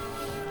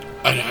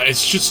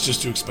 It's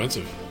just too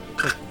expensive.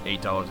 $8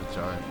 a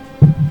jar.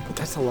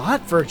 That's a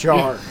lot for a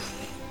jar.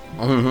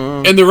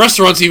 And the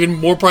restaurant's even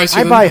more pricey.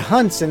 I than buy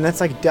Hunt's, and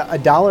that's like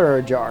 $1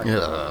 a jar.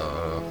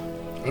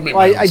 I make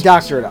Well, my own I sauce.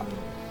 doctor it up.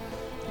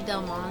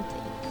 Del Monte.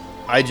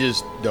 I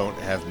just don't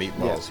have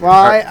meatballs. Well,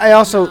 I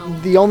also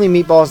the only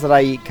meatballs that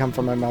I eat come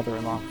from my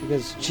mother-in-law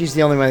because she's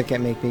the only one that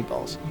can make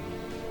meatballs.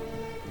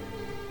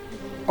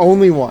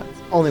 Only one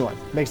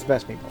makes the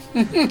best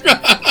meatballs.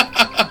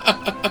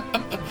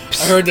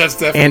 I heard that,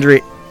 Steph.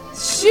 Andrea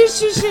Shh,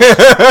 shh, shh.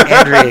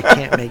 Andrea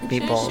can't make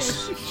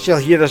meatballs. She'll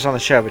hear this on the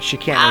show, but she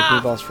can't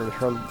make meatballs for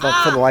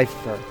the life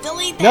of her.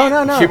 Delete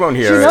that. No. She won't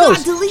hear she it. knows.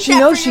 God, delete She that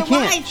knows for she your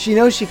can't. life. She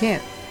knows she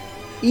can't.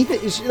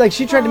 Ethan,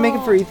 she tried to make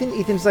it for Ethan.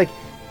 Ethan's like,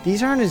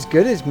 these aren't as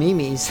good as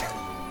Mimi's.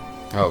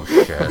 Oh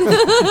shit!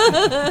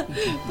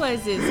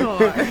 Bless his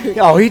heart.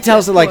 Oh, he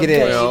tells it like it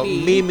is. Well,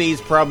 Baby. Mimi's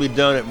probably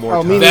done it more Oh,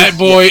 times. Mimi- That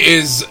boy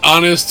is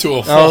honest to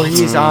a fault. Oh,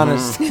 he's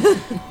honest.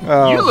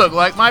 Oh. You look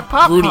like my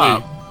pop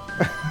Brutally. pop.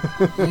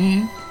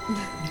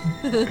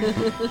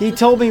 He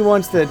told me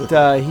once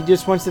that he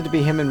just wants it to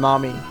be him and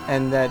mommy,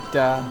 and that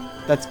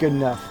that's good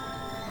enough.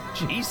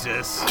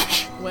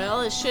 Jesus.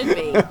 Well, it should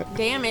be.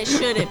 Damn, it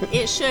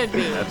should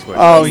be. That's what.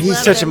 Oh, Please he's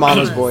let such a them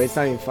mama's know. boy. It's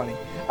not even funny.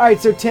 All right,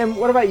 so Tim,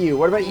 what about you?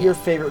 What about your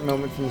favorite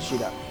moment from the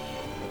shootout?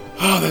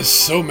 Oh, there's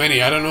so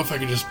many. I don't know if I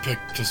could just pick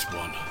just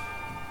one.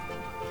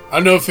 I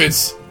don't know if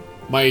it's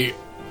my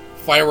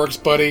fireworks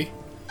buddy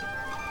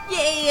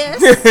Yes.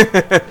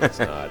 It's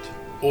not.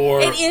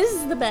 or It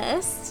is the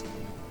best.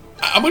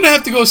 I'm gonna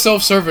have to go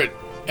self-serve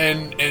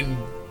and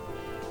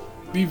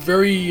be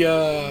very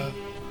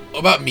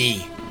about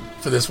me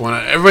for this one.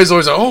 Everybody's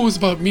always like, "Oh, it's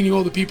about meeting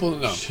all the people."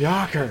 No,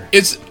 Shocker.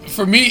 it's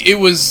for me. It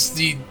was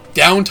the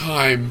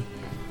downtime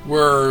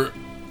where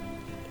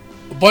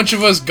a bunch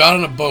of us got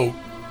on a boat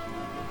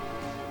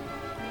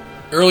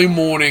early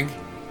morning,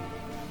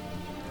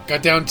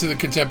 got down to the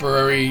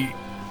Contemporary,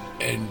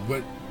 and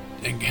went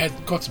and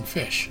caught some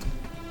fish.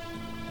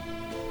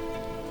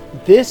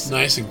 This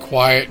Nice and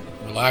quiet,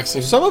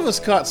 relaxing. Some of us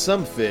caught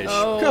some fish.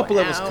 Oh, a couple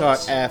of us ouch.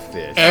 caught a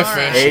fish.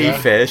 fish. A yeah.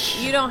 fish.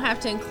 You don't have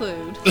to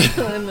include.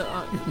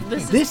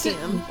 This This is is-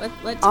 Tim.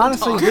 Let's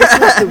honestly, talk. this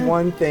was the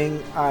one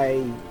thing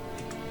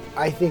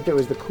I think that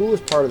was the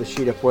coolest part of the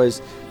shoot up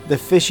was the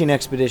fishing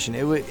expedition.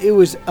 It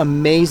was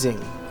amazing.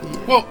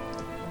 Well,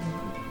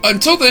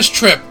 until this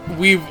trip,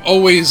 we've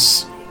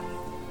always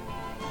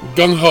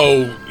gung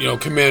ho,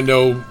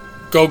 commando,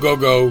 go go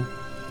go.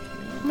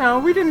 No,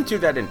 we didn't do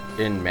that in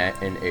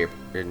April.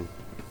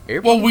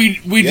 Well,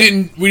 we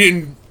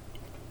didn't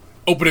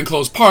open and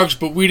close parks,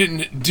 but we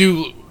didn't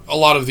do a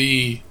lot of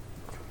the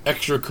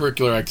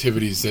extracurricular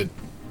activities that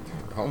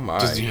Oh my!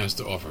 Disney has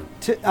to offer.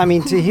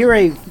 To hear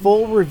a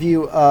full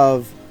review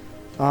of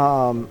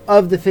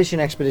of the fishing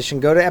expedition,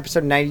 go to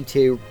episode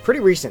 92. Pretty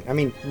recent. I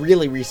mean,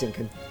 really recent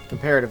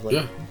comparatively.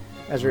 Yeah.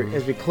 As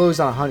we close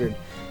on 100.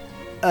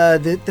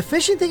 The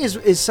fishing thing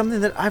is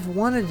something that I've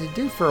wanted to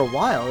do for a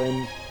while,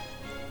 and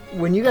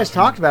when you guys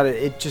talked about it,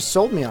 it just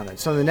sold me on it.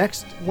 So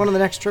one of the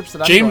next trips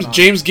that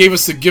James gave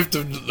us the gift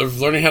of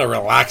learning how to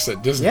relax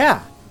at Disney.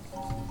 Yeah.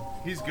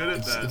 He's good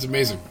at that. It's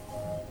amazing.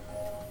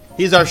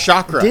 He's our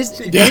chakra.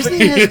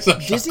 Disney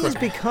has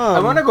become. I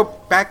want to go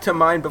back to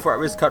mine before I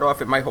was cut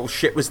off and my whole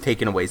shit was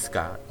taken away,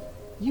 Scott.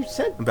 You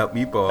said about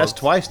meatballs. That's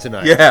twice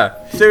tonight.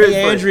 Yeah, seriously.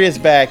 Hey, Andrea's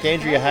back.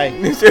 Andrea,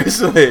 hi.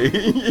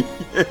 Seriously.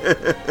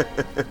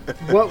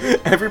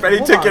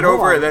 Everybody took it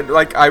over, and then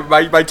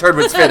my turn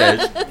was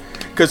finished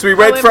because we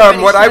went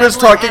from what I was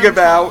talking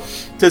about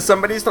to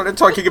somebody started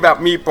talking about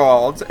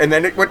meatballs, and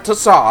then it went to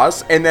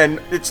sauce, and then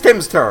it's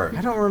Tim's turn.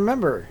 I don't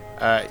remember.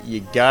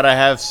 You gotta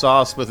have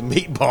sauce with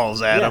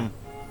meatballs, Adam.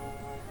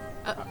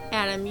 Yeah.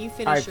 Adam, you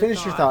finish All right,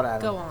 finish your thought,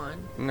 Adam. Go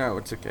on. No,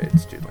 it's okay.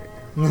 It's too late.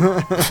 No,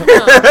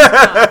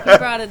 stop. You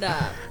brought it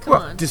up. Come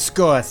on.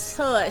 Discuss.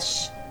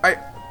 Push.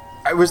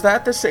 I was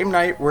that the same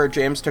night where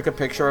James took a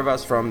picture of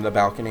us from the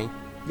balcony?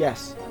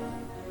 Yes.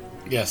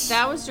 Yes.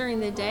 That was during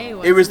the day.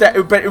 It was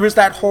that, but it was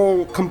that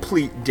whole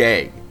complete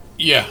day.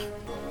 Yeah.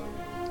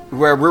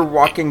 Where we're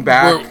walking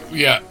back.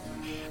 Yeah.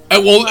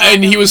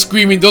 And he was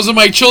screaming, "Those are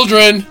my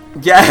children!"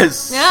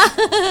 Yes.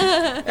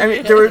 I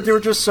mean, there were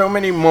just so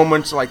many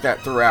moments like that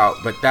throughout,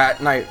 but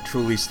that night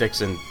truly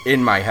sticks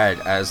in my head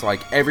as like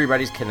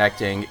everybody's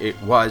connecting. It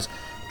was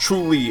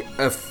truly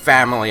a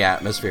family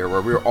atmosphere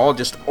where we were all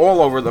just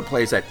all over the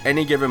place at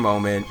any given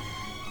moment,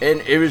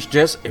 and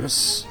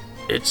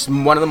it's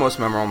one of the most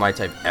memorable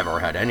nights I've ever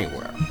had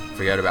anywhere.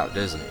 Forget about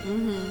Disney.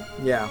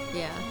 Mm-hmm. Yeah.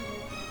 Yeah.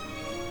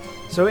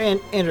 So,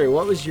 Andrew,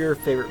 what was your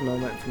favorite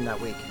moment from that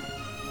week?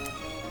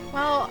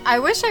 Well, I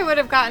wish I would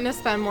have gotten to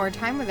spend more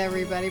time with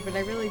everybody, but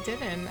I really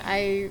didn't.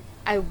 I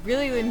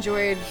really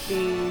enjoyed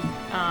the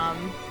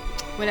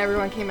when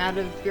everyone came out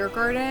of the beer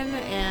garden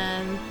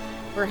and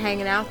we're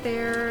hanging out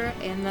there,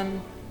 and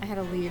then I had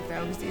to leave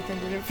though because Ethan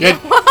didn't feel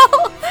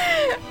well.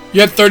 You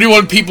had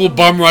 31 people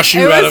bum rush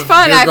you out of It was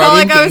fun. beer I felt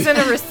garden. like I was in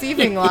a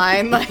receiving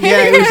line. Like,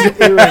 Yeah,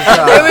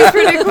 it was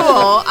pretty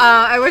cool.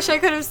 I wish I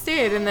could have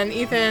stayed, and then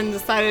Ethan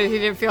decided he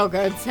didn't feel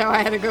good, so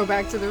I had to go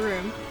back to the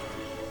room.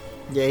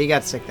 Yeah, he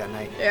got sick that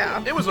night.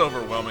 Yeah. It was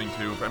overwhelming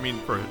too. I mean,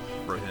 for him,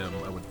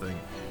 I would think.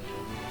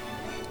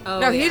 Oh,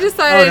 No, he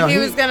decided he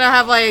was gonna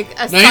have like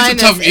a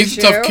sinus he's a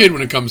issue. tough kid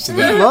when it comes to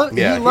that. He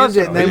loved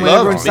it, and then when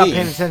everyone stopped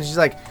paying attention, she's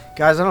like,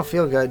 "Guys, I don't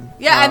feel good."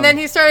 Yeah, and then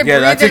he started Yeah,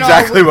 breathing that's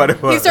exactly what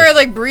it was. He started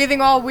like breathing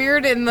all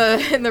weird in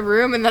the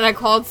room, and then I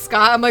called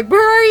Scott. I'm like,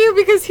 "Where are you?"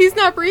 Because he's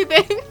not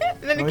breathing.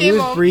 And then He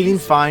was breathing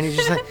fine. He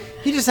just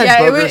had yeah,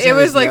 boogers it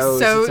was in like his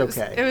nose. so. It's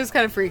okay. It was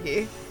kind of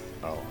freaky.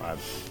 Oh,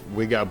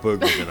 we got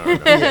boogers in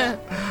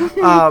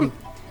our nose.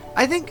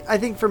 I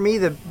think for me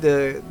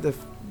the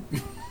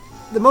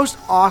most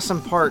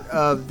awesome part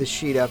of the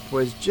sheet up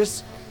was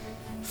just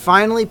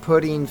finally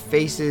putting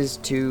faces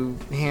to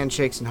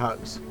handshakes and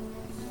hugs.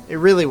 It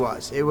really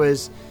was. It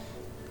was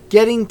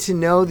getting to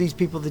know these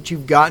people that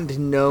you've gotten to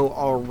know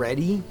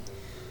already,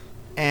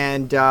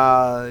 and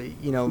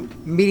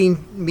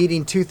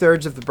meeting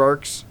 2/3 of the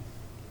Burks,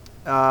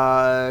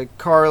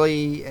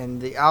 Carly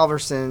and the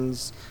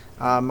Alversons,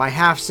 my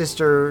half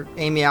sister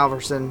Amy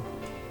Alverson,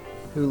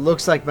 who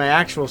looks like my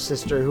actual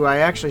sister, who I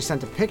actually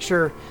sent a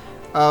picture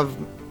of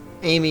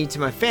Amy to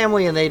my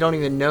family, and they don't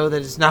even know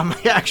that it's not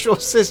my actual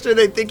sister.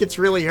 They think it's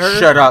really her.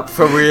 Shut up,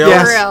 for real?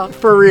 Yes,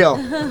 for real.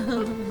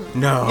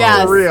 No.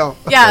 Yes. For real.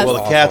 Yes. Well,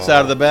 the cat's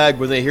out of the bag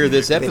when they hear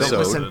this They don't episode.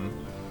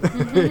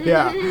 listen.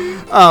 Yeah.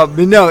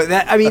 But no,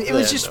 it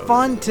was just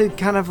fun to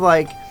kind of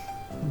like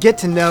get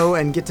to know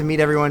and get to meet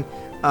everyone.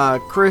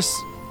 Chris,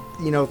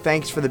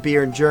 thanks for the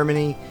beer in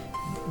Germany.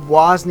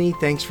 Wozni,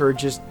 thanks for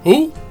just...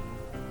 Who?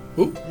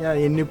 Yeah,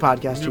 a new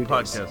podcast. New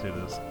podcast, who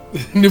does?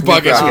 New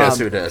podcast. Yes,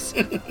 who does?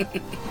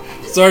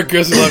 Sorry,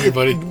 Chris. I love you,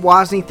 buddy.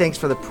 Wozni, thanks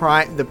for the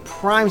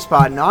prime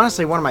spot, and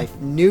honestly, one of my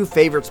new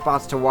favorite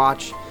spots to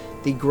watch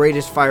the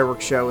greatest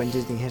fireworks show in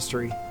Disney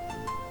history.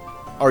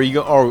 Are you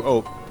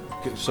go?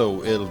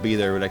 So it'll be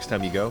there next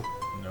time you go?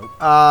 Nope.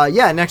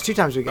 Yeah, next 2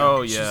 times we go.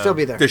 Oh, Should yeah. still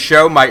be there. The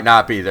show might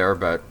not be there,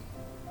 but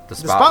the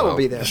spot will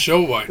be there. The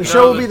show might. The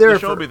show will be there. The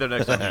show will be there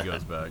next time he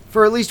goes back.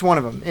 For at least one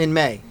of them in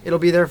May. It'll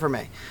be there for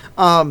May.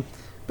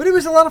 But it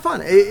was a lot of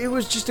fun. It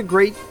was just a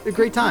great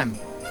time.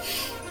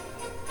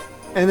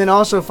 And then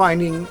also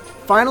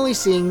finally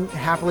seeing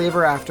Happily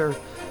Ever After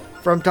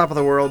from Top of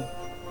the World.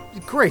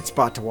 Great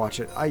spot to watch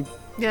it.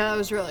 Yeah, that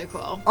was really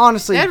cool.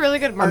 Honestly, they had really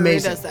good margaritas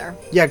amazing. there.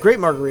 Yeah, great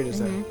margaritas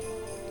there.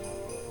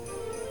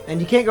 And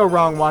you can't go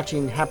wrong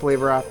watching Happily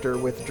Ever After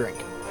with a drink.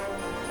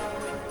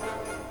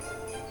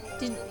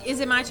 Is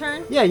it my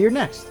turn? Yeah, you're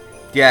next.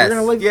 Yes. We're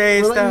gonna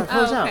Yay, we're letting you Steph.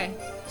 close Oh, okay.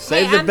 out.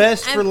 Save Hey, the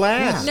best for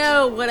last.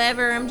 No,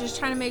 whatever. I'm just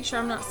trying to make sure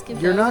I'm not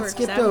skipped You're over. not 'cause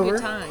skipped I have a over.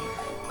 good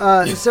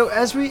time. So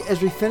as we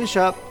finish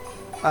up,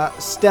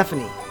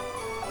 Stephanie,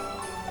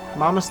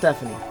 Mama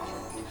Stephanie.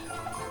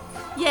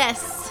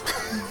 Yes.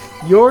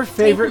 Your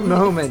favorite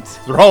moment.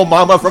 Throw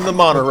Mama from the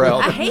monorail.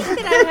 I hate that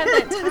I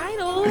have that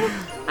title.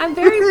 I'm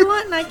very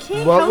blunt and I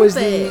can't What help was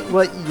it.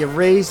 what you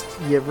raised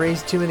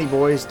too many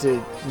boys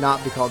to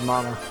not be called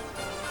mama.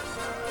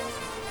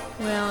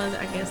 Well,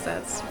 I guess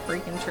that's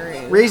freaking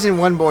true. Raising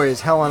one boy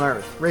is hell on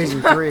earth.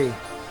 Raising 3.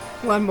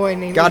 One boy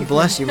named God Ethan.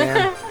 bless you,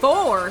 man.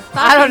 4.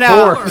 I don't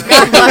know. 4.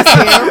 God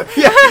bless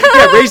you.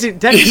 yeah, raising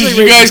technically.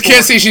 You guys raising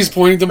can't see she's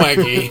pointing to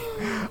Mikey.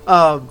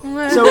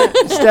 So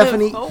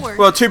Stephanie, 4.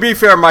 Well, to be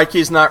fair,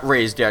 Mikey's not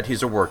raised yet.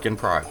 He's a work in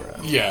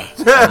progress. Yeah.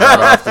 Not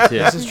off the tip.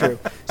 this is true.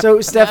 So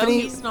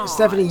Stephanie, he's not.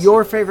 Stephanie,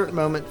 your favorite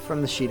moment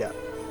from the sheet up.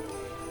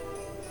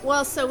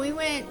 Well, so we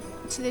went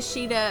to the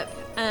sheet up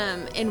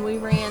and we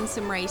ran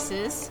some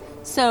races.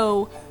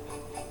 So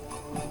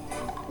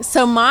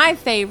my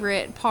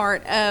favorite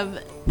part of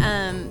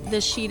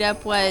the sheet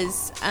up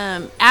was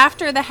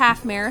after the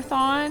half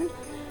marathon,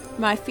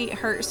 my feet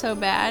hurt so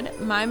bad.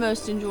 My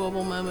most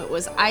enjoyable moment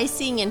was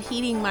icing and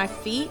heating my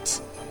feet,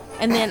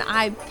 and then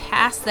I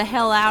passed the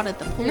hell out at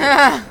the pool.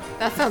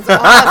 That sounds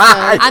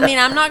awesome. I mean,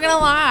 I'm not gonna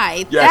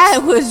lie. Yes.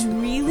 That was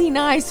really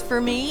nice for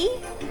me.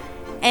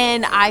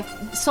 And I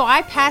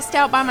passed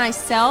out by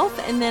myself,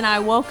 and then I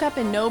woke up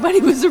and nobody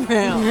was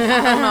around.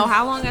 I don't know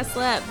how long I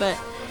slept, but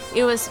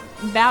it was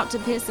about to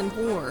piss and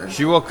pour.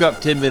 She woke up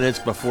 10 minutes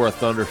before a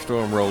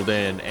thunderstorm rolled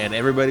in, and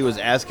everybody was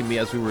asking me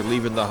as we were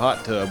leaving the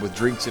hot tub with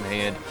drinks in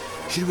hand,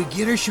 should we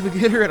get her? Should we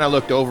get her? And I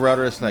looked over at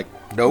her, it's like,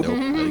 nope, let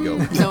it go.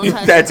 Don't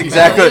touch That's it.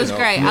 exactly- It was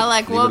great. I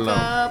Leave it woke alone.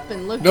 up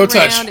and looked No around.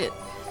 touch.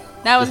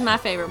 That was my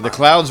favorite The part.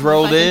 clouds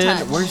rolled Fucking in.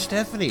 touch. Where's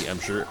Stephanie? I'm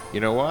sure.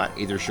 You know what?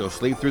 Either she'll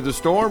sleep through the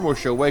storm or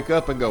she'll wake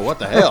up and go, what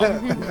the hell?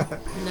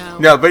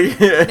 No, but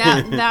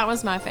That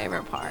was my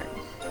favorite part.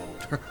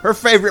 Her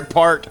favorite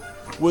part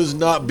was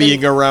not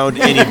being around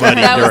anybody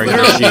That was during the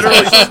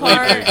her sheet.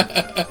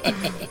 favorite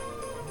part.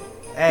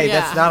 Hey, Yeah.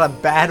 that's not a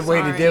bad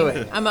way to do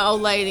Sorry. it. I'm an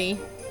old lady.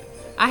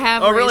 I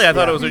have. Oh, really? I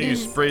thought it raised- was when you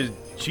sprayed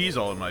cheese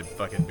all in my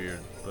fucking beard.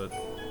 But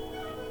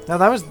No,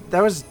 that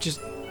was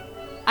just.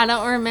 I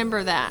don't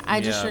remember that. I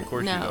just Yeah, of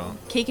course you no.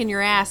 don't. Kicking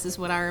your ass is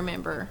what I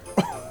remember.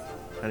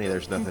 Honey,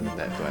 there's nothing in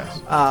that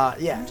glass.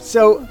 Yeah.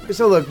 So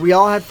look, we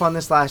all had fun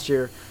this last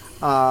year.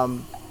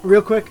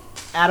 Real quick,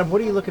 Adam,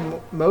 what are you looking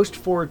most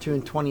forward to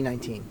in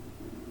 2019?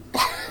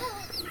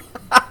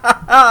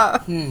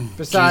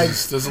 Besides,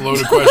 Jesus, that's a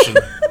loaded question.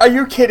 Are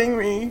you kidding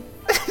me?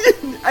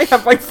 I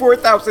have like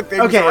 4,000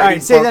 things. Okay, all already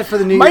right, save booked. that for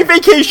the new My year.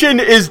 vacation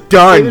is Save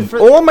done. it for-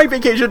 All my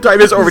vacation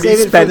time is already save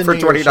it spent the for New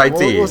Year's show.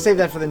 2019. We'll save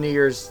that for the New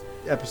Year's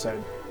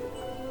episode.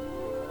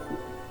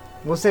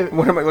 We'll save.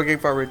 What am I looking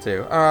forward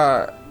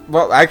to?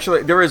 Well,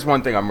 actually, there is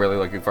one thing I'm really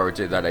looking forward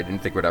to that I didn't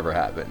think would ever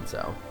happen.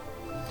 So,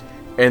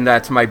 and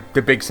that's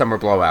the big summer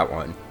blowout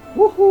one.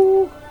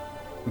 Woohoo!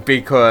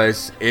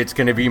 Because it's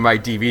going to be my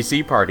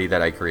DVC party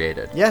that I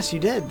created. Yes, you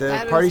did the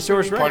That is Party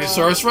Source pretty Rex.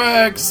 Partysaurus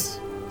Rex.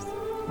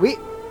 We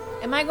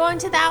Am I going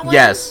to that one?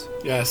 Yes,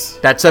 Yes.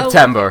 that's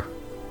September.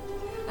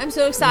 I'm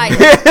so excited.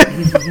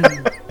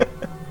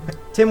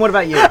 Tim, what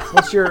about you?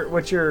 What's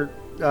your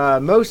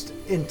most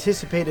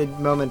anticipated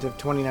moment of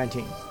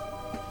 2019?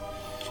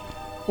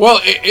 Well,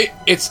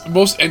 it's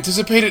most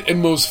anticipated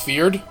and most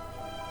feared.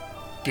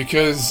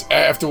 Because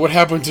after what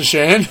happened to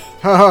Shan,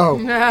 Oh,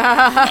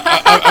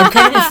 I'm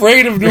kind of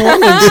afraid of New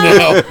Orleans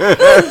now.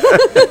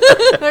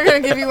 They're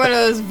gonna give you one of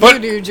those But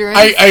voodoo drinks.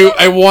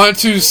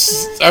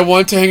 I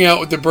want to hang out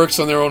with the Brooks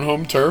on their own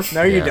home turf.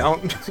 no, you Yeah.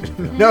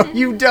 don't. No,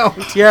 you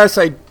don't. Yes,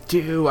 I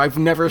do. I've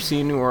never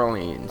seen New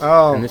Orleans.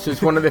 Oh. And this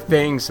is one of the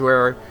things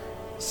where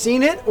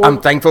Seen it or I'm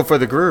thankful for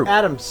the group.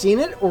 Adam? Seen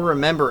it or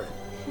remember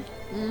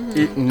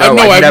it? No,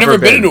 No, I've I've never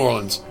been to New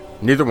Orleans.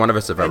 Neither one of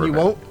us have ever You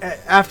been. won't.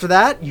 After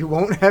that, you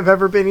won't have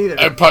ever been either.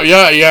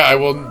 Yeah, I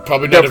will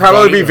probably not There'll have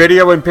probably gone be either.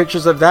 video and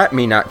pictures of that,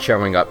 me not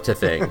showing up to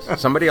things.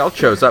 Somebody else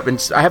shows up,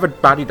 and I have a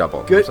body double.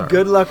 I'm Good sorry.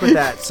 good luck with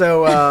that.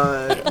 So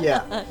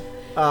yeah,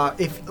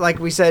 if like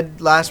we said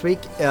last week,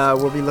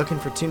 we'll be looking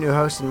for 2 new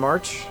hosts in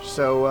March.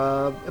 So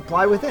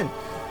apply within.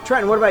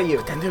 Trenton, what about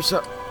you? Then there's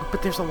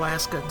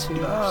Alaska too.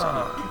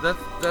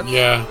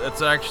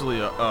 That's actually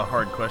a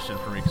hard question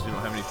for me because we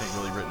don't have anything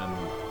really written in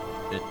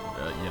it,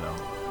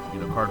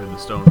 carved in the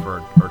stone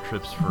for our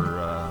trips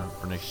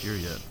for next year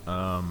yet.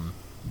 I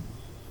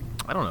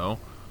don't know.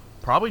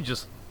 Probably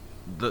just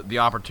the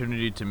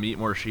opportunity to meet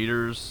more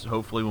sheeters.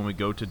 Hopefully, when we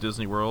go to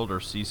Disney World or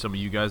see some of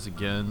you guys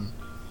again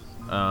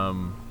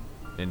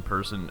in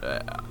person.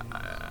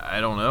 I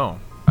don't know.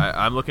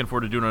 I'm looking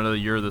forward to doing another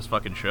year of this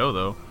fucking show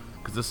though,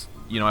 because this,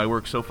 I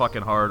work so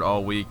fucking hard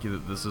all week.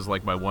 This is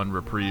like my one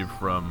reprieve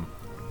from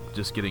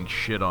just getting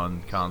shit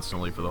on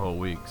constantly for the whole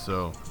week.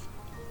 So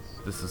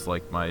this is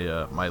like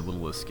my my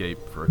little escape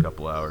for a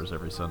couple hours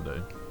every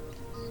Sunday.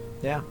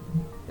 Yeah,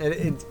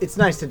 it's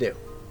nice to do.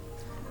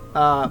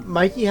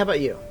 Mikey, how about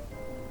you?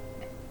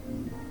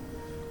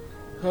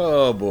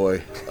 Oh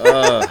boy.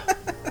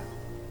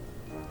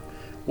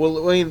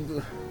 Well, I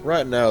mean,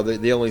 right now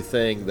the only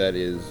thing that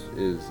is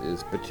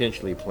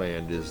potentially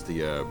planned is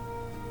the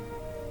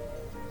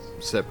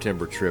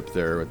September trip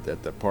there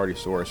at the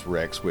Partysaurus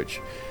Rex, which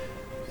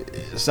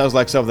it sounds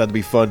like something that'd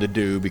be fun to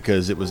do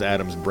because it was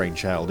Adam's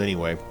brainchild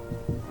anyway.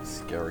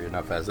 Scary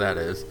enough as that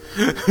is.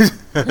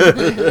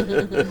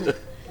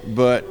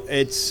 But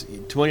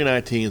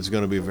 2019 is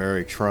going to be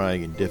very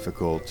trying and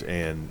difficult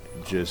and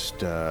just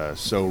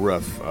so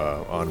rough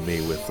on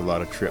me with a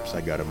lot of trips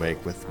I got to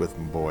make with my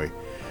boy.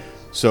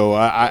 So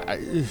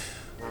I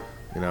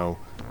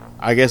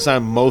guess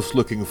I'm most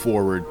looking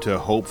forward to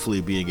hopefully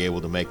being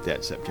able to make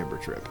that September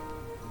trip.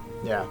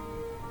 Yeah.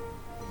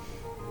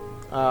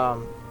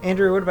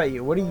 Andrew, what about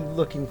you? What are you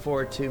looking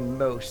forward to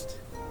most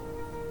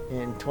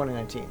in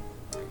 2019?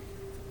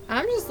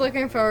 I'm just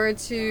looking forward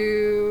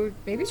to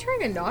maybe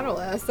trying a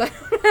Nautilus. I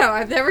don't know.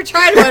 I've never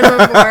tried one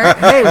before.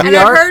 And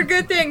I've heard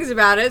good things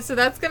about it, so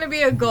that's going to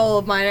be a goal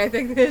of mine, I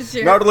think, this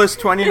year. Nautilus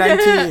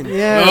 2019.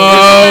 Yeah.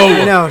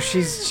 No! No,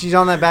 she's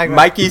on that bag.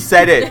 Mikey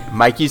said it.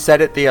 Mikey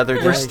said it the other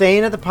day. We're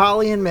staying at the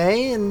Poly in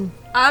May, and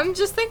I'm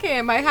just thinking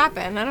it might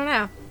happen. I don't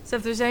know. So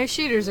if there's any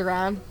cheaters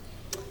around,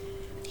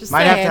 just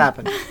might saying. have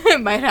to happen.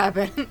 It might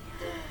happen.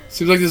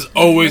 Seems like there's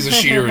always a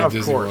cheater in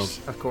Disney World.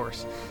 Of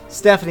course.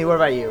 Stephanie, what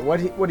about you?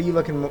 What are you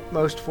looking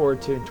most forward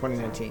to in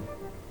 2019?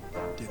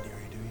 Didn't you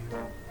already do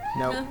you?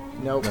 Nope.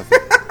 Nope.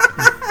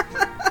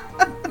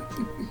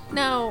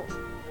 No.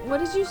 What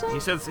did you say?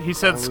 He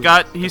said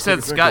Scott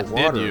did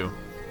water. you.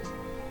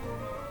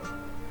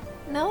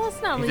 No,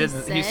 that's not He what he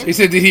didn't. said. He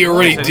said, did he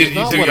already He did said you? he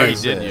Do already you?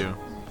 did you.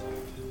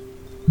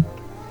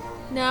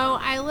 No,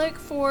 I look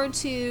forward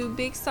to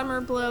Big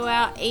Summer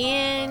Blowout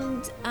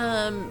and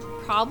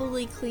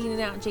probably cleaning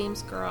out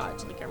James'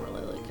 garage. Like, I'm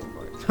really looking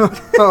forward to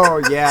it.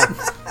 Oh, yeah.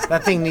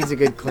 That thing needs a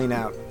good clean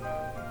out.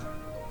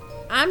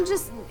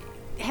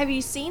 Have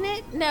you seen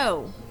it?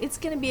 No. It's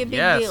going to be a big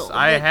Yes, deal.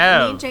 I But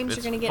have. Me and James It's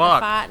are going to get in a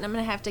fucked. fight, and I'm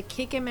going to have to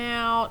kick him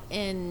out,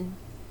 and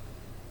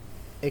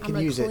It I'm could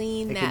going use to it.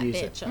 clean It that could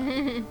use it.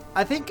 bitch up.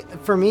 I think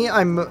for me,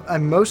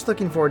 I'm most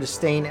looking forward to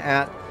staying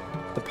at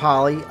the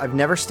Poly. I've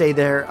never stayed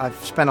there. I've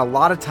spent a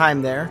lot of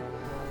time there,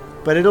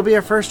 but it'll be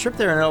our first trip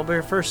there, and it'll be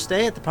our first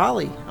stay at the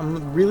Poly.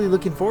 I'm really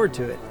looking forward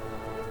to it.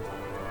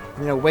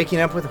 You know, waking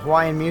up with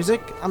Hawaiian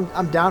music,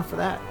 I'm down for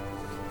that.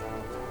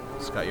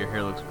 Scott, your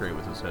hair looks great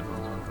with his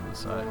headphones on from the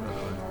side, by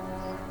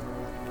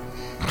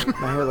the way.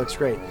 My hair looks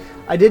great.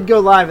 I did go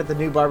live at the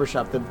new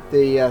barbershop,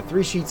 the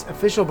Three Sheets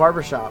official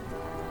barbershop,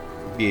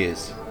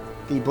 Yes.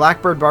 the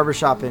Blackbird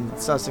Barbershop in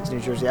Sussex, New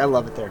Jersey. I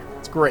love it there.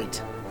 It's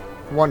great.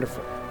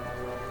 Wonderful.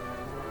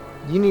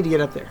 You need to get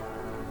up there.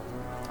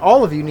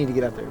 All of you need to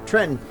get up there.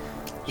 Trenton,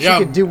 she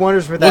could do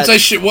wonders with that.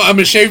 Once I'm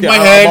gonna shave my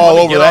I'm head. all Let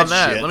me over get that on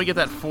that. shit. Let me get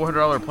that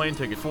 $400 plane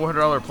ticket.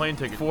 $400 plane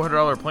ticket.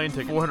 $400 plane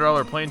ticket.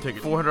 $400 plane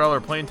ticket.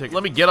 $400 plane ticket.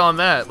 Let me get on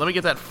that. Let me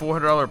get that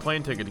 $400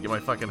 plane ticket to get my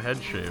fucking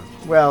head shaved.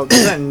 Well,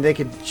 Trenton,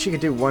 she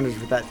could do wonders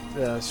with that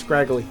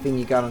scraggly thing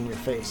you got on your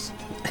face.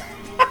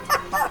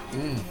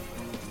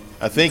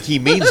 I think he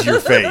means your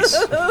face.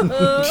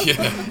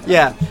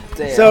 Yeah.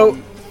 So,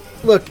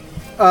 look,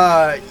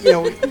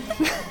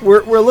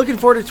 we're looking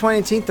forward to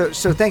 2019.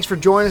 So thanks for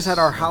joining us at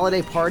our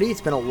holiday party. It's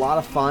been a lot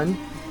of fun.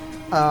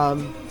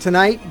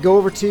 Tonight, go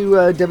over to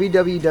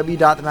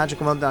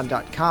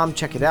www.themagicalmeltdown.com.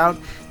 Check it out.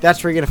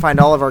 That's where you're going to find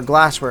all of our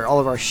glassware, all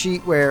of our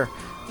sheetware,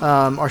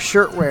 our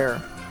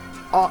shirtwear,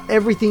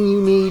 everything you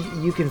need.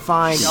 You can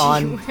find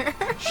on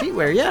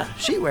sheetwear. Yeah,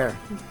 sheetwear.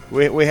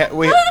 We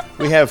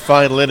have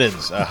fine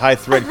linens, high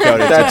thread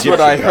coated. That's what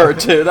I heard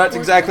too. That's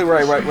exactly where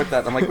I went with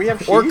that. I'm like, we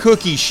have Or sheets?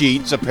 cookie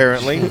sheets,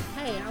 apparently.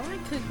 Hey, I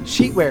like cookies.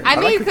 Sheetwear. I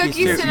made cookies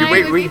cookies too. tonight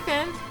Wait, with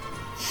Ethan.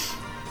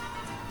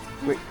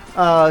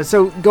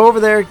 So go over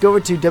there. Go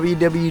over to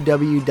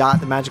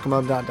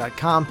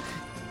www.themagicalmeltdown.com.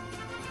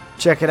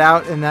 Check it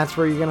out, and that's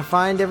where you're going to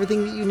find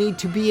everything that you need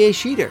to be a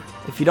sheeter.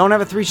 If you don't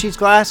have a 3 sheets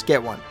glass,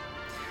 get one.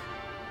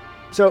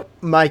 So,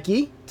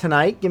 Mikey,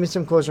 tonight, give me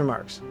some closing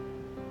remarks.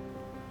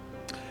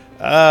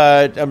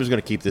 I'm just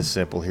going to keep this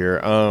simple here.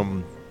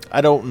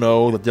 I don't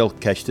know that they'll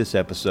catch this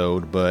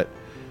episode, but,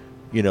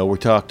 we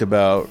talked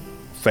about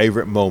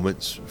favorite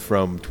moments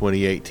from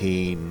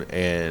 2018,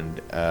 and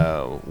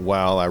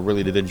while I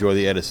really did enjoy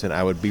the Edison,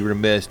 I would be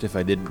remiss if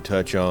I didn't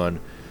touch on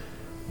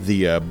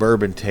the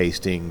bourbon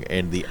tasting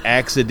and the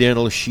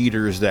accidental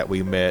sheeters that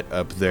we met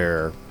up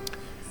there.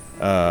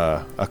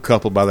 A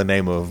couple by the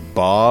name of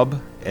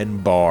Bob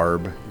and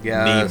Barb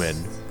Yes. Neiman,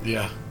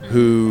 Yeah.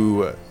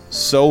 who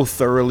so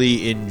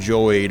thoroughly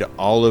enjoyed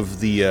all of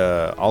the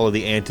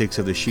antics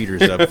of the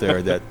sheeters up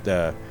there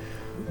that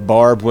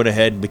Barb went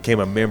ahead and became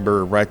a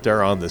member right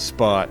there on the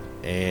spot.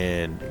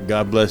 And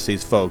God bless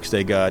these folks.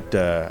 They got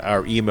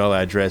our email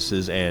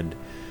addresses, and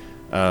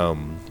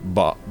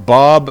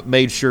Bob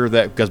made sure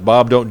that, because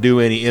Bob don't do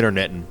any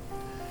interneting,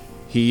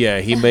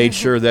 he made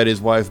sure that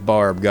his wife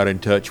Barb got in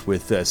touch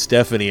with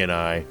Stephanie and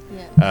I,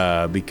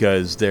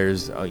 because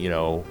there's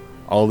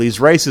all these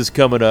races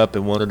coming up,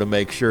 and wanted to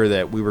make sure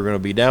that we were going to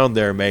be down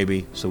there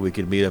maybe so we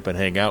could meet up and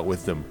hang out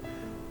with them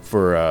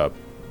for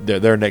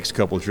their next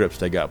couple trips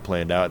they got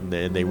planned out. And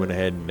they went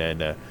ahead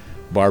and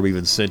Barb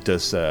even sent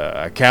us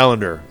a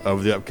calendar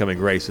of the upcoming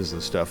races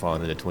and stuff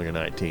on into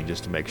 2019,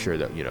 just to make sure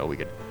that we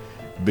could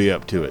be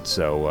up to it.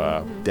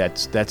 So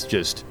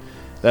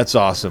that's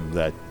awesome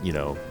that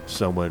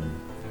someone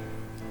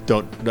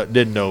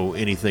didn't know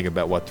anything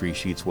about what Three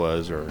Sheets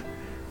was or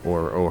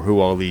who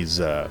all these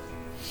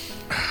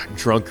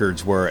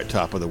drunkards were at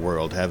Top of the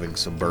World having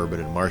some bourbon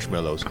and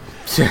marshmallows,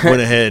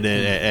 went ahead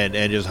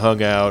and just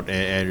hung out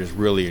and just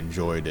really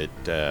enjoyed it.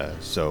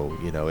 So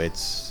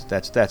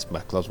that's my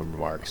closing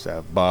remarks.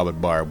 Bob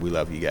and Barb, we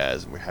love you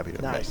guys, and we're happy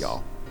to have met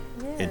y'all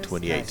in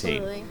 2018.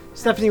 Absolutely.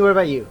 Stephanie, what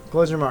about you?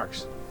 Closing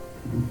remarks.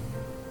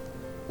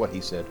 What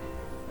he said.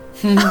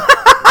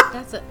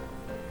 That's it.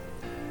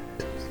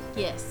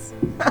 Yes.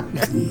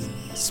 Yes.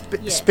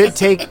 Spit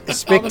take All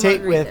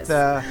the with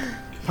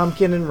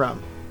pumpkin and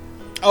rum.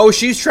 Oh,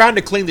 she's trying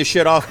to clean the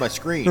shit off my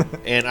screen,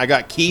 and I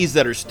got keys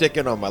that are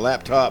sticking on my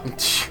laptop.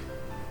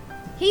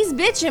 He's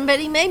bitching, but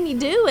he made me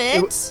do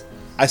it.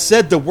 I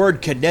said the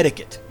word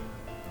Connecticut.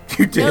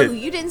 You did. No,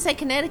 you didn't say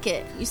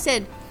Connecticut. You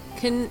said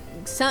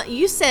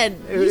you said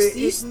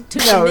you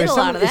took No, the it's middle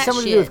out of that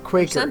something to shit do with or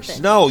Quakers.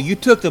 something. No, you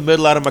took the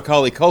middle out of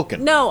Macaulay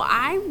Culkin. No,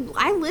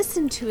 I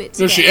listened to it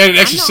today. No, she added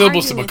extra I'm not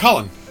syllables to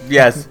arguing with McCullen.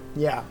 Yes.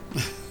 Yeah.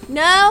 you.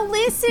 No,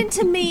 listen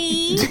to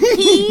me.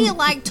 He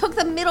took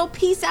the middle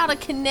piece out of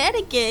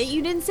Connecticut.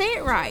 You didn't say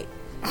it right.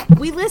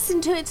 We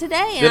listened to it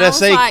today, and Did I I was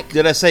say? like,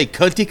 Did I say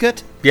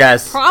Cunticut?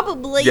 Yes.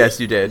 probably. Yes,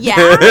 you did. Yeah,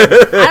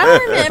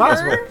 I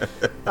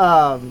don't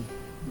remember.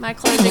 My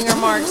closing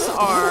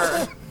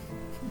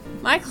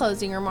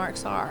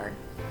remarks are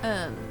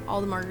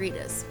all the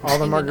margaritas. All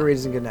the And good night.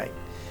 margaritas and good night.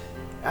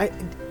 I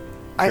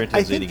Trent is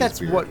think eating that's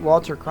his beer. what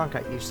Walter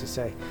Cronkite used to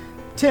say.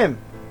 Tim,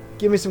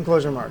 give me some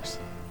closing remarks.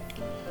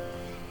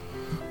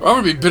 I'm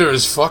gonna be bitter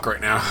as fuck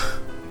right now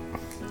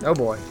Oh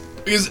boy.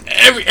 because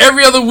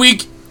every other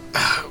week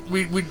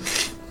we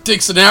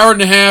takes an hour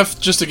and a half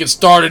just to get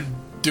started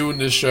doing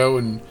this show,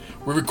 and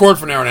we record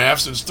for an hour and a half,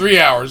 so it's 3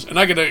 hours, and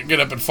I gotta get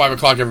up at 5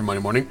 o'clock every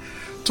Monday morning.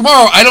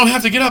 Tomorrow I don't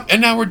have to get up,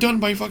 and now we're done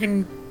by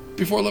fucking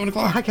before 11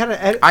 o'clock. I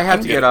gotta edit. I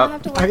have to get I up.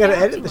 have to work I gotta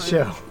out edit the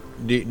tomorrow. show.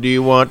 Do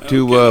you want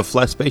to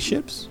fly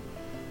spaceships?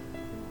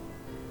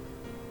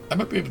 I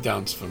might be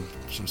down some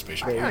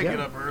spaceship. There I you get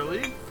go. up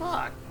early.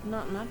 Fuck.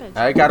 Not in my bedroom.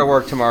 I got to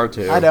work tomorrow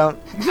too. I don't.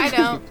 I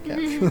don't.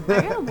 I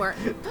gotta work.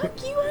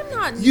 Fuck you, I'm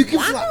not. You can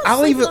I'm fly. not I'll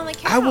sleeping even. on the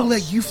I will couch.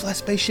 let you fly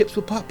spaceships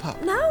with Pop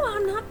Pop. No,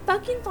 I'm not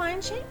fucking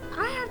flying shit.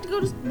 I have to go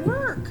to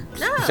work.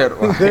 No. So,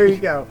 There you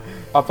go.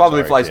 I'll probably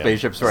Sorry, fly Tim.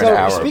 spaceships for So an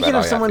hour. speaking but I of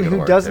have someone to go to who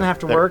work, doesn't too. have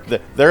to work,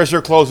 There's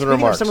her closing speaking of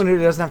remarks. someone who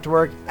doesn't have to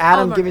work,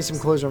 Adam, Oh, give me Marcus. some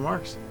closing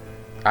remarks.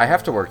 I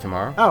have to work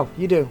tomorrow. Oh,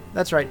 you do.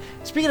 That's right.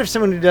 Speaking of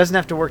someone who doesn't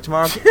have to work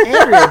tomorrow,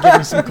 Andrea, give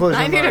me some closing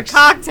I need a remarks.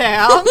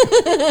 cocktail.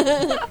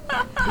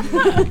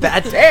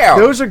 Damn.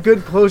 Those are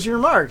good closing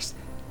remarks.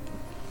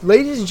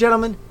 Ladies and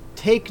gentlemen,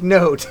 take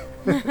note.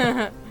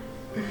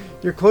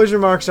 Your closing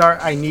remarks are,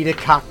 I need a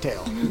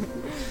cocktail.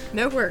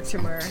 No work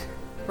tomorrow.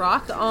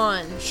 Rock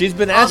on. She's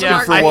been asking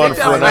Yeah, for I one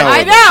think for that an was- hour.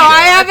 I know.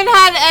 I haven't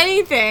had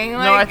anything.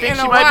 Like, No, I think in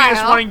she a might while. be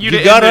just wanting you You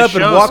to got end up the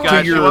and show, walked to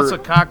Scott. She your- wants a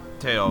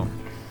cocktail.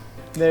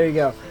 There you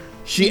go.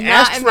 She Not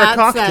asked in for a that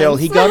cocktail.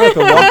 sense. He got up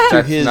and walked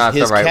to That's not the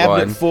his right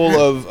cabinet one. full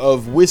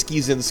of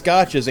whiskeys and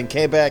scotches and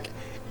came back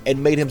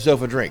and made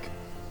himself a drink.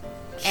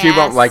 She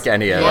won't like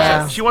any of Yeah.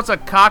 that. She wants a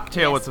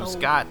cocktail with some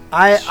scotch.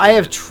 I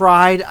have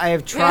tried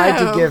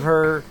to Ew. give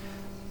her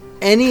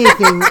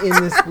anything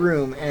in this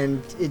room,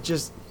 and it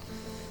just,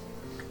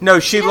 No,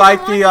 she She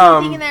liked doesn't the want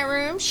anything in that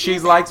room. she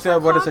just liked asked the for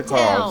what is it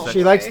cocktail. called?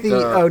 she likes the,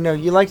 The- oh no,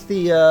 you liked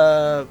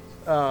the,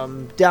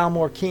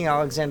 Dalmore King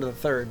Alexander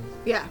III.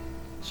 Yeah.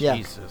 Yeah.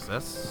 Jesus,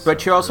 that's. But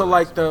she also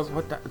liked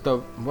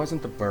the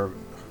wasn't the bourbon,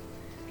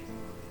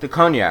 the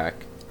cognac.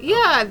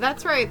 Yeah,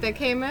 that's right. The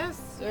Camus.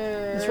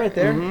 It's right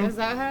there. Is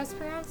that how it's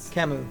pronounced?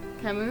 Camus.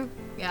 Camus?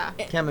 Yeah.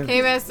 Camus.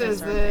 Camus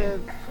is the.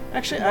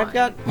 Actually, I've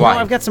got Wine.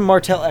 I've got some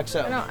Martell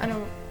XO. I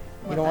don't.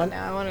 You don't want?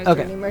 Now. I want to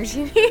Okay. do any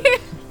martini.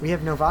 We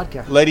have no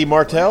vodka. Lady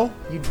Martell?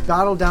 You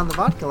bottled down the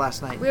vodka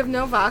last night. we have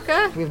no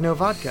vodka? We have no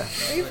vodka.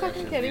 Are you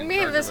fucking kidding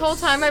me? This whole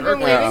time I've been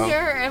waiting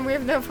here and we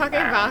have no fucking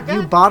vodka?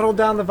 You bottled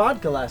down the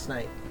vodka last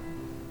night.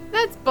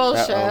 That's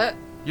bullshit.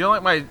 You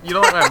don't like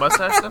my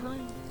mustache,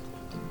 Stephanie?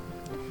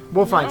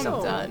 We'll find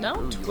something.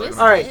 Don't twist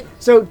All right. it.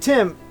 So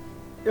Tim,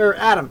 or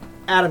Adam,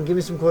 give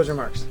me some closing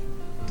remarks.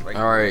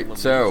 All right,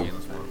 so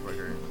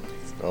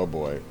Oh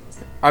boy.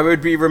 I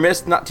would be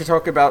remiss not to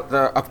talk about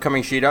the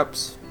upcoming sheet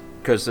ups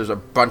because there's a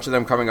bunch of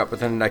them coming up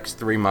within the next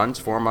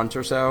 4 months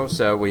or so.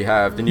 So we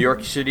have the New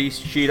York City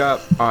sheet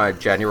up on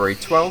January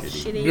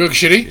 12th. New York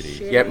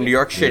Shitty? Yep, New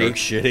York Shitty. York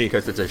Shitty.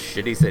 Because it's a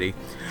shitty city.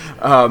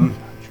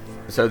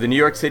 So the New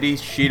York City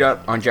sheet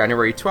up on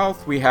January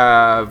 12th. We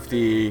have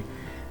the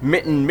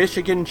Mitten,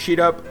 Michigan sheet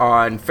up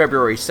on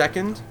February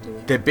 2nd.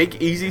 The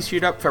Big Easy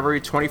sheet up February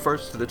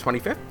 21st to the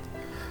 25th.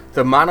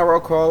 The Monorail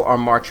Crawl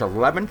on March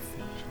 11th.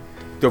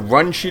 The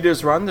Run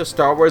Sheeters Run, the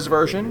Star Wars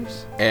version.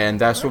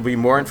 And that will be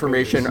more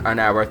information on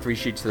our 3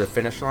 Sheets to the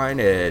Finish Line.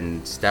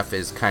 And Steph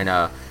is kind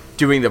of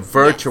doing the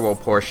virtual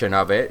portion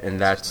of it. And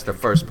that's the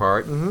first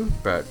part.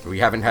 But we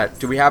haven't had...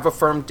 Do we have a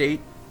firm date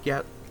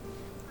yet?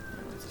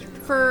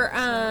 For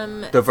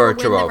The for when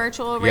virtual. the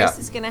virtual race Yeah.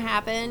 is gonna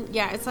happen.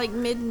 Yeah, it's like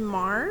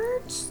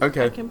mid-March.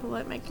 Okay. I can pull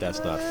up my That's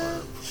not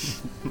calendar.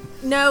 firm.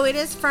 No, it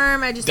is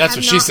firm. I just That's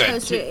have what she not said.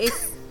 posted it.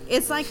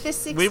 It's like the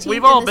 16th.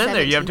 We've all been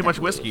there. You have too much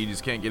whiskey. You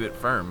just can't get it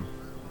firm.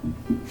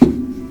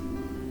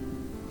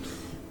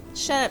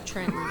 Shut up,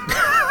 Trenton.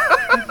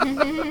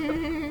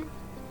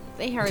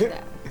 They heard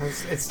that.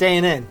 It's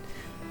staying in.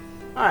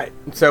 All right.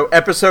 So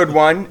episode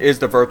 1 is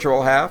the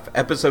virtual half.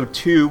 Episode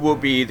 2 will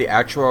be the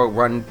actual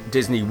Run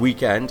Disney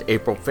weekend,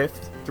 April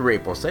 5th through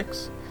April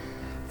 6th.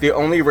 The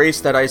only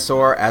race that I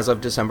saw as of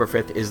December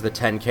 5th is the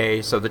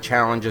 10K, so the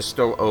challenge is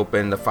still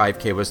open, the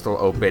 5K was still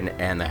open,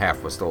 and the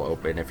half was still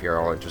open if you're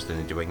all interested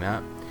in doing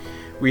that.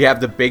 We have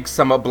the Big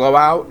Summer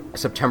Blowout,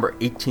 September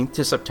 18th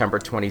to September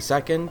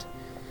 22nd.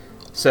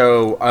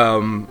 So,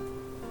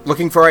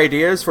 looking for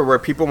ideas for where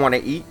people want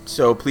to eat,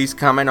 so please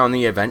comment on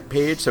the event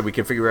page so we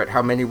can figure out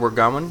how many we're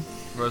going.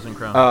 Rose and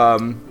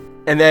Crown.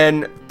 And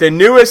then the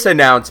newest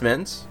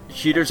announcements,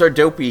 Cheaters are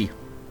Dopey.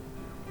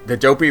 The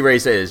Dopey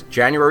race is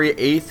January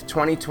 8th,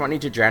 2020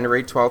 to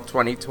January 12th,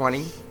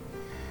 2020.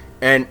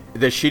 And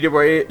the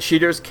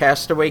Cheaters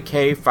Castaway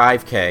K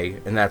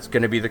 5K, and that's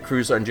going to be the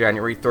cruise on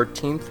January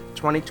 13th,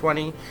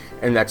 2020.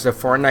 And that's a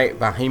 4-night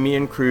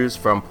Bahamian cruise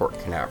from Port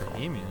Canaveral.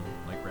 Bahamian?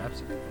 Like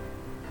Rhapsody?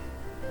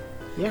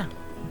 Yeah.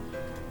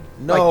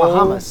 No. Like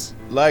Bahamas.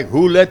 Like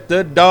Who Let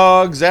the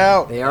Dogs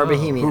Out? They are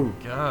Bohemian.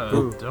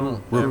 God,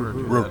 don't ever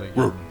do that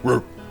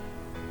again.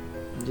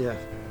 Yeah.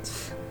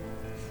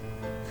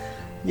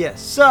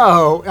 Yes.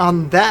 So,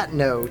 on that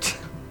note,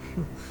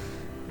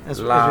 as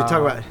we talk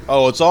about,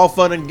 Oh, it's all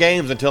fun and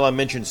games until I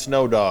mention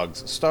Snow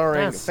Dogs,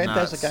 starring That's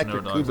fantastic not actor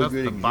Snow Dogs. Cuba That's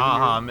the Gooding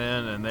Baja Jr.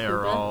 Men, and they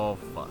are all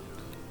fucked.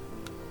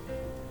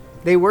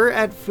 they were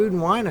at Food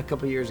and Wine a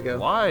couple years ago.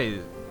 Why?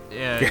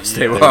 Yeah, Yes, yeah,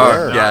 they were.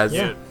 not Yes.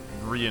 Get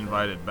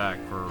re-invited back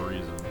for a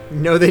reason.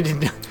 No, they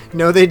did not.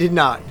 No, they did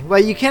not.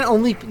 Well, you can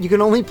only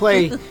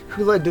play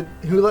Who Let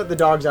the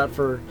Dogs Out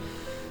for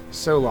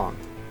so long.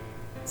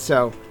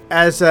 So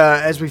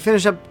as we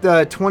finish up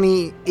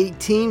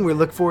 2018, we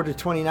look forward to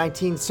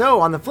 2019. So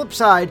on the flip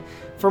side,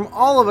 from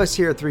all of us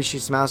here at Three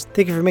Sheets of Mouse,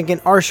 thank you for making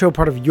our show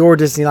part of your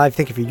Disney life.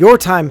 Thank you for your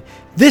time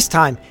this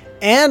time,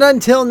 and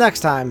until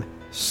next time,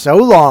 so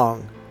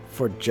long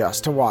for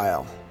just a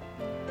while.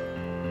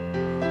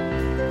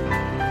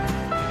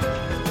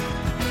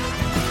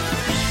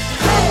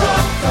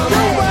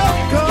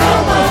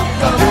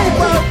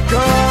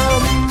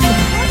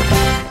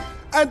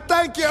 And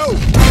thank you.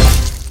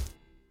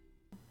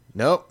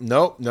 Nope.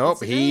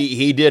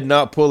 He did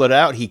not pull it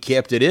out. He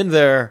kept it in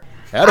there.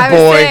 I was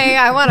Attaboy. saying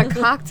I want a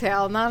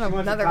cocktail, not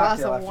another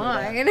glass cocktail of after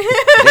that. wine.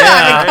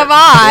 Yeah. Come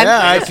on.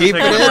 Yeah, I keep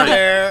it in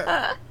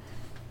there.